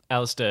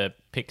 Alistair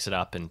picks it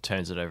up and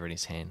turns it over in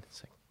his hand.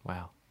 It's like,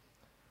 wow,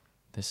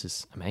 this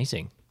is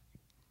amazing.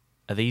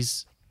 Are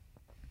these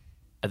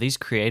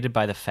created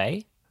by the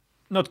Fae?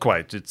 Not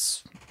quite.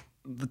 It's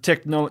the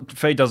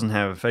Fae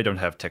don't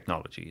have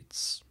technology.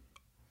 It's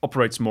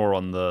operates more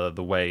on the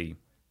way.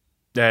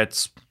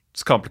 It's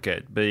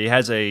complicated, but it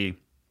has a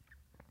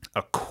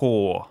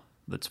core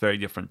that's very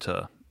different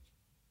to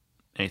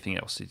anything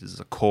else. It is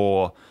a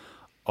core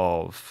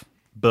of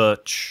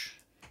birch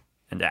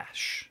and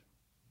ash,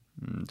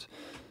 and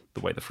the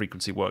way the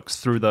frequency works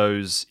through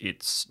those,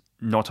 it's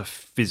not a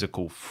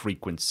physical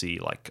frequency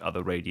like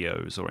other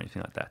radios or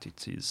anything like that.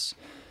 It is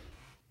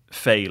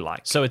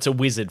Fae-like. So it's a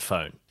wizard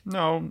phone.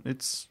 No,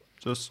 it's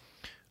just...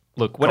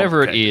 Look,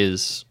 whatever it complicated.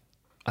 is,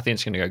 I think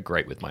it's going to go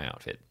great with my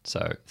outfit.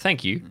 So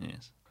thank you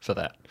for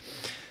that.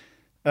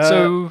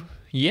 So,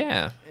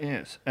 yeah.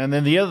 Yes. And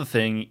then the other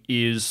thing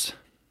is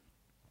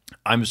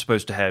I'm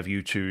supposed to have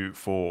you two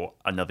for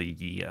another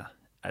year,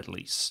 at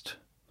least,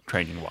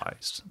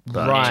 training-wise.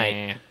 But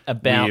Right.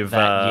 About with,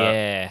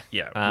 that,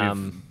 yeah.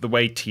 with the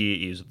way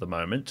Tyr is at the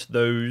moment,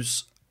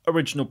 those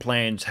original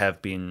plans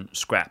have been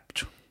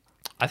scrapped.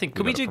 I think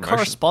Could we got a do promotion.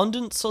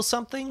 correspondence or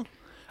something?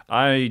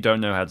 I don't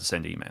know how to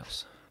send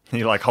emails.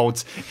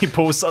 He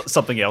pulls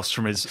something else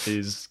from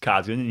his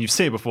cardigan, and you've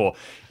seen it before.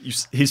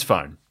 His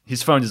phone.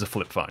 His phone is a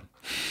flip phone.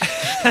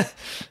 I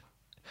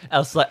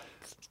was like,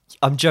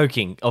 I'm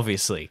joking,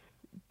 obviously.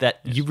 That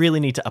you really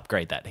need to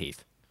upgrade that,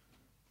 Heath.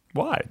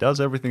 Why? It does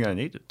everything I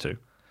need it to.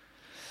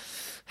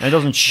 And it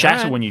doesn't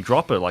shatter Right. when you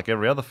drop it like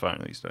every other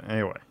phone these days.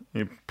 Anyway,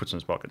 he puts it in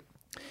his pocket.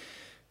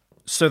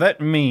 So that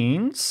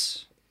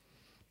means,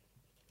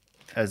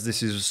 as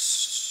this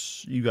is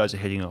since you guys are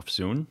heading off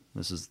soon,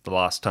 this is the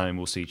last time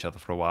we'll see each other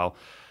for a while,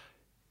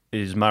 it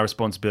is my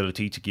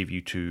responsibility to give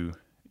you two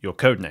your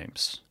code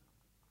names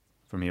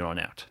from here on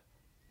out.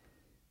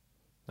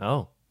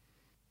 Oh.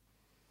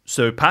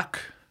 So, Puck,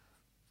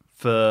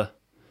 for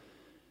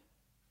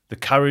the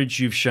courage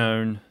you've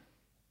shown,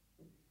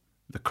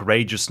 the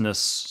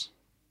courageousness,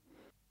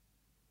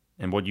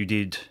 and what you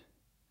did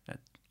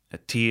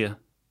at Tyr,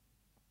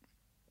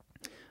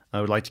 I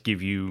would like to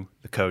give you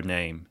the code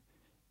name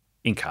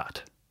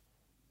Inkheart.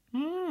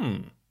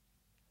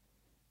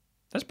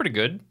 That's pretty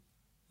good.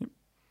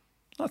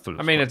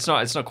 I mean, it's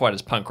not quite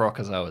as punk rock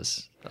as I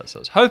was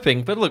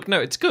hoping, but look, no,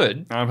 it's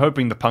good. I'm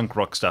hoping the punk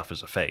rock stuff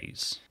is a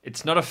phase.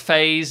 It's not a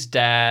phase,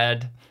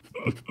 Dad.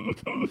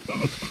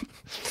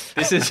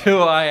 This is who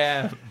I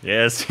am.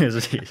 Yes, yes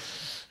it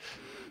is.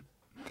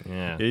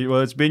 Yeah.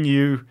 Well, it's been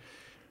you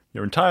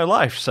your entire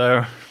life,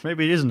 so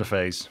maybe it isn't a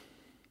phase.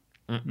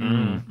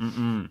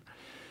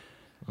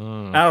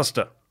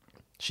 Allister.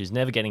 She's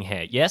never getting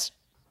hair. Yes?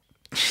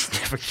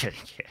 Never getting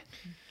here.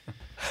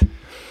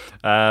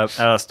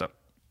 Allister.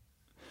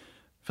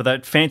 For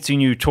that fancy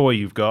new toy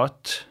you've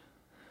got,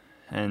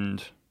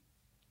 and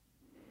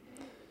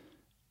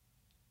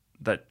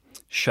that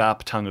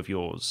sharp tongue of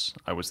yours,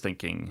 I was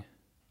thinking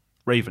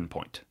Raven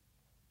Point.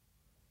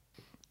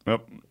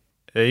 Well,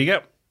 there you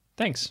go.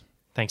 Thanks.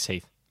 Thanks,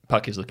 Heath.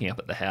 Puck is looking up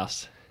at the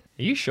house.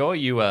 Are you sure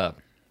you, I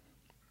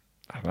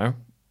don't know,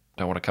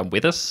 don't want to come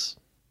with us?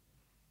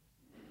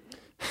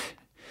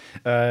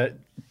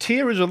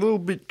 Tyr is a little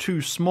bit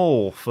too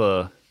small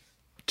for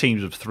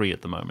teams of 3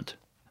 at the moment.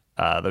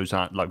 Those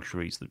aren't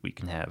luxuries that we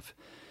can have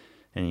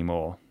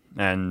anymore.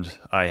 And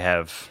I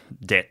have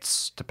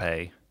debts to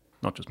pay.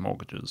 Not just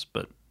mortgages,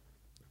 but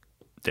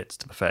debts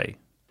to the Fae.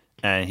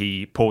 And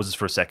he pauses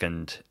for a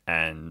second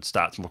and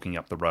starts looking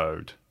up the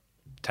road,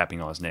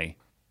 tapping on his knee.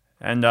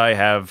 And I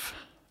have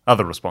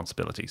other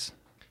responsibilities.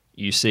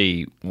 You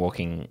see,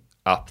 walking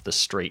up the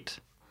street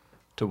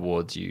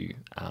towards you,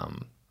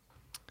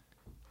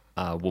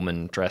 a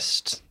woman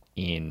dressed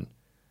in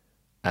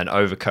an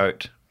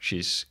overcoat.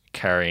 She's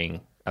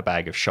carrying a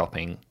bag of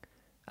shopping,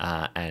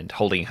 and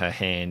holding her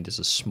hand is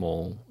a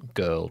small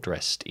girl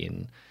dressed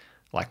in,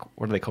 like,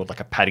 what are they called? Like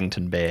a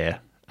Paddington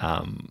bear.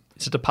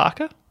 Is it a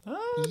parka?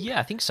 Yeah,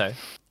 I think so.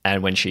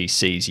 And when she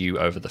sees you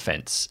over the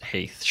fence,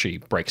 Heath, she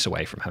breaks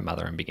away from her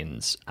mother and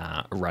begins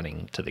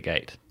running to the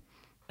gate.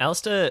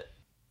 Allister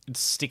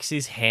sticks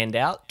his hand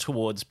out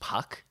towards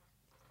Puck.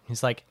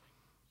 He's like,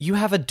 "You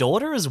have a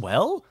daughter as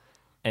well?"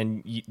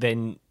 And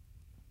then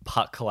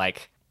Puck,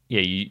 like... Yeah,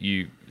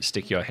 you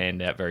stick your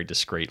hand out very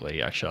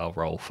discreetly. Actually, I'll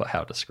roll for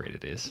how discreet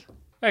it is.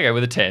 Okay,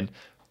 with a 10.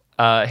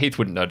 Heath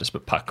wouldn't notice,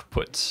 but Puck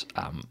puts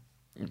a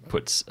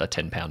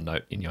 £10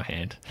 note in your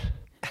hand.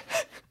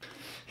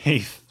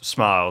 Heath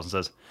smiles and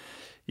says,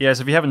 "Yes,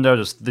 if you haven't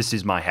noticed, this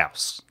is my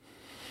house."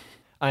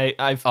 I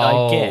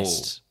Oh.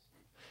 guessed.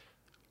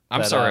 I'm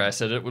But, sorry I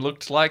said it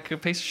looked like a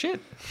piece of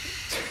shit.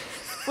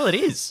 Well, it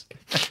is.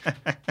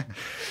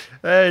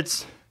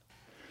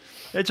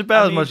 It's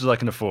about as much as I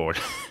can afford.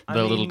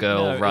 The little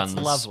girl runs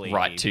it's lovely.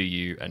 right to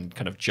you and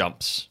kind of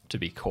jumps to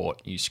be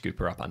caught. You scoop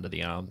her up under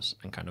the arms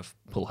and kind of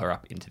pull her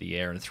up into the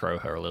air and throw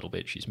her a little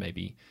bit. She's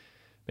maybe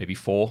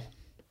 4.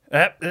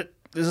 This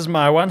is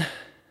my one.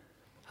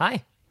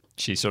 Hi.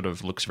 She sort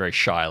of looks very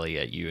shyly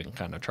at you and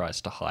kind of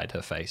tries to hide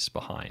her face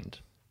behind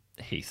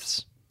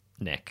Heath's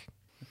neck.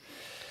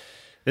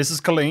 This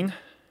is Colleen.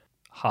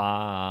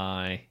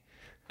 Hi.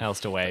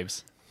 Allister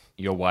waves.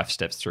 Your wife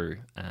steps through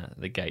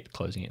the gate,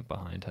 closing it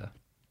behind her.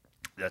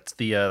 That's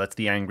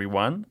the angry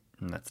one,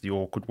 and that's the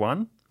awkward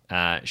one.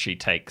 She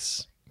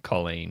takes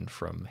Colleen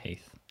from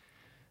Heath.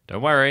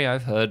 Don't worry,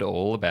 I've heard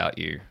all about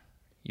you.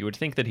 You would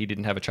think that he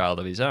didn't have a child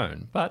of his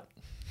own, but...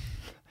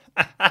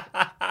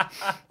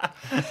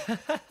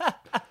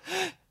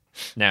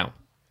 Now,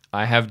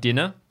 I have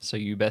dinner, so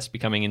you best be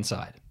coming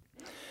inside.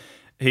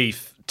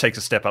 Heath takes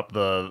a step up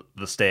the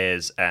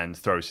stairs and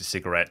throws his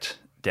cigarette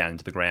down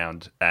into the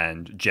ground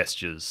and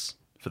gestures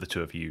for the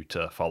two of you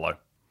to follow.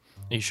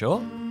 Are you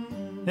sure?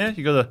 Yeah,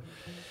 you got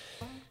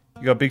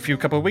a big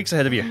couple of weeks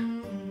ahead of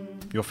you.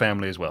 Your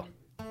family as well.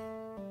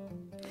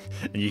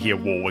 And you hear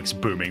Warwick's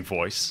booming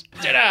voice.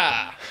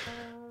 Ta-da!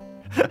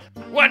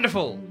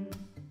 Wonderful!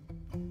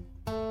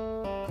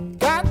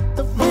 Got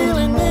the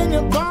feeling in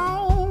your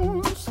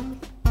bones,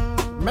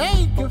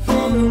 make you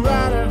feel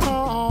right at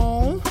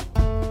home.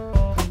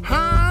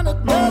 Honey,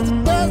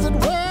 does it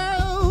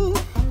well,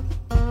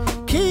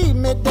 keep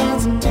me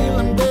dancing till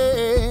I'm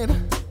dead.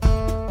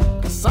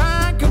 'Cause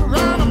I could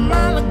run a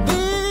mile like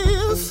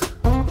this,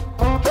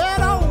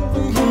 head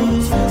over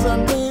heels, feels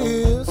like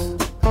this.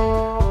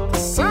 The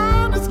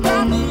sun has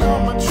got me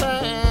on my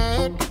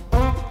track,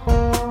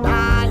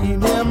 I ain't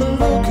never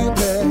looking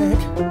back.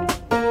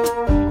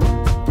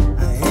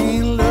 I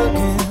ain't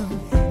looking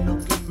back.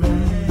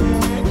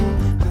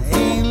 I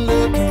ain't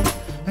looking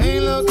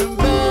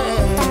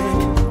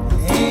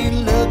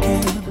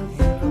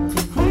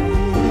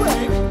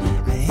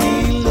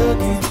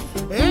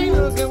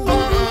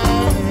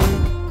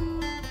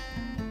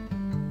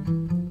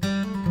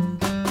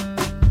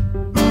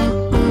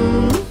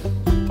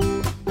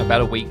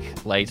About a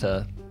week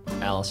later,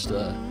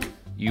 Allister,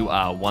 you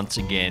are once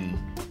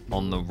again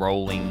on the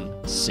rolling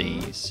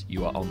seas.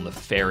 You are on the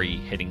ferry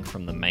heading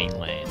from the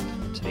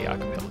mainland to the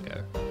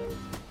archipelago.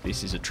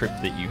 This is a trip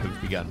that you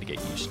have begun to get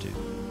used to.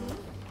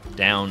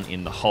 Down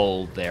in the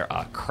hold, there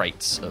are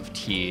crates of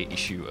tier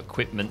issue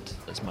equipment,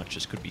 as much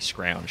as could be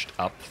scrounged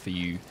up for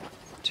you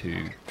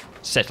to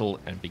settle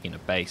and begin a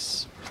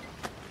base.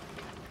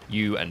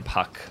 You and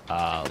Puck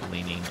are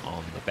leaning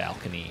on the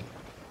balcony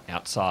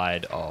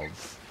outside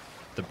of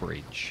the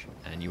bridge,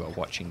 and you are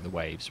watching the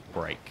waves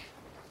break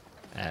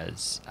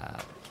as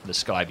the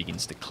sky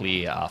begins to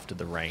clear after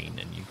the rain,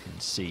 and you can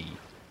see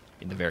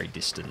in the very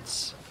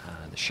distance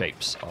the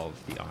shapes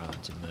of the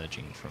islands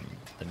emerging from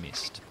the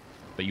mist.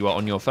 But you are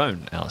on your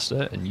phone,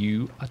 Allister, and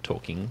you are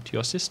talking to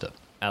your sister.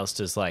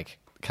 Allister's like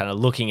kind of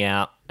looking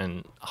out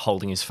and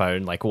holding his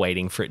phone, like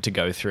waiting for it to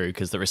go through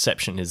because the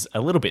reception is a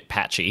little bit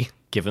patchy,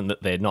 given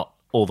that they're not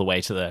all the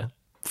way to the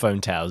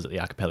phone towers at the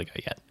archipelago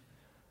yet.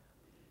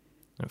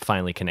 It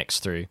finally connects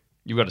through.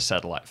 You've got a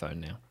satellite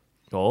phone now.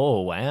 Oh,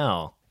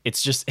 wow.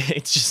 It's just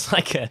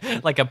like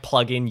a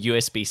plug-in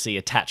USB-C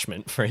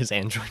attachment for his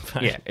Android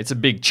phone. Yeah, it's a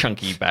big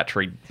chunky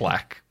battery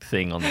black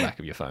thing on the back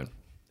of your phone.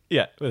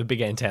 Yeah, with a big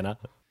antenna.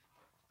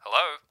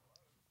 Hello?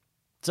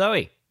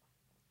 Zoe.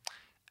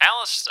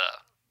 Allister.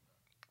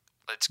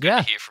 It's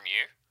good to hear from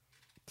you.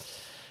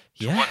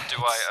 Yeah. What do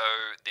I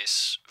owe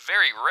this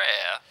very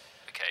rare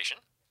occasion?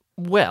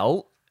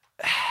 Well,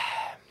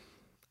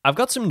 I've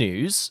got some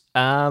news.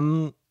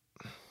 Yes,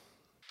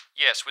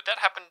 would that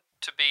happen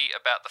to be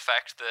about the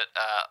fact that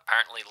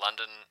apparently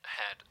London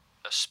had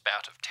a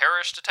spout of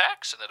terrorist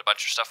attacks and that a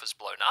bunch of stuff has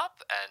blown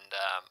up and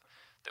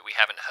that we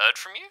haven't heard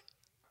from you?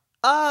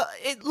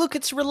 Look,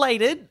 it's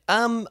related.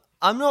 I'm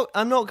not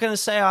going to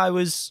say I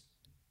was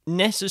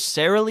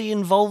necessarily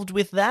involved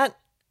with that.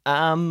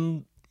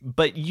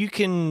 But you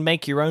can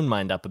make your own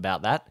mind up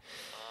about that.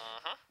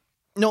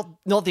 Not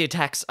the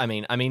attacks. I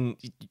mean,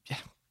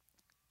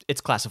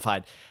 it's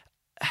classified.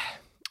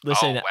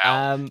 Listen, oh,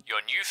 wow.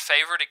 Your new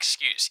favorite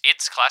excuse.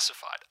 It's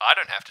classified. I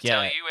don't have to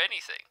tell you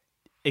anything.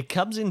 It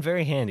comes in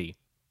very handy.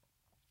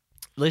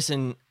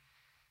 Listen,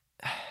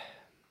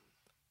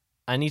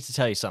 I need to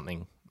tell you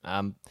something.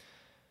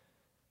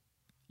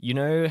 You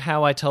know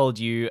how I told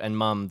you and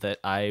Mum that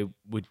I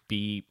would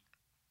be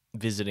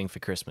visiting for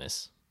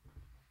Christmas?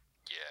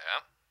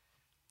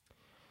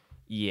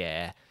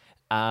 Yeah.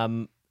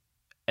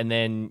 And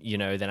then,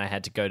 then I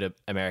had to go to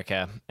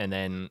America and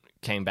then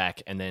came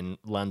back and then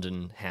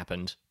London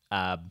happened.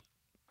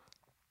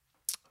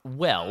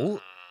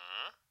 Well,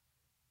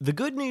 the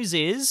good news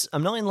is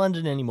I'm not in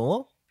London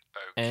anymore.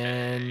 Okay.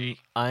 And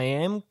I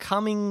am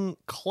coming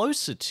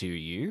closer to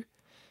you.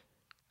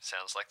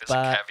 Sounds like there's a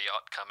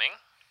caveat coming.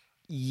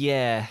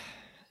 Yeah.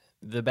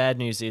 The bad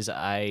news is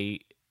I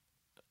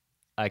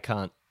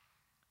can't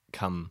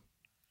come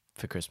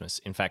for Christmas.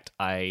 In fact,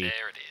 There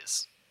it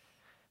is.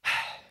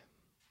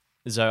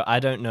 So I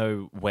don't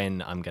know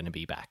when I'm going to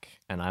be back,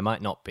 and I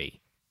might not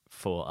be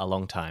for a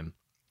long time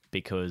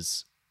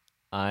because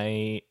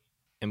I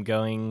am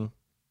going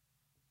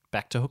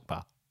back to Hook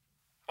Bar.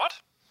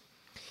 What?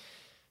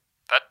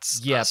 That's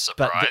a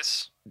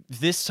surprise. But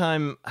this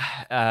time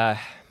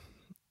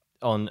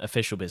on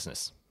official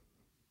business.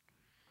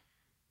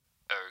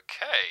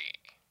 Okay.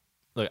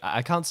 Look,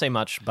 I can't say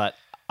much, but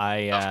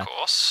of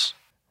course.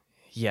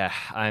 Yeah,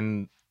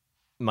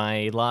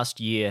 my last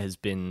year has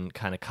been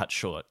kind of cut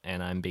short,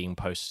 and I'm being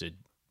posted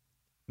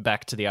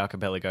back to the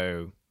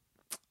archipelago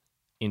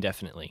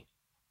indefinitely.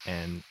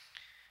 And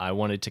I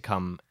wanted to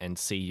come and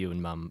see you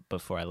and Mum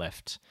before I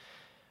left,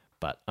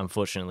 but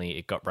unfortunately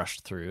it got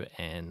rushed through,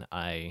 and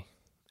I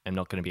am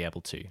not going to be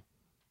able to.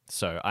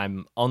 So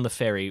I'm on the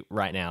ferry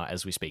right now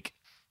as we speak.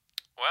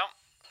 Well,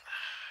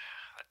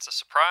 that's a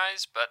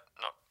surprise, but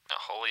not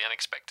wholly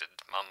unexpected.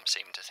 Mum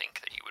seemed to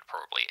think that you would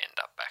probably end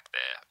up back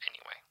there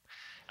anyway.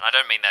 And I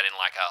don't mean that in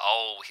like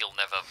he'll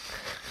never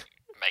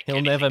make it.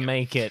 He'll never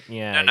make it,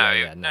 yeah. No,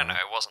 yeah, no,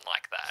 it wasn't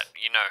like that.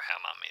 You know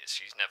how Mum is.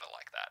 She's never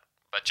like that.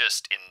 But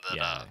just in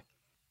that,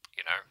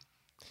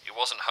 it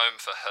wasn't home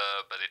for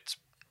her, but it's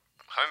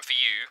home for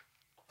you.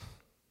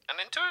 And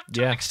then to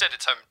an extent,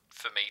 it's home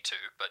for me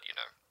too, but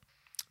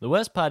The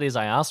worst part is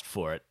I asked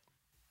for it.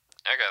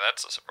 Okay,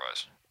 that's a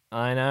surprise.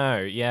 I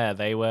know, yeah.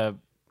 They were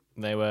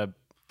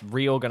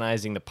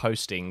reorganizing the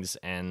postings,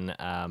 and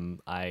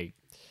I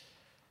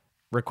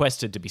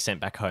requested to be sent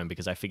back home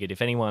because I figured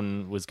if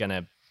anyone was going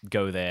to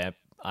go there,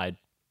 I'd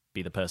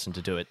be the person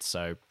to do it.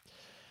 So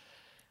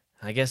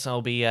I guess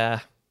I'll be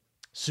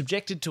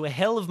subjected to a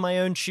hell of my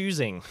own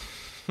choosing.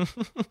 Yeah,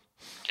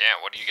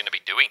 what are you going to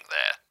be doing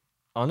there?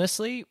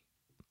 Honestly,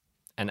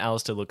 and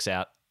Allister looks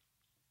out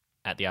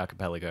at the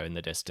archipelago in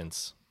the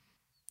distance.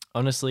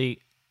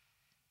 Honestly,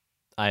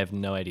 I have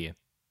no idea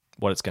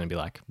what it's going to be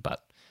like,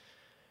 but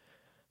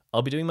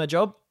I'll be doing my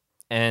job,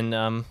 and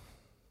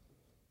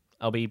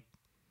I'll be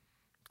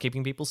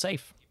keeping people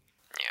safe.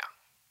 Yeah.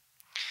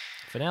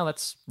 For now,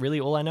 that's really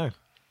all I know.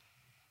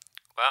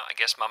 Well, I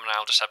guess Mum and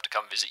I'll just have to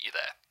come visit you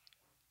there.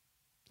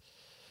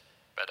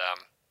 But,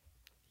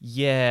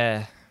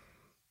 Yeah,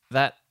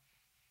 that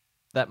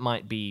that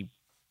might be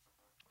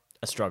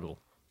a struggle.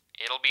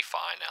 It'll be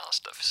fine,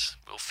 Allister.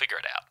 We'll figure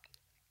it out.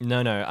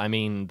 No, I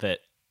mean that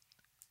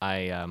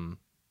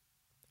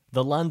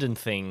the London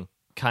thing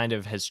kind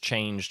of has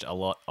changed a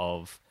lot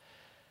of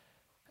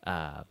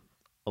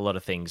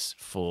things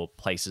for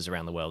places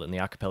around the world, and the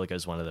archipelago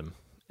is one of them.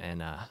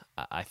 And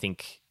I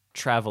think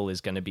travel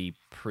is going to be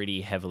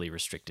pretty heavily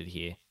restricted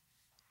here.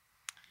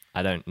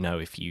 I don't know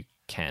if you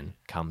can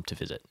come to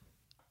visit.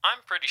 I'm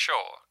pretty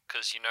sure,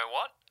 because you know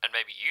what? And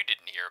maybe you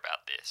didn't hear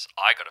about this.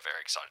 I got a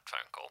very excited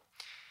phone call.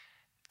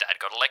 Dad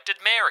got elected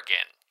mayor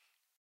again.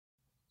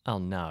 Oh,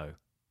 no.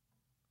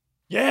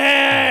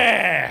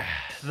 Yeah!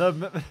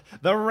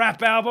 The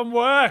rap album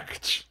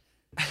worked!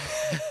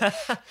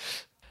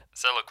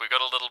 So look, we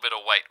got a little bit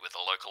of weight with the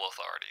local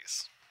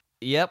authorities.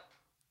 Yep.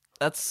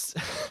 That's...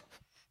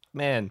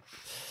 Man.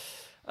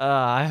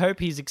 I hope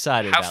he's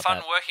excited about that. Have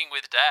fun working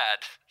with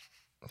Dad.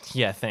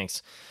 Yeah,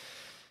 thanks.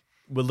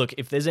 Well, look,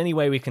 if there's any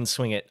way we can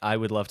swing it, I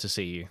would love to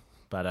see you.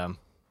 But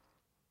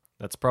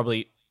that's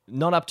probably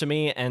not up to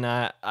me, and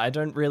I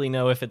don't really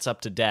know if it's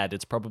up to Dad.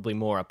 It's probably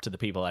more up to the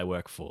people I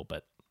work for.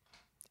 But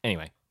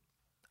anyway,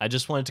 I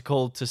just wanted to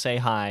call to say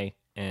hi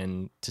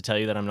and to tell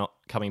you that I'm not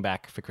coming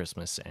back for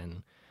Christmas,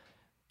 and,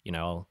 you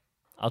know,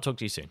 I'll talk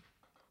to you soon.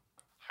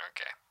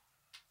 Okay.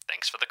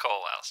 Thanks for the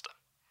call, Allister.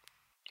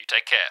 You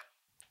take care.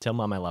 Tell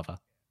Mum I love her.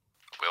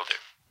 Will do.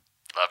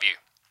 Love you.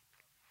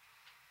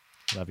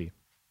 Love you.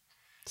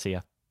 See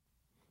ya.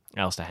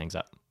 Allister hangs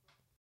up.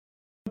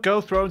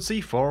 Go throwing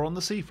C4 on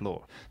the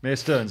seafloor. Mayor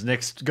Stern's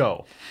next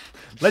goal.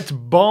 Let's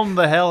bomb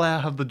the hell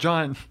out of the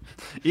giant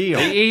eel.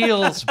 The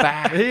eel's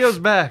back. The eel's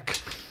back.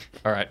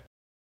 All right.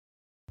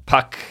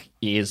 Puck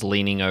is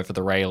leaning over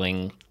the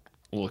railing,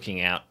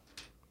 looking out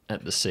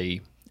at the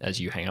sea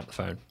as you hang up the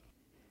phone.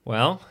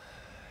 Well,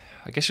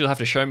 I guess you'll have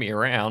to show me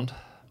around.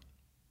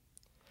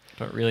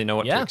 Don't really know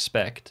what to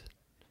expect.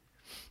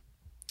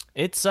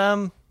 It's,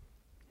 well,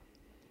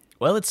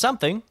 it's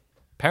something.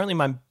 Apparently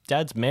my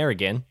dad's mayor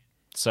again,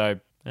 so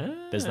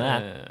there's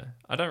that.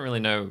 I don't really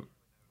know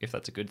if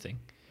that's a good thing.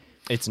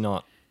 It's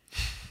not.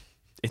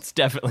 It's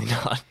definitely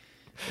not.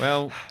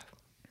 Well,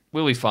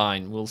 we'll be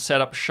fine. We'll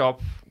set up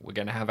shop. We're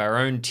going to have our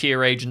own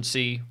tier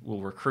agency.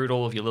 We'll recruit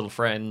all of your little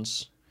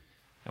friends,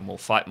 and we'll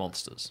fight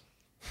monsters.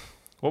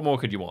 What more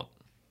could you want?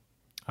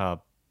 I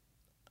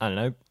don't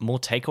know, more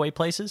takeaway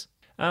places?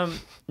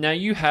 Now,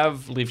 you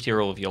have lived here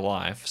all of your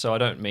life, so I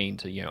don't mean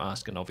to,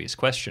 ask an obvious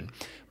question,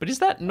 but is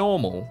that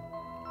normal?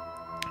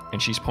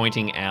 And she's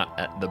pointing out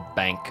at the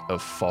bank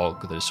of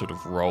fog that is sort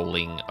of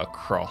rolling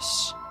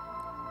across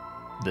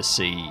the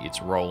sea. It's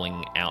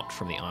rolling out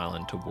from the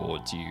island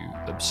towards you,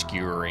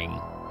 obscuring.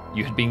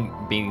 You had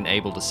been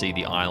able to see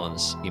the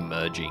islands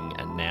emerging,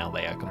 and now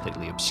they are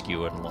completely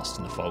obscured and lost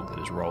in the fog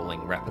that is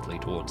rolling rapidly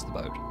towards the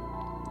boat.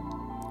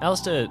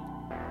 Allister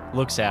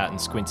looks out and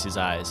squints his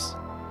eyes.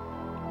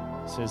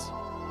 Says,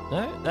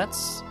 "No,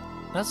 that's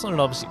not an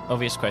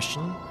obvious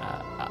question.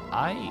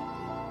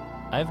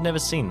 I've never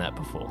seen that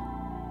before.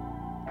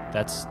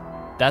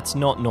 That's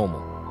not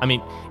normal. I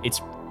mean,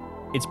 it's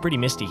pretty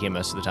misty here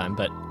most of the time,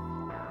 but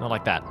not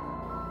like that."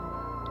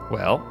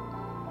 Well,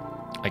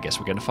 I guess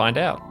we're going to find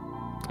out.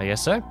 I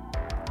guess so.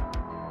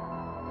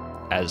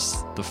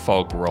 As the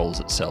fog rolls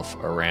itself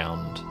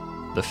around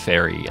the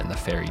ferry and the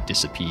ferry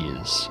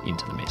disappears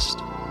into the mist.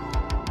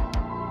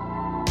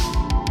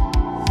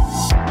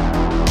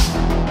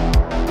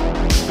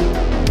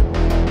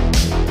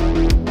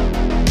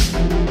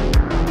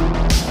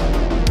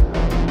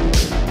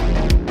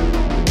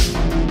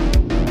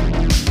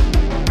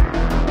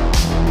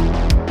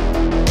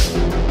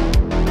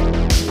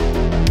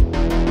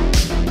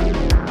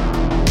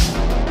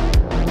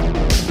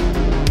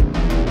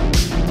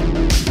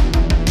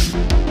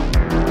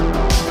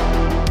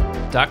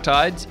 Dark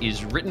Tides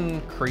is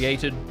written,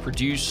 created,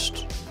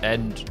 produced,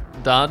 and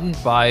done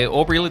by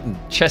Aubrey Liddon,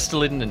 Chester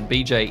Liddon, and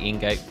BJ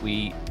Ingate.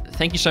 We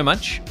thank you so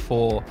much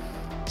for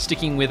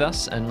sticking with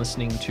us and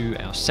listening to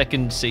our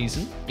second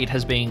season. It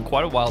has been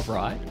quite a wild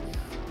ride,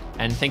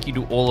 and thank you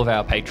to all of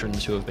our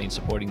patrons who have been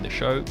supporting the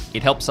show.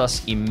 It helps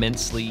us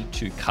immensely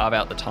to carve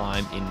out the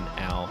time in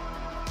our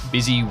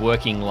busy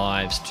working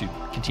lives to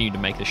continue to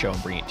make the show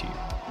and bring it to you.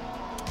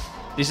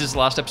 This is the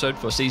last episode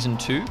for season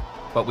 2,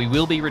 but we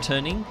will be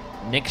returning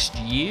next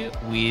year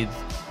with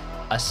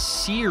a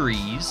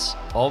series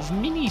of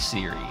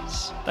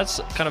mini-series.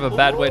 That's kind of a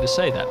bad way to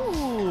say that.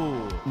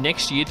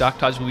 Next year, Dark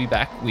Tides will be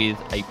back with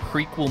a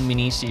prequel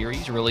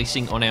mini-series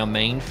releasing on our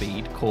main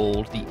feed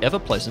called The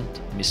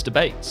Ever-Pleasant Mr.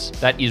 Bates.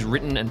 That is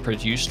written and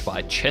produced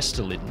by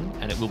Chester Liddon,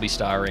 and it will be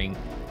starring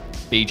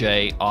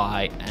BJ,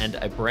 I, and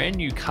a brand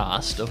new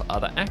cast of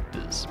other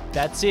actors.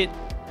 That's it.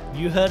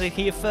 You heard it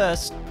here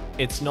first.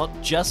 It's not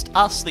just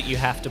us that you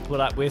have to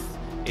put up with.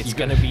 It's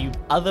going to be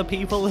other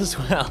people as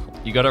well.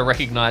 You got to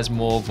recognize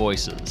more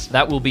voices.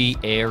 That will be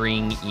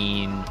airing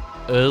in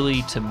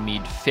early to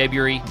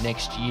mid-February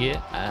next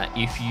year.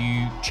 If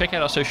you check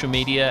out our social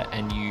media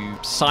and you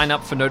sign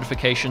up for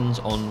notifications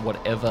on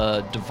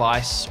whatever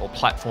device or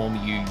platform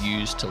you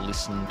use to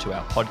listen to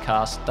our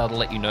podcast, that'll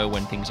let you know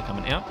when things are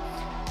coming out.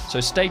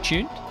 So stay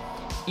tuned.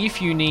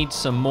 If you need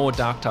some more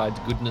Dark Tides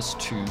goodness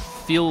to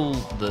fill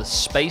the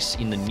space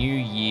in the new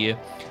year,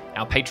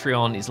 our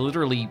Patreon is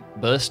literally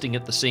bursting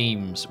at the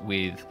seams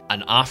with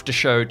an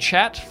after-show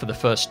chat for the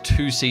first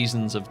 2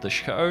 seasons of the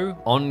show,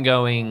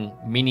 ongoing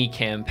mini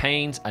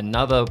campaigns,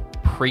 another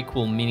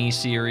prequel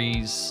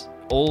mini-series,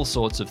 all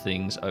sorts of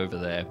things over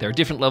there. There are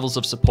different levels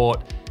of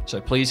support,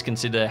 so please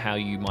consider how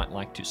you might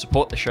like to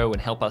support the show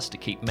and help us to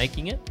keep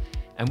making it,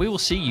 and we will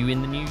see you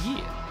in the new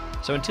year.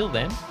 So until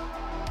then,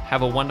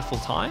 have a wonderful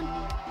time,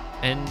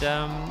 and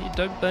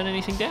don't burn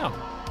anything down.